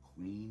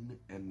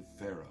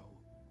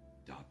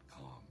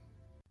 queenandpharaoh.com.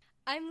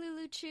 I'm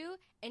Lulu Chu,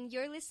 and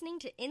you're listening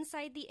to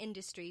Inside the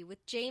Industry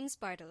with James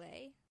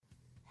Bartolet.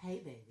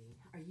 Hey, baby,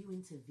 are you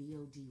into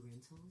VOD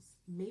rentals?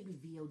 Maybe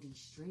VOD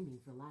streaming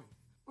for life,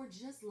 or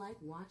just like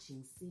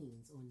watching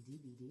scenes on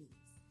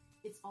DVDs?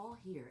 It's all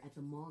here at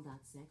the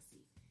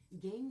mall.sexy.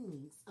 Game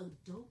Link's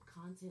adult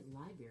content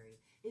library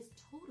is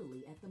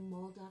totally at the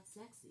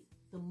mall.sexy.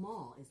 The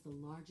mall is the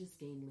largest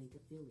Game Link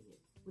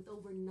affiliate with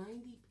over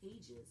 90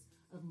 pages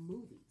of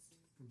movies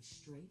from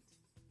straight,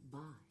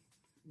 bi,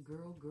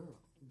 girl,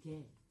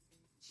 gay,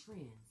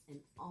 trans,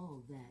 and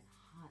all that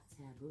hot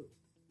taboo.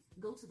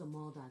 Go to the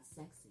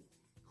mall.sexy,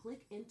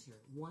 click enter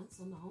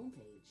once on the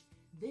homepage,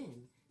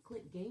 then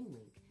click Game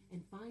Link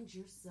and find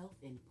yourself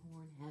in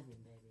porn heaven,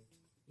 baby.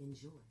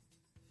 Enjoy.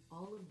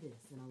 All of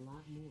this and a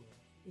lot more,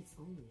 it's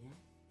only at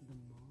the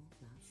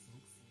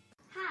mall.sexy.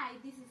 Hi,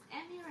 this is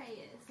Emmy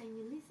Reyes, and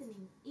you're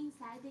listening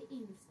Inside the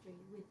Industry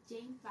with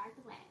James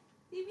Bartolet.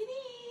 DVD!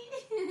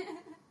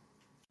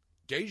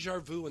 Deja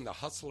Vu and the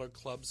Hustler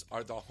Clubs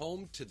are the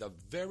home to the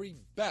very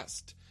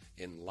best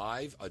in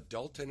live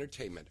adult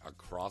entertainment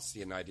across the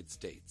United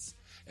States.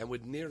 And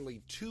with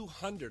nearly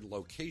 200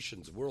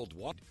 locations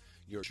worldwide,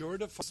 you're sure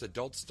to find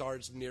adult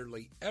stars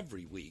nearly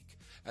every week,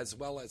 as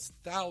well as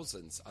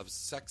thousands of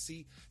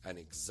sexy and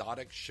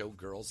exotic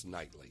showgirls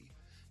nightly.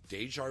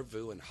 Deja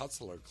Vu and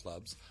Hustler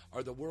Clubs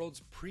are the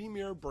world's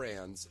premier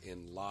brands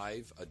in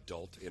live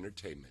adult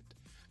entertainment.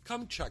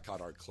 Come check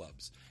out our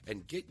clubs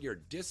and get your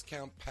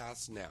discount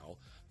pass now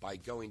by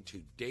going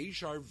to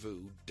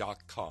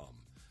DejaVu.com.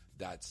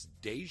 That's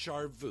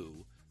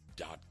DejaVu.com.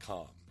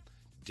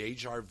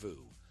 Deja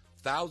Vu,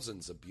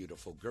 thousands of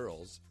beautiful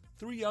girls,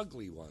 3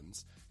 ugly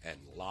ones, and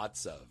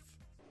lots of...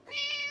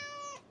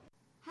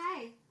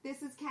 Hi,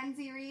 this is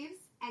Kenzie Reeves,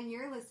 and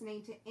you're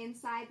listening to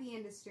Inside the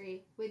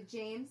Industry with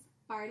James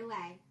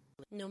Bartolet.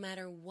 No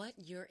matter what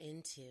you're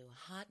into,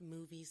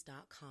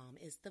 hotmovies.com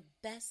is the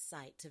best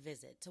site to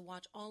visit to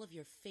watch all of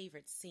your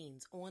favorite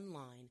scenes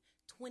online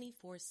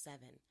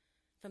 24/7.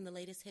 From the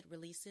latest hit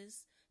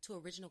releases to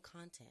original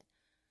content,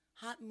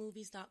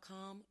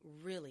 hotmovies.com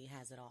really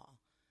has it all.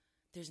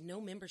 There's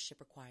no membership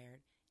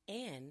required,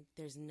 and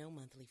there's no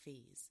monthly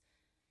fees.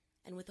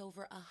 And with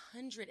over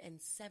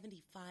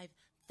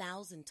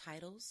 175,000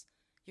 titles,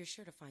 you're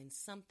sure to find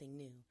something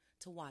new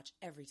to watch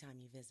every time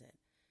you visit.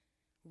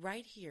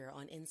 Right here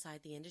on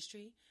Inside the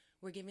Industry,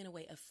 we're giving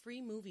away a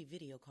free movie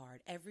video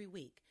card every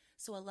week,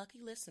 so a lucky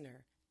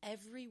listener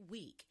every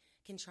week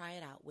can try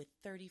it out with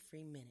 30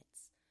 free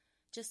minutes.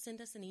 Just send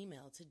us an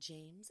email to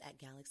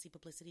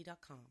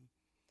james@galaxypublicity.com.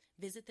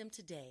 Visit them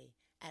today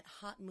at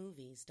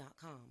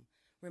hotmovies.com.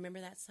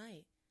 Remember that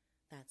site?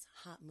 That's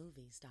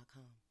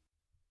hotmovies.com.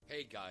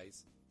 Hey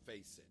guys,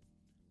 face it.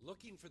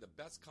 Looking for the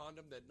best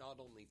condom that not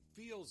only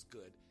feels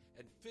good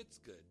and fits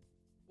good,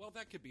 well,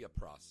 that could be a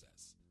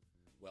process.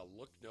 Well,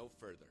 look no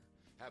further.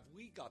 Have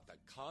we got the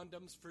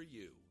condoms for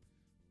you?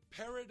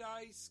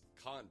 Paradise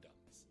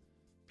Condoms.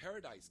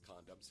 Paradise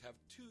Condoms have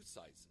 2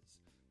 sizes,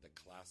 the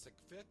classic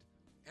fit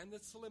and the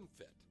slim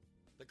fit.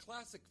 The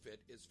classic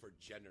fit is for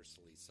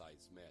generously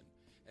sized men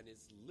and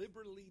is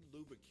liberally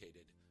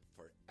lubricated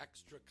for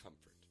extra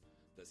comfort.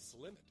 The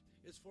slim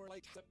fit is for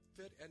light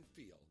fit and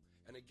feel,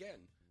 and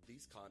again,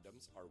 these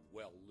condoms are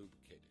well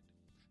lubricated.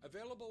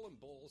 Available in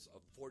bowls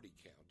of 40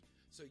 count,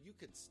 so you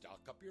can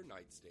stock up your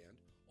nightstand,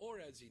 or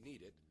as you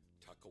need it,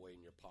 tuck away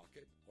in your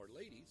pocket, or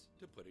ladies,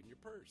 to put in your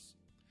purse.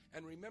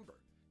 And remember,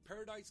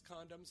 Paradise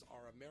Condoms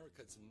are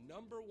America's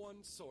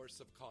 #1 source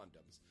of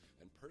condoms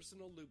and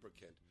personal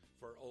lubricant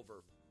for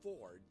over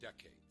 4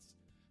 decades.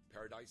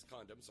 Paradise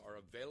Condoms are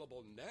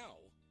available now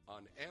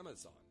on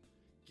Amazon.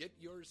 Get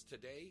yours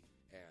today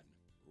and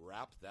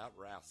wrap that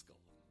rascal.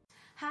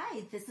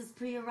 Hi, this is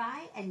Priya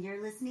Rai, and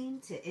you're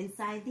listening to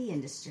Inside the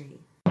Industry.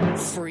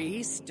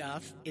 Free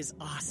stuff is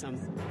awesome,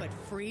 but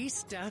free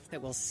stuff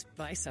that will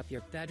spice up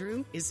your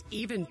bedroom is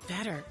even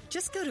better.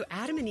 Just go to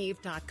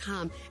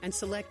adamandeve.com and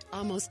select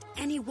almost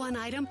any one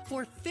item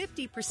for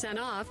 50%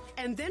 off,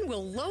 and then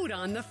we'll load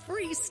on the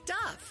free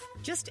stuff.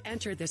 Just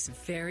enter this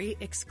very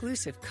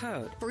exclusive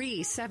code,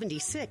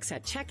 FREE76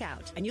 at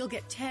checkout, and you'll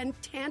get 10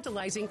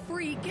 tantalizing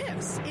free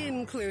gifts,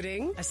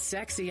 including a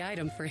sexy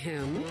item for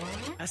him,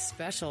 a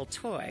special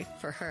toy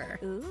for her,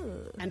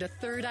 and a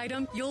third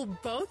item you'll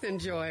both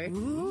enjoy.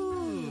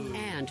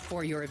 And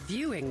for your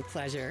viewing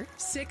pleasure,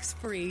 6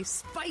 free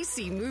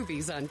spicy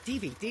movies on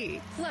DVD.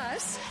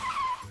 Plus,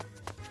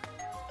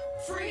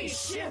 free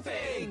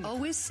shipping!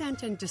 Always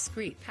sent in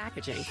discreet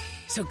packaging.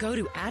 So go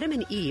to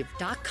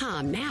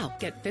adamandeve.com now.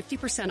 Get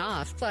 50%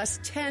 off plus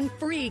 10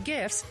 free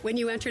gifts when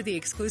you enter the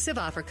exclusive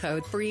offer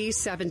code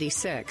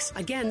FREE76.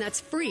 Again,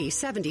 that's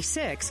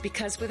FREE76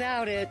 because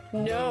without it,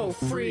 no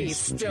free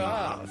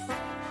stuff.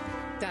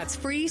 That's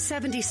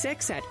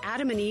FREE76 at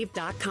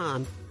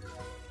adamandeve.com.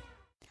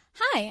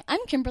 Hi,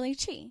 I'm Kimberly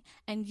Chi,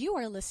 and you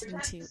are listening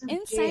to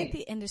Inside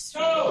the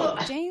Industry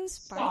with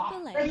James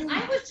Bartolet.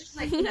 I was just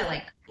like,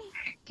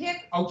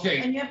 kick. Okay.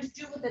 And you have to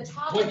do it with the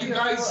top What of you your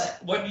guys,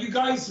 foot. what you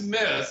guys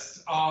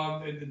missed, that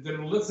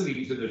are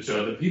listening to the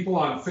show, the people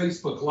on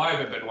Facebook Live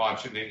have been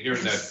watching it here.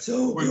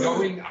 That we're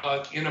going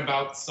in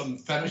about some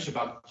fetish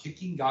about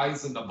kicking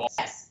guys in the balls.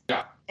 Yes.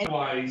 Yeah.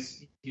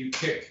 Otherwise, you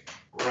kick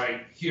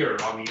right here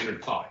on the inner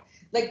thigh.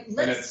 Like,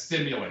 and it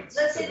stimulates.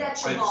 Let's say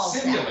that's your ball It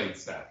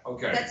stimulates that.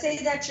 Okay. Let's say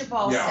that's your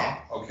ball Yeah.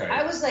 sack. Okay.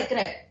 I was like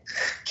gonna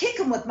kick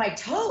him with my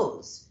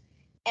toes.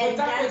 But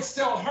that would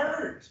still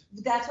hurt.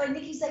 That's why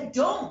Nikki's like,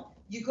 don't.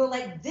 You go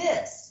like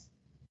this.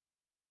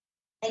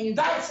 And you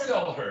that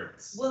still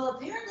hurts. Well,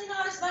 apparently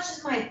not as much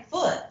as my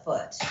foot.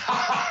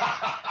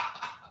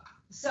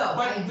 So,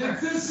 but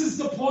this is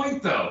the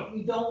point, though.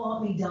 You don't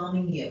want me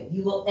dumbing you.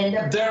 You will end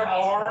up. There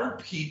are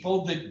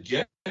people that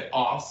get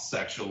off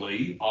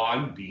sexually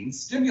on being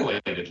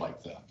stimulated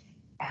like that.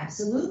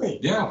 Absolutely.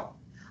 Yeah.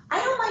 I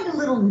don't mind a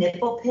little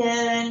nipple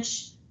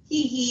pinch, a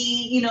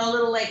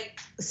little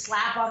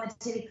slap on the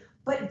titty,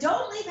 but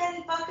don't leave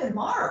any fucking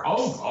marks.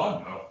 Oh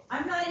God, no.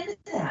 I'm not into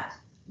that.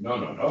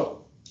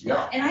 No.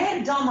 Yeah. And I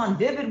had a dumb on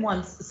Vivid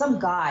once. Some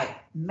guy,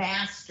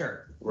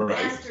 Master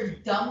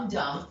Dum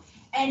Dum,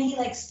 and he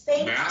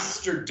spanked.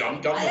 Master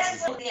Dum Dum.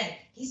 That's at the end.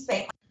 He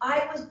spanked.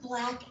 I was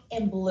black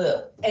and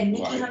blue, and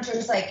Nikki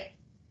Hunter's like,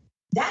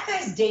 that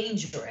guy's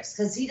dangerous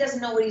because he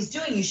doesn't know what he's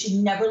doing. You should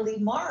never leave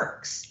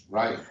marks.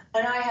 Right.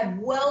 And I had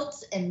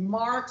welts and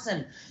marks,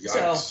 and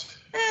so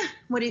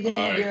what are you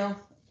going to do?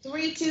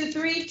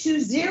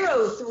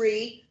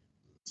 323-203.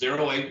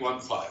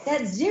 0815.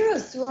 That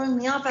zero's throwing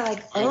me off. I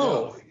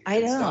know. I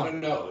know. It's not a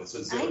no. It's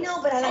a zero. I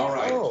know, but I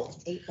like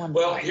 815.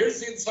 Well,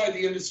 here's Inside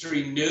the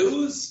Industry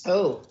news.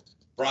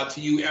 Brought to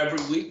you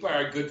every week by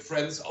our good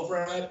friends over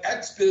at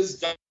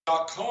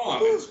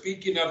xbiz.com. And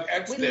speaking of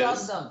xbiz, we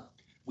love them.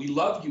 We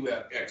love you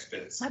at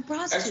XBiz. My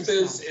bra's too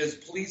XBiz small. is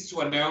pleased to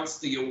announce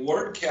the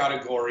award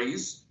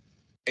categories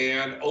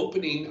and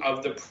opening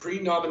of the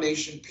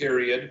pre-nomination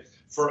period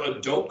for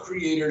Adult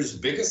Creators'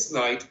 Biggest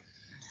Night,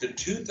 the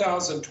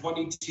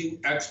 2022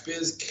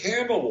 XBiz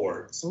Cam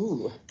Awards,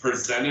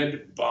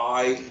 presented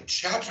by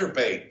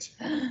Chatterbait.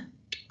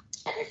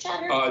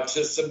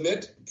 To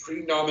submit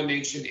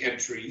pre-nomination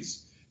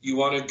entries, you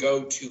want to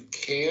go to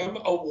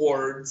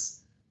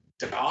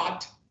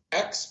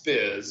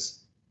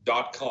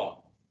camawards.xbiz.com.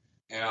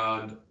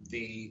 And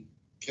the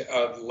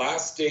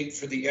last date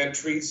for the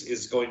entries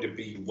is going to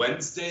be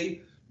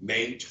Wednesday,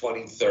 May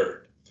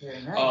 23rd.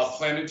 Very nice.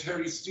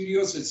 Planetary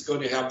Studios is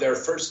going to have their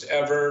first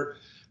ever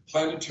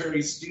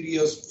Planetary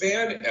Studios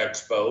Fan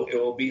Expo. It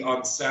will be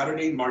on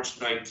Saturday, March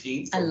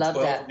 19th from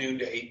 12 noon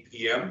to 8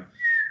 p.m.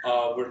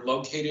 We're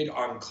located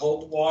on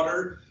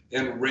Coldwater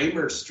and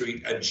Raymer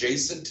Street,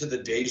 adjacent to the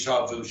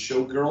Deja Vu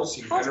Showgirls.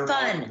 You enter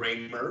on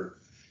Raymer,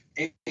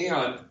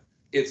 and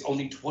it's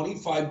only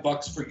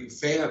 $25 for you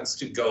fans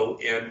to go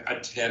and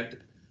attend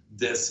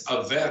this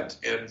event.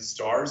 And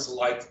stars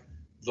like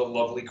the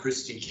lovely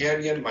Christy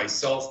Canyon,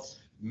 myself,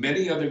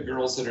 many other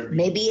girls that are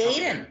Maybe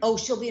Aiden. Oh,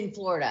 she'll be in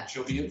Florida.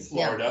 She'll be in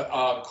Florida.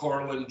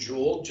 Corlin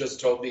Jewell just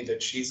told me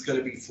that she's going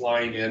to be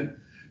flying in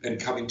and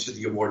coming to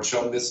the award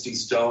show. Misty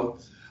Stone.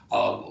 A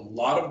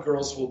lot of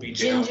girls will be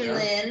down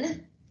there.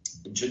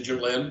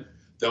 Ginger Lynn.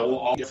 They will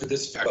all get for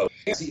this expo.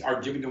 We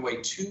are giving away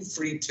 2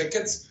 free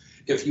tickets.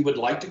 If you would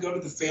like to go to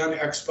the Fan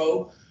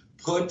Expo,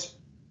 put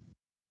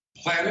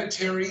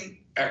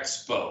Planetary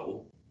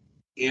Expo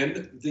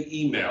in the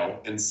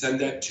email and send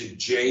that to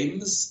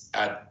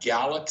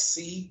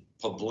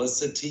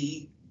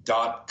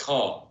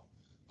james@galaxypublicity.com.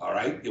 All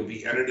right? You'll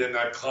be entered in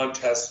that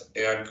contest,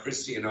 and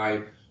Christy and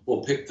I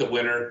will pick the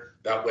winner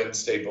that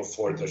Wednesday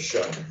before the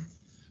show.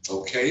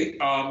 Okay?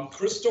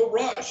 Crystal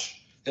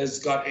Rush has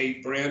got a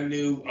brand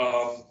new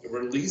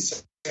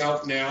release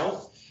out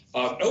now.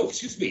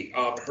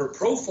 Her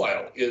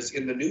profile is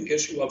in the new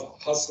issue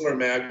of Hustler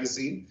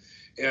magazine,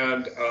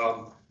 and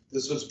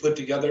this was put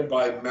together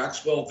by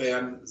Maxwell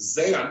Van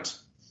Zant.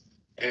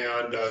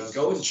 And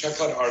go and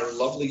check out our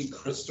lovely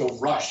Crystal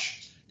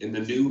Rush in the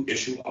new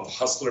issue of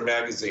Hustler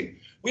magazine.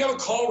 We have a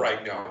call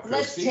right now, Christy.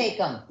 Let's take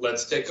them.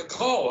 Let's take a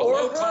call. Or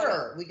Hello, her.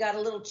 caller. We got a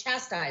little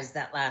chastised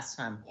that last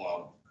time.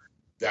 Well,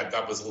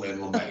 that was Lynn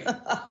LeMay.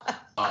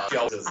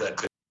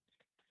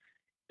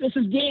 This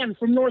is Dan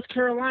from North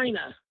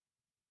Carolina.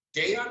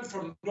 Dan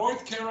from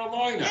North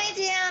Carolina. Hey,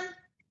 Dan.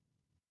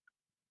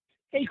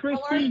 Hey,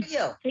 Christy. How are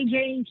you? Hey,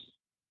 James.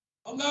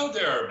 Hello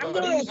there,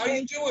 buddy. How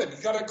you doing? You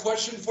got a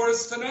question for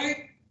us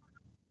tonight?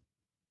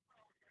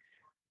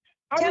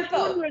 I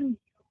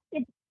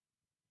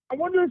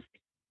wonder if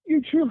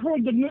you two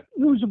heard the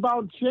news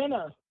about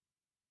Jenna.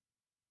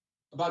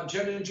 About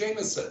Jenna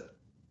Jameson?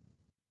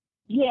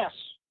 Yes.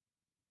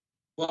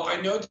 Well, I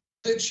know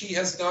that she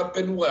has not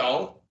been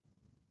well.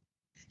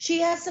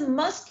 She has some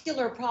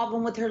muscular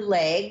problem with her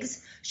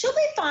legs. She'll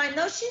be fine,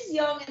 though. She's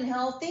young and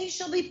healthy.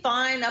 She'll be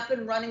fine up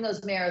and running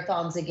those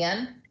marathons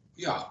again.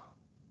 Yeah.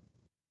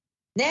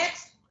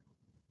 Next.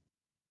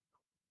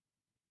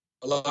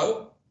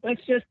 Hello?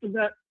 That's just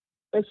about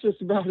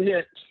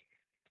it.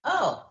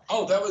 Oh,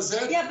 that was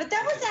it? Yeah, but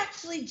that was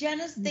actually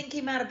Jenna's thing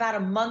came out about a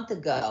month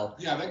ago.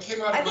 Yeah, that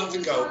came out a month ago. I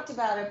think we talked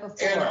about it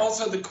before. And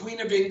also, the Queen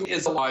of England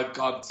is alive,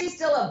 God. She's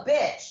still a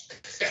bitch.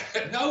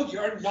 No,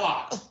 you're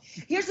not.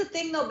 Here's the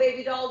thing, though,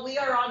 baby doll. We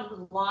are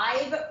on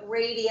live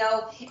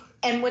radio,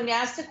 and when you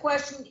ask a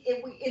question,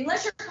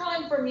 unless you're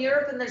calling from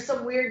Europe and there's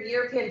some weird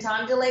European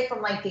time delay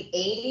from like the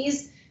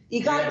 80s,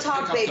 you got to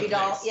talk, baby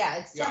doll. Yeah,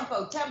 it's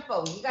tempo.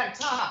 You got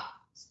to talk.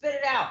 Spit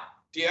it out.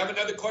 Do you have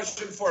another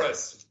question for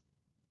us?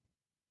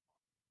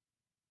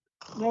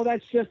 No,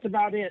 that's just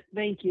about it.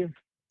 Thank you.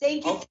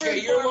 Thank you. Okay,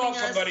 you're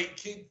welcome, buddy.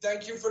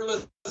 Thank you for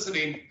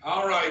listening.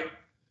 All right.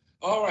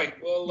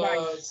 Well,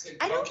 let's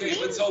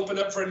open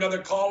up for another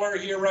caller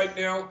here right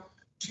now.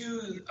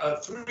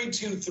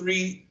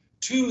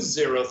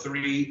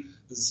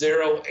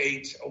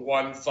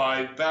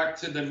 323-203-0815. Back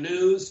to the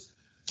news.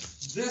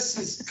 This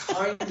is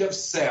kind of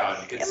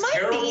sad. It's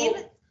terrible.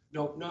 Mean?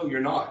 No, you're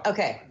not.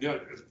 Okay.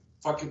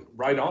 Fucking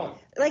right on.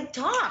 Like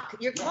talk.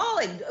 You're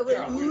calling.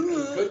 Yeah,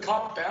 good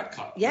cop, bad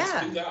cop. Yeah.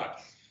 Let's do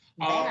that.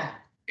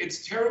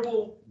 It's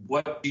terrible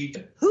what she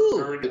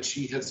heard that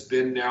she has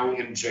been now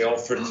in jail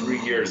for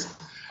 3 years.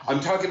 I'm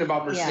talking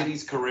about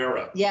Mercedes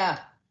Carrera. Yeah.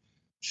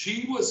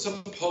 She was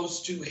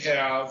supposed to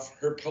have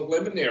her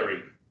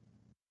preliminary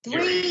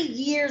 3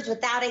 years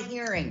without a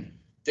hearing.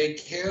 They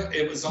can't.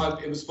 It was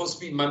supposed to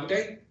be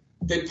Monday.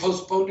 They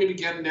postponed it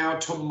again now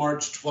till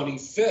March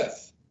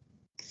 25th.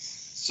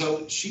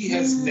 So she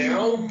has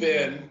now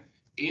been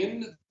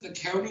in the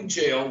county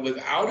jail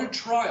without a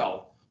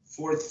trial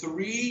for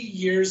 3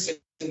 years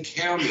and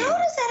counting. How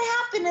does that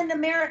happen in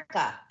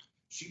America?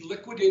 She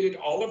liquidated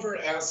all of her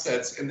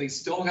assets, and they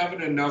still haven't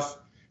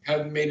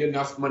made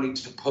enough money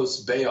to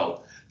post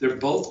bail. They're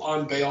both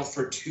on bail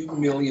for $2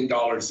 million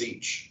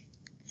each.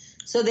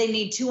 So they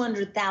need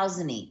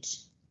 $200,000 each.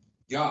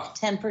 Yeah.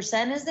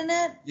 10%, isn't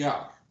it?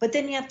 Yeah. But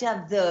then you have to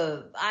have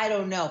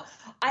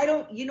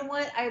you know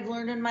what I've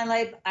learned in my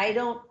life? I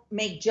don't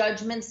make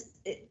judgments.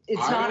 It's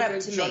not up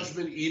to me. I don't make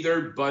judgment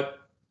either, but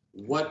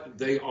what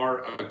they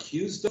are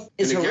accused of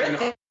is horrific.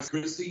 Again,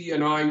 Christy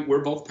and I,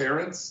 we're both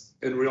parents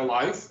in real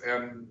life,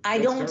 and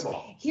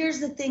terrible. Here's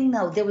the thing,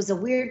 though. There was a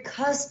weird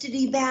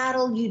custody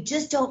battle. You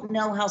just don't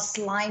know how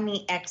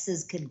slimy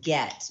exes could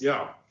get.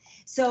 Yeah.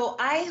 So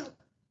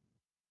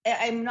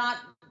I'm not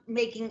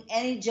making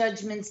any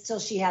judgments till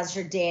she has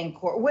her day in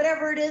court.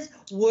 Whatever it is,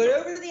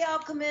 whatever the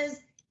outcome is,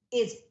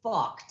 it's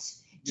fucked.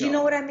 Do you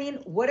know what I mean?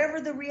 Whatever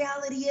the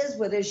reality is,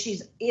 whether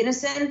she's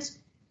innocent,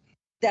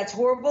 that's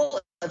horrible.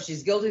 If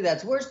she's guilty,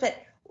 that's worse. But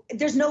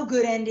there's no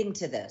good ending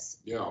to this.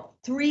 Yeah.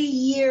 3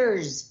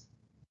 years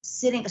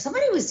sitting.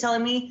 Somebody was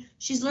telling me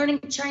she's learning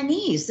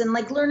Chinese and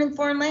like learning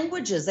foreign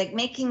languages, like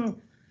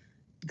making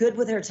good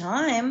with her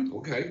time.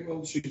 Okay.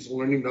 Well, she's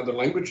learning another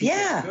language.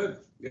 Yeah. That's good.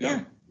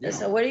 Yeah.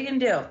 So what are you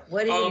going to do?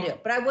 What are you going to do?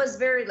 But I was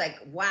very like,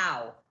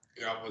 wow.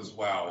 Yeah, it was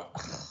wow.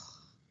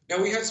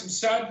 Now, we have some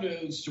sad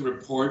news to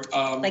report.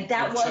 Like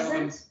that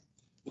wasn't?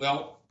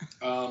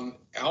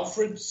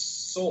 Alfred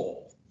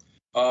Soul.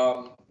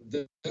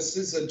 This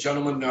is a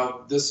gentleman.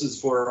 Now, this is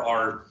for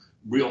our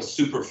real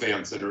super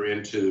fans that are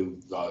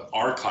into the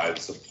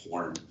archives of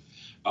porn.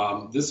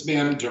 This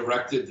man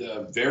directed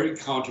a very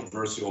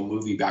controversial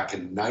movie back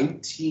in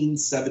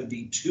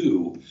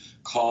 1972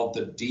 called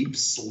The Deep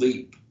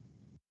Sleep.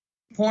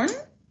 Porn?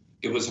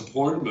 It was a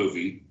porn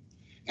movie.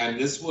 And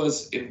this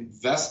was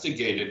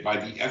investigated by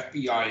the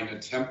FBI in an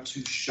attempt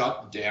to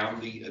shut down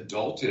the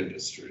adult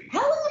industry.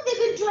 How long have they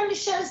been trying to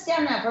shut us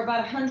down now? For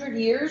about 100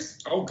 years?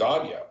 Oh,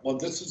 God, yeah. Well,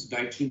 this was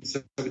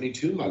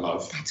 1972, my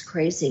love. That's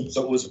crazy.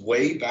 So it was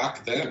way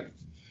back then.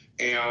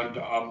 And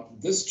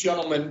this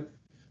gentleman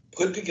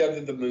put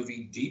together the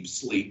movie Deep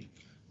Sleep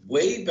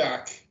way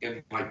back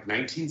in like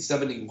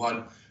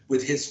 1971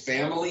 with his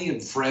family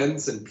and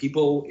friends and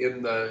people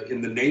in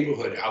the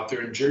neighborhood out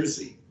there in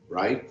Jersey,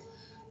 right?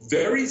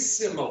 Very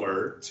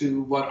similar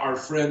to what our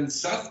friend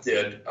Seth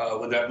did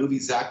with that movie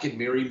Zack and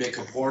Miri Make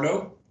a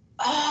Porno.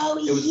 Oh,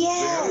 it was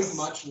yes. very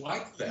much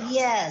like that.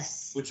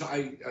 Yes. Which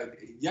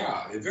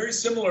very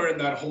similar in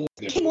that whole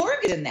thing. Kim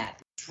Morgan in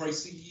that.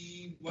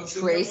 Tracy Lords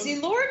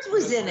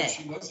was in it.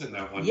 She was in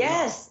that one.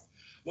 Yes. Yeah.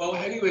 Well,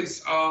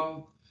 anyways,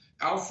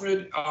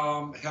 Alfred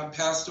had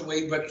passed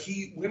away, but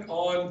he went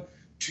on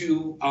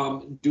to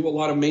do a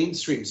lot of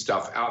mainstream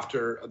stuff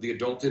after the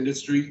adult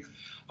industry.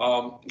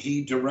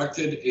 He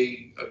directed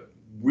a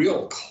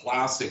real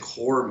classic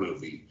horror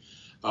movie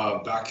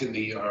back in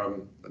the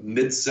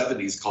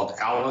mid-'70s called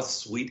Alice,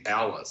 Sweet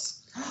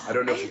Alice. I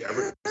don't know if you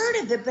ever heard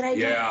of it, but I don't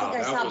think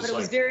I saw it, but it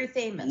was very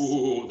famous.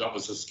 Ooh, that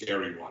was a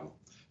scary one.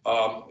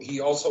 He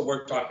also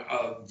worked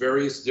on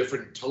various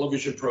different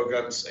television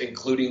programs,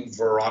 including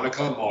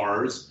Veronica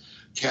Mars,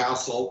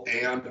 Castle,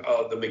 and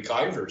the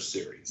MacGyver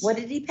series. What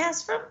did he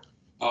pass from?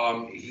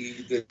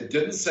 He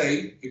didn't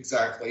say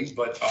exactly,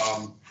 but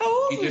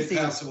he did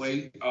pass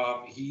away.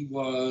 He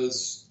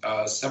was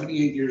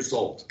 78 years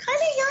old.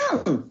 Kind of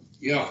young.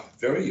 Yeah,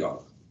 very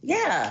young.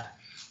 Yeah.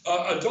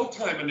 Adult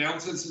Time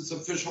announces its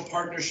official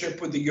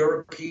partnership with the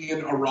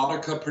European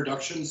erotica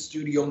production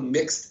studio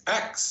Mixed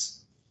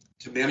X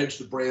to manage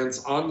the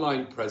brand's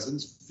online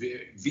presence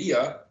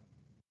via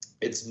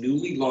its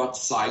newly launched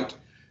site,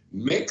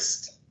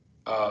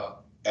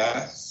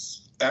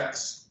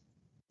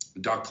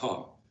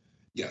 mixedx.com.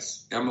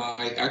 Yes,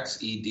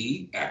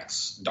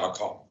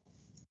 MIXEDX.com.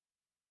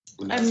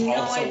 And that's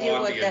also on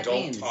the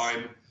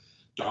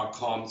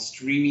AdultTime.com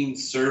streaming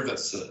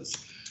services.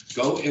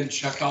 Go and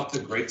check out the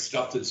great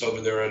stuff that's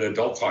over there at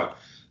Adult Time.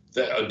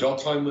 The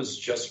Adult Time was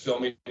just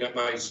filming at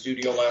my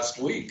studio last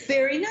week.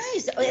 Very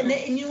nice. Yeah.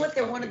 And you know what?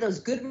 They're one of those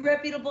good,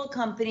 reputable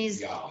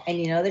companies. Yeah. And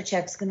you know their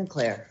check's going to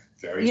clear.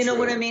 Very You know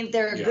true. what I mean?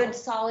 They're a good,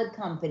 solid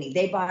company.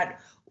 They bought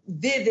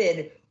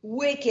Vivid,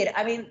 Wicked.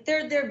 I mean,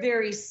 they're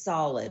very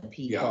solid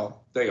people. Yeah,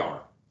 they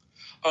are.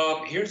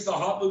 Here's the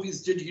Hot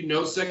Movies Did You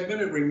Know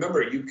segment. And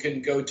remember, you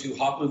can go to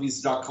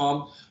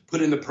hotmovies.com,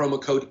 put in the promo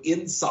code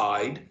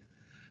INSIDE,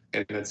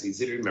 and that's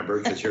easy to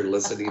remember because you're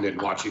listening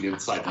and watching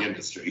Inside the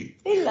Industry.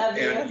 They love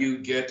you. And you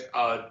get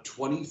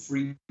 20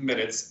 free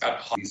minutes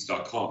at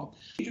hotmovies.com.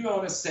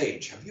 Adriana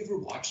Sage, have you ever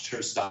watched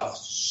her stuff?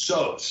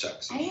 So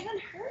sexy. I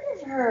haven't heard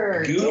of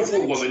her.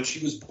 Beautiful woman.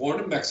 She was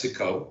born in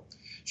Mexico.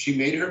 She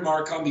made her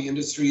mark on the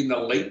industry in the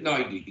late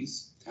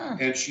 90s,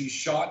 and she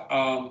shot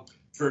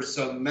for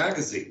some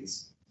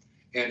magazines.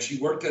 And she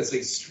worked as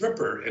a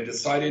stripper and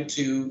decided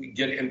to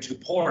get into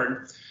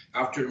porn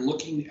after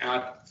looking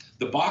at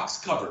the box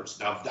covers.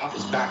 Now, that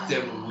was back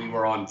then when we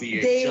were on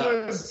VHS. They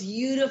were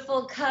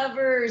beautiful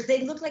covers.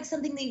 They looked like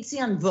something that you'd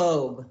see on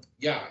Vogue.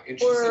 Yeah, and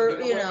she said,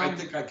 you know what? I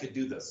think I could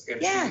do this.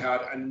 And she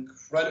had an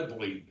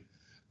incredibly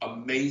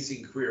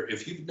amazing career.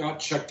 If you've not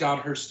checked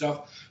out her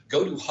stuff,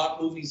 go to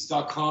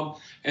hotmovies.com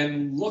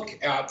and look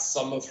at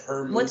some of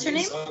her What's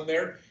movies her name? on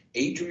there.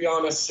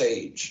 Adriana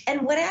Sage.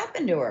 And what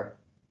happened to her?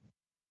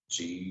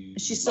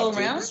 Is she still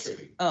around?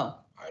 Oh.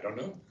 I don't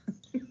know.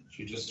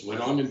 She just went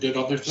on and did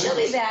other things. She'll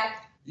be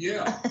back.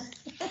 Yeah.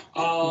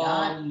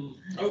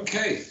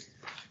 Okay.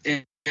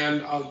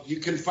 And you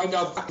can find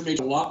out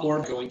a lot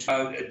more going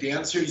to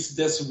dancers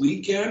this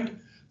weekend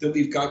that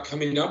we've got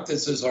coming up.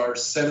 This is our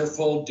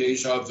Centerfold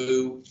Deja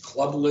Vu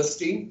club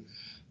listing.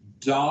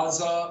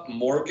 Daza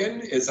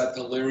Morgan is at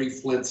the Larry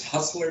Flint's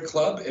Hustler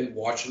Club in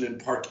Washington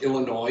Park,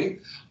 Illinois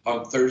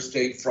on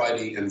Thursday,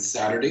 Friday, and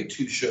Saturday,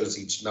 2 shows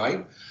each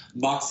night.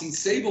 Moxie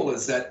Sable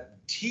is at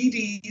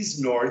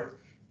TD's North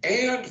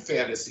and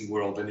Fantasy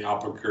World in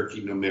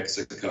Albuquerque, New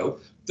Mexico,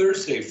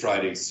 Thursday,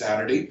 Friday,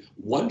 Saturday,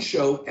 1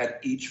 show at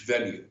each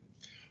venue.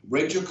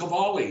 Rachel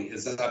Cavalli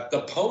is at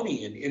the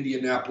Pony in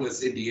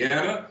Indianapolis,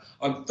 Indiana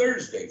on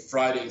Thursday,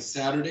 Friday,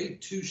 Saturday,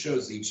 2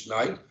 shows each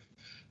night.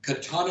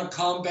 Katana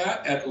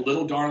Combat at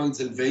Little Darlings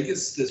in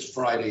Vegas this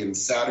Friday and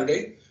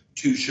Saturday,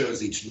 2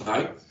 shows each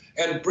night.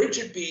 And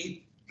Bridget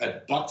B.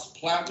 at Bucks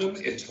Platinum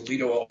in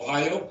Toledo,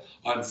 Ohio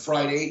on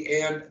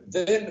Friday, and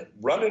then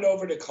running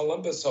over to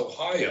Columbus,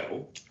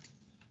 Ohio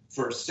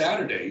for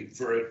Saturday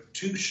for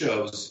 2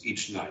 shows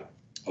each night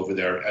over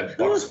there at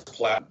Bucks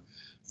Platinum.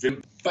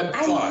 But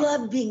I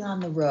love being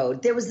on the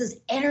road. There was this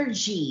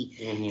energy.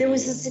 Mm-hmm. There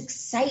was this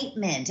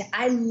excitement.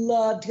 I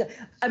loved.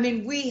 I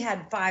mean, we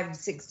had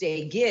 5-6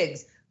 day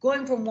gigs.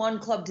 Going from one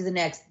club to the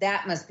next,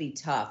 that must be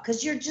tough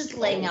because you're just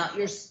laying out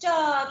your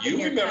stuff.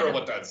 You remember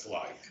what that's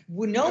like.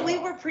 No, we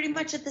were pretty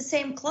much at the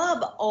same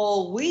club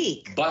all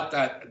week. But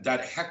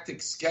that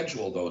hectic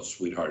schedule, though,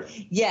 sweetheart.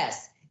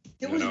 Yes.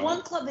 There was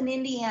one club in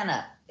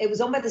Indiana. It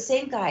was owned by the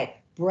same guy,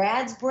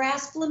 Brad's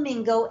Brass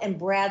Flamingo and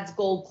Brad's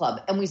Gold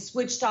Club. And we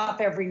switched off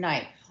every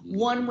night.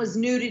 One was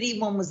nudity,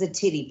 one was a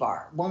titty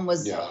bar. One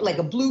was like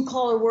a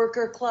blue-collar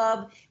worker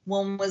club.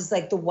 One was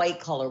like the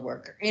white-collar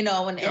worker, and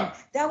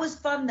that was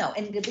fun, though.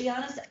 And to be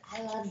honest,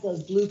 I love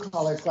those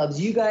blue-collar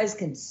clubs. You guys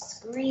can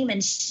scream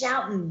and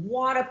shout and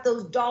wad up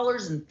those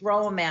dollars and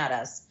throw them at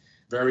us.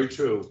 Very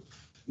true.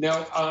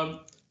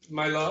 Now,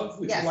 my love,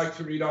 would you like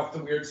to read off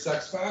the weird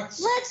sex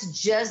facts? Let's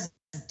just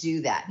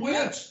do that.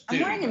 I'm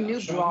wearing a new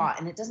bra,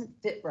 and it doesn't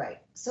fit right.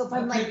 So if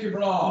I'm like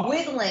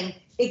wiggling,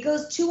 it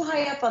goes too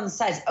high up on the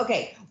sides.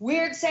 Okay,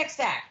 weird sex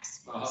facts.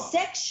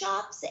 Sex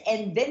shops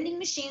and vending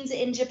machines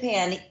in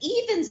Japan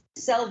even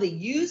sell the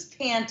used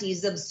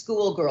panties of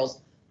schoolgirls.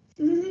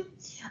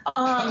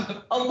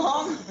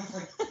 Along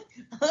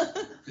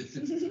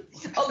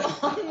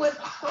with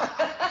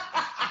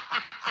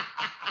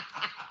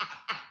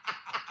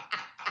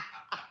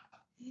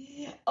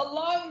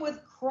along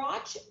with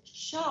crotch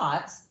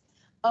shots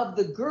of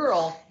the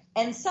girl,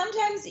 and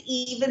sometimes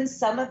even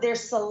some of their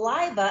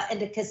saliva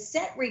and a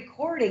cassette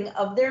recording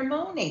of their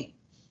moaning.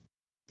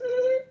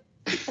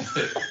 Those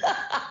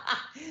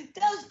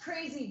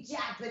crazy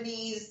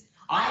Japanese.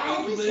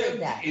 I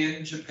lived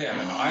in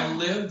Japan. I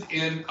lived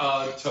in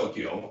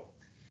Tokyo,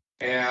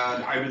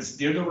 and I was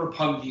near the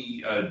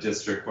Roppongi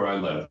district where I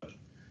lived.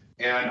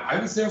 And I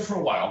was there for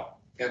a while,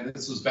 and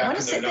this was back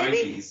in the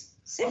 90s.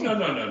 Oh,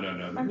 no.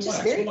 I'm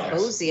just very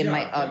cozy in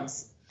my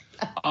Uggs.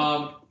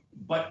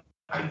 But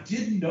I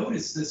did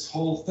notice this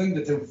whole thing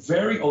that they're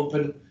very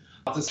open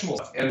about this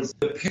stuff. And it was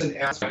the piss and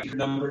ass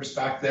numbers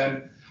back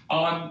then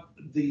on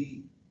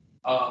the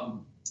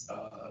phone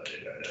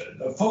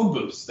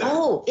booths.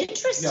 Oh,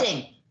 interesting.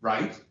 Yeah,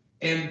 right?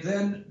 And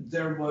then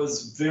there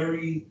was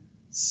very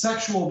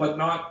sexual but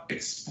not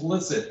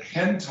explicit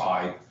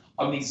hentai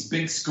on these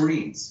big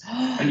screens.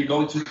 And you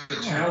go into the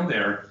town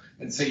there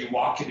and say you're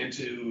walking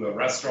into a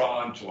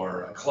restaurant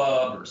or a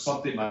club or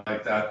something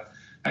like that,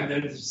 and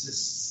then there's this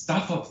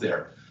stuff up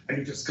there. And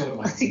you're just going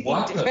like,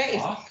 what the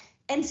fuck?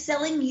 And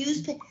selling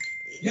used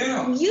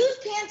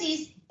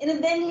panties in a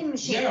vending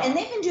machine. Yeah. And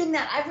they've been doing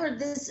that. I've heard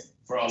this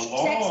for a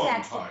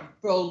long time.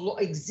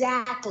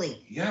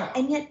 Exactly. Yeah.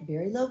 And yet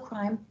very low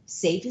crime,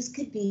 safe as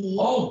could be.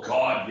 Oh,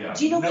 God, yeah.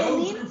 Do you know what I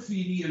mean? No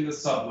graffiti in the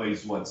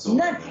subways whatsoever.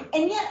 None.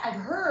 And yet I've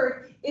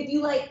heard if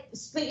you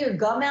spit your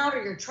gum out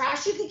or your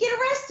trash, you could get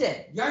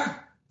arrested. Yeah,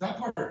 that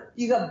part.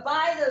 You could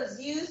buy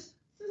those used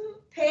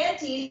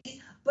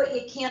panties, but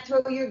you can't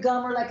throw your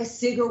gum or a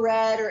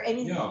cigarette or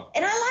anything. Yeah.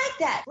 And I like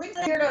that. Bring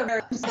the weirdo on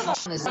the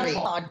street.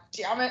 Oh,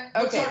 damn it.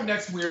 Okay. What's our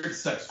next weird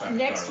sex fact?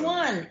 Next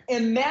one.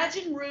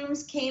 Imagine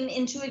rooms came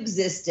into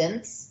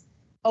existence.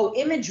 Oh,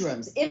 image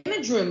rooms.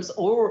 Image rooms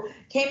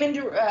came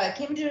into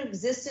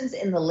existence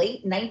in the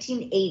late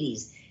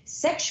 1980s.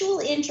 Sexual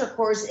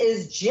intercourse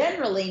is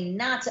generally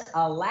not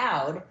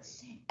allowed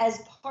as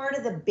part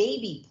of the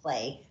baby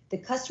play. The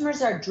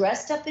customers are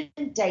dressed up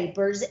in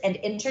diapers and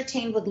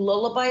entertained with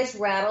lullabies,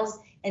 rattles,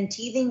 and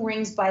teething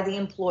rings by the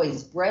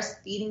employees.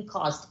 Breastfeeding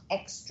cost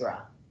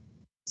extra.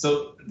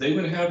 So they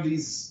would have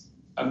these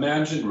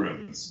Imagine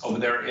rooms over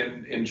there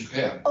in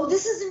Japan. Oh,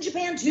 this is in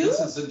Japan too?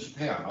 This is in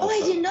Japan also. Oh, I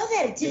didn't know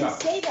that. It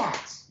didn't say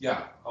that.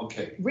 Yeah,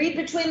 okay. Read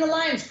between the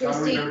lines,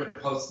 Christy. I remember to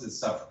post this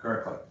stuff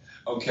correctly.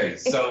 Okay,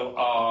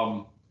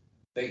 so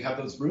they have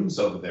those rooms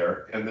over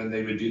there, and then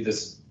they would do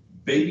this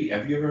baby.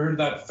 Have you ever heard of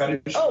that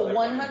fetish? Oh,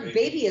 100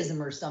 babyism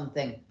or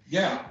something.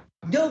 Yeah.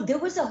 No, there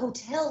was a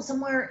hotel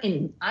somewhere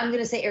in, I'm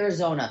going to say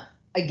Arizona.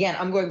 Again,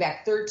 I'm going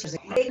back 13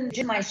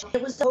 years.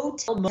 There was a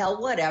hotel, motel,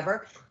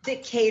 whatever,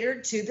 that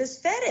catered to this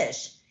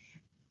fetish.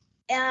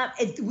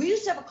 We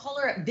used to have a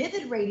caller at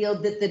Vivid Radio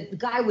that the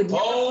guy would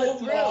never put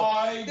through.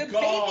 My the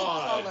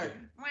God. baby caller.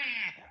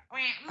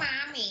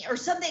 Mommy or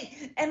something.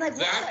 And like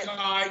that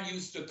guy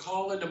used to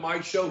call into my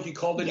show. He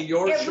called into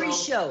your every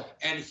show.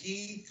 And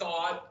he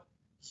thought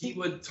he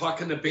would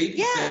talk in the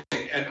baby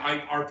thing. And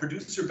our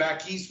producer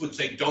back east would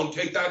say, don't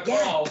take that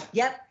call.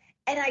 Yep.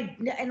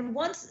 And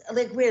once,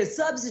 like, we had a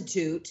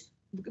substitute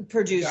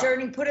producer,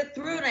 and he put it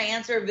through, and I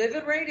answered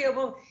Vivid Radio.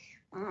 Well,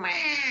 I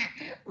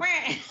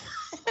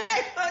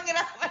hung it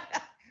up.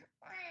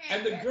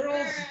 And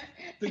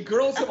the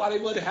girls that I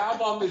would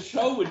have on the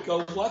show would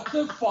go, what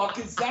the fuck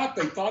is that?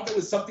 They thought there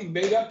was something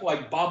made up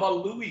like Baba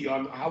Louie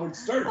on Howard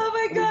Stern. Oh,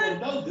 my God. And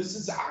we go, no, this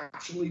is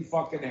actually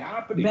fucking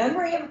happening.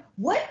 Remember him?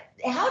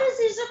 How does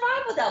he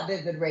survive without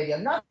Vivid Radio?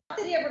 Not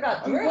that he ever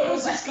got through. What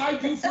does this guy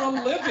do for a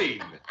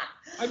living?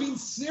 I mean,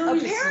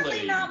 seriously.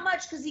 Apparently not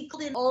much, because he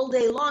called in all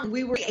day long.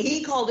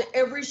 He called it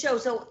every show,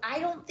 so I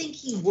don't think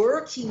he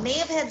worked. He may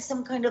have had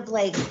some kind of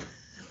like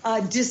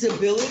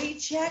disability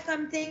check,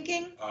 I'm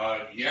thinking.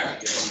 Yeah,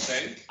 you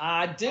think?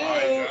 I do.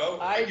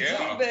 I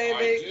do,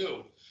 baby. I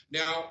do.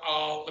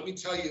 Now, let me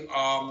tell you.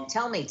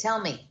 Tell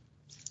me.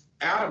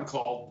 Adam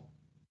called,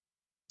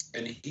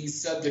 and he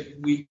said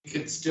that we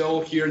could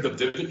still hear the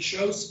Vivid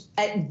shows.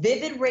 At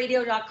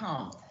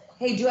vividradio.com.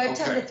 Hey, do I have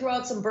time to throw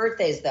out some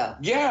birthdays, though?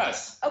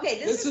 Yes.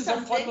 Okay, this is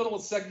a fun little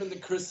segment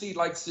that Christy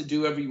likes to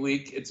do every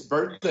week. It's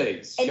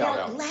birthdays. And Shout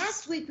out.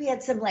 Last week we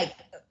had some like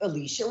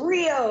Alicia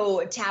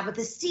Rio,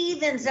 Tabitha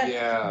Stevens.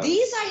 Yeah.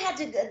 These I had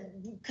to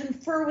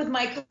confer with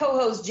my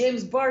co-host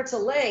James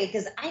Bartolet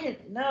because I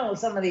didn't know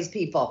some of these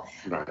people.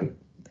 Right.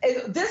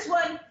 This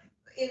one,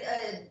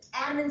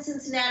 Adam in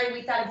Cincinnati,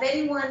 we thought if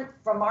anyone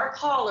from our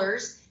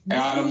callers knew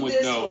who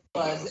this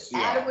was,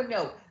 Adam would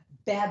know.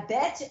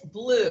 Babette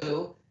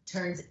Blue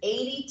turns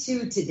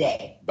 82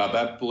 today.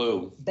 Babette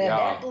Blue.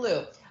 Babette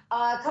Blue.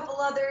 A couple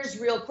others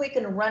real quick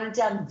and run it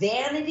down.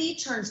 Vanity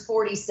turns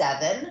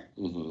 47.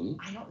 Mm-hmm.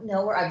 I don't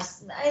know where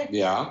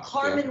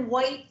Carmen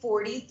White,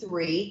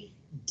 43.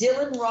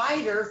 Dylan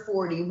Ryder,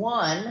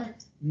 41.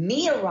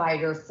 Mia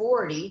Ryder,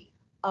 40.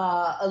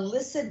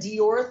 Alyssa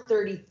Dior,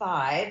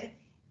 35.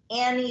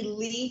 Annie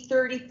Lee,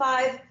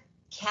 35.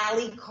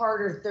 Callie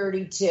Carter,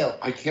 32.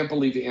 I can't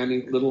believe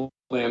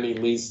Annie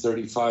Lee's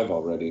 35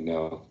 already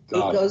now.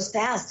 God. It goes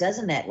fast,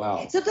 doesn't it?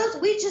 Wow. So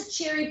we just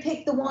cherry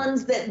pick the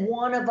ones that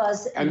one of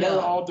us and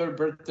know. Their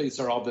birthdays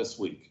are all this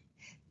week.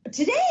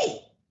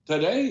 Today.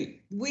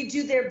 We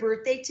do their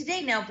birthday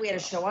today. Now, if we had a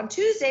show on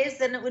Tuesdays,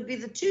 then it would be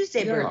the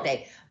Tuesday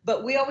birthday.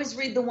 But we always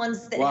read the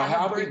ones that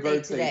have a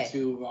birthday today. Happy birthday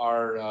to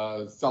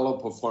our fellow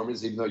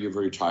performers, even though you're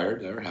very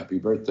tired. Happy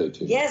birthday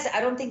to you. Yes,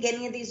 I don't think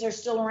any of these are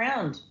still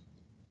around.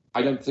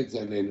 I don't think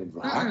they're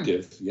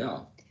active,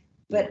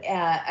 But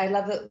I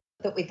love it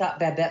that we thought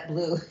Babette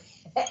Blue.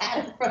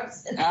 Adam from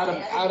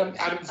Cincinnati. Adam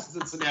from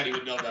Cincinnati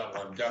would know that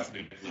one,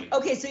 definitely.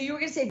 Okay, so you were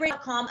going to say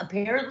break.com,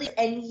 apparently,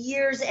 and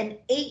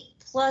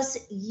 8+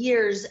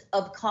 years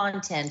of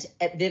content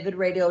at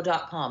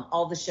vividradio.com,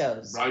 all the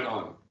shows. Right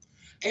on.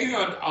 And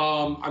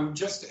I'm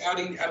just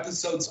adding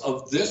episodes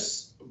of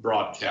this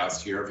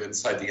broadcast here of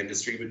Inside the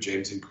Industry with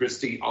James and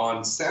Christy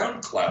on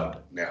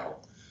SoundCloud now.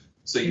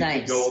 So you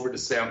can go over to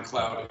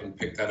SoundCloud and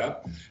pick that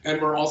up. And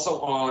we're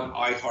also on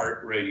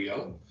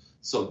iHeartRadio.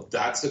 So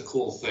that's a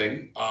cool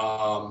thing.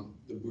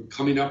 We're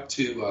coming up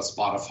to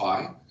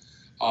Spotify.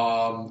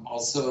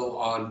 Also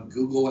on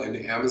Google and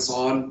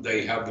Amazon,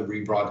 they have the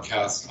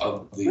rebroadcast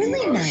of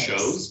the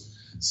shows.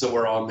 So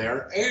we're on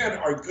there. And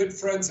our good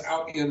friends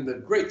out in the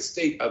great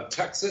state of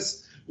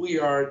Texas,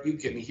 you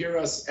can hear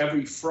us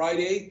every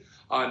Friday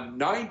on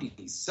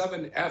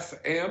 97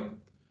 FM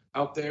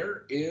out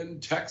there in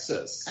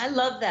Texas. I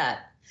love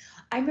that.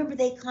 I remember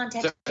they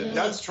contacted me.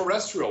 That's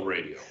terrestrial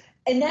radio.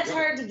 And that's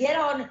hard to get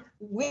on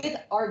with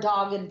our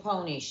Dog and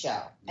Pony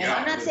show. And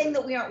I'm not saying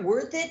that we aren't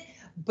worth it,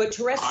 but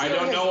terrestrial. I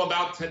don't know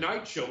about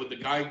tonight's show with the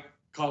guy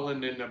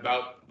calling in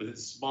about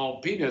his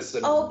small penis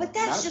and but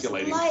that's just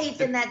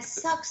life, and that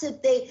sucks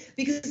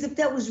because if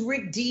that was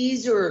Rick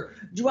Dees or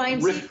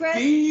Ryan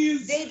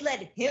Seacrest, they'd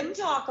let him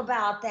talk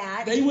about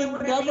that. They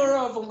would never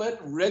have let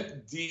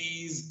Rick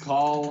Dees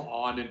call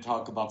on and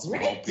talk about small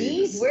penis. Rick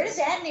Dees, where does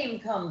that name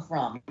come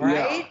from,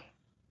 right? Yeah.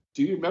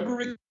 Do you remember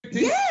Rick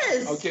Dees?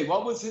 Yes. Okay,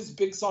 what was his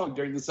big song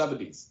during the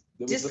 70s?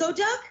 Disco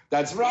Duck?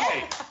 That's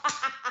right.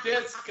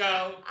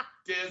 Disco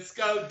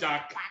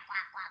Duck.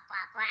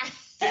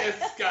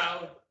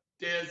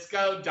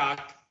 Disco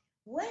Duck.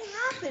 What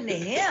happened to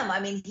him? I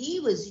mean, he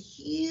was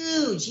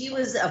huge. He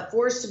was a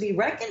force to be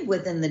reckoned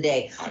with in the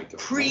day.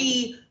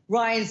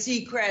 Pre-Ryan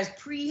Seacrest,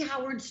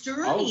 pre-Howard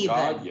Stern even.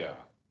 God, yeah.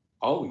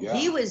 Oh, yeah.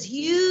 He was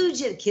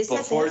huge at Kiss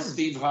before FM.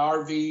 Steve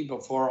Harvey,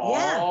 before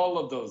all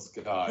of those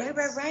guys.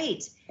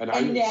 Right.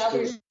 And now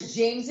there's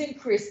James and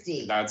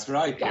Christy. That's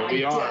right. Here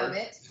we are. Damn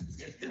it.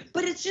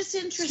 But it's just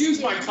interesting.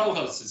 Excuse my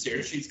co-host is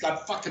here. She's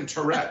got fucking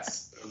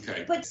Tourette's.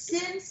 Okay. But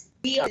since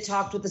we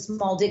talked with the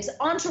small dicks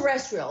on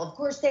terrestrial, of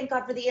course, thank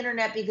God for the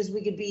internet because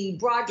we could be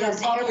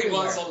broadcasting everywhere. There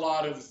probably was a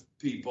lot of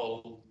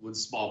people with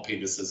small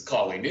penises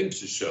calling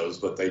into shows,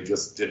 but they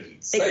just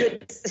didn't say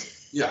it.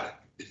 Yeah.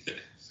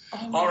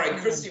 All right,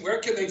 Christy, where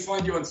can they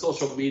find you on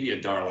social media,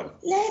 darling?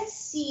 Let's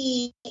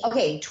see.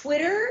 Okay,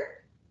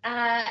 Twitter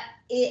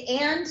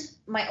and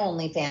my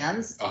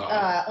OnlyFans.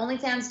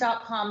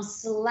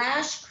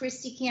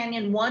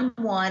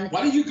 OnlyFans.com/ChristyCanyon11.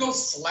 Why do you go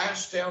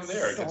slash down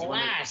there?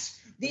 Slash.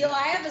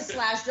 I have a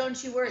slash,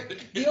 don't you worry.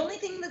 The only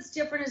thing that's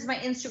different is my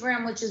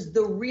Instagram, which is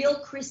The Real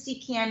Christy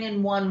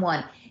Canyon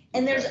 11.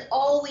 And there's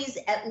always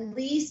at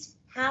least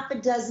half a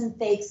dozen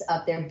fakes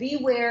up there.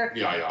 Beware.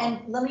 Yeah.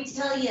 And let me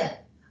tell you,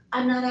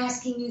 I'm not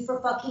asking you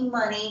for fucking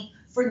money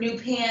for new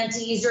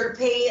panties or to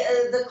pay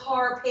the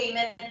car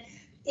payment.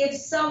 If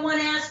someone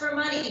asks for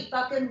money,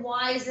 fucking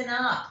wisen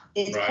up.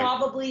 It's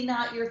probably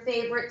not your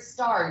favorite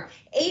star.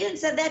 Aiden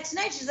said that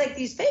tonight. She's like,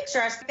 these fakes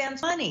are asking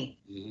fans money.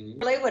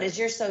 Mm-hmm. What is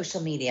your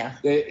social media?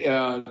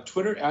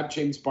 Twitter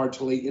 @James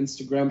Bartolet,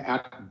 Instagram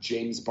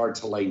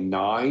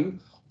 @JamesBartolet9,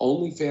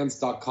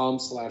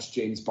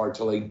 OnlyFans.com/James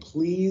Bartolet.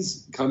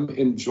 Please come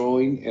and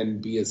join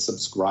and be a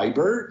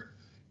subscriber.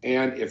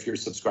 And if you're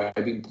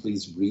subscribing,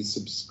 please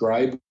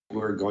resubscribe.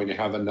 We're going to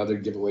have another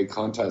giveaway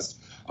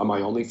contest on my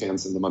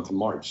OnlyFans in the month of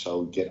March,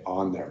 so get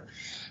on there.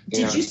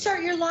 Did you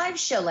start your live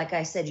show like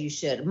I said you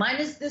should? Mine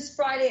is this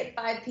Friday at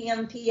 5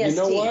 p.m. PST. You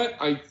know what?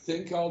 I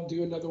think I'll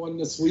do another one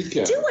this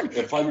weekend. Do one.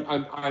 If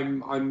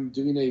I'm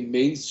doing a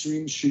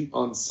mainstream shoot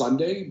on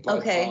Sunday,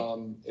 but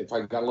if I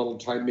got a little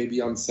time,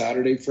 maybe on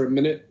Saturday for a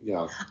minute.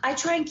 Yeah. I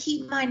try and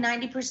keep mine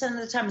 90% of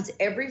the time. It's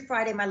every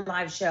Friday my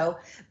live show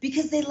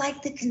because they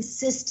like the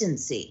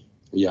consistency.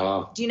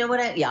 Yeah. Do you know what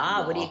What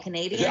are you,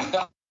 Canadian?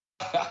 Yeah.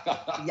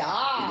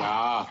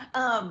 Yeah.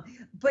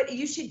 But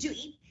you should do,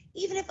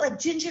 even if like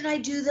Ginger and I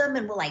do them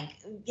and we'll like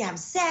have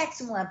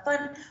sex and we'll have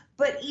fun.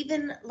 But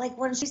even like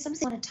when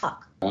sometimes I want to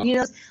talk,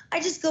 I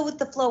just go with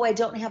the flow. I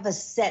don't have a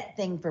set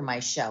thing for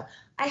my show.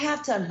 I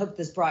have to unhook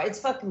this bra.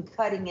 It's fucking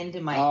cutting into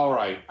my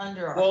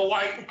underarm. Well,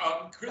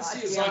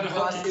 Christy is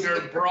unhooking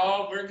her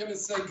bra. We're going to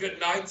say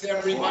good night to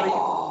everybody.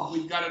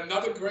 We've got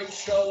another great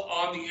show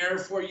on the air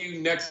for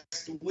you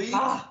next week.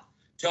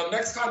 Till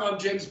next time, I'm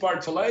James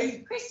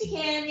Bartolet. Christy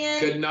Canyon.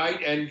 Good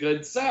night and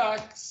good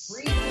sex.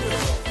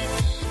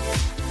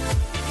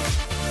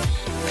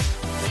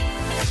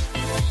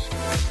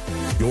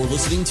 You're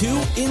listening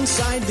to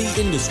Inside the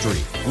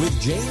Industry with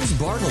James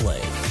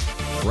Bartolet,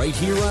 right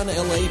here on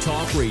LA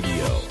Talk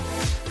Radio.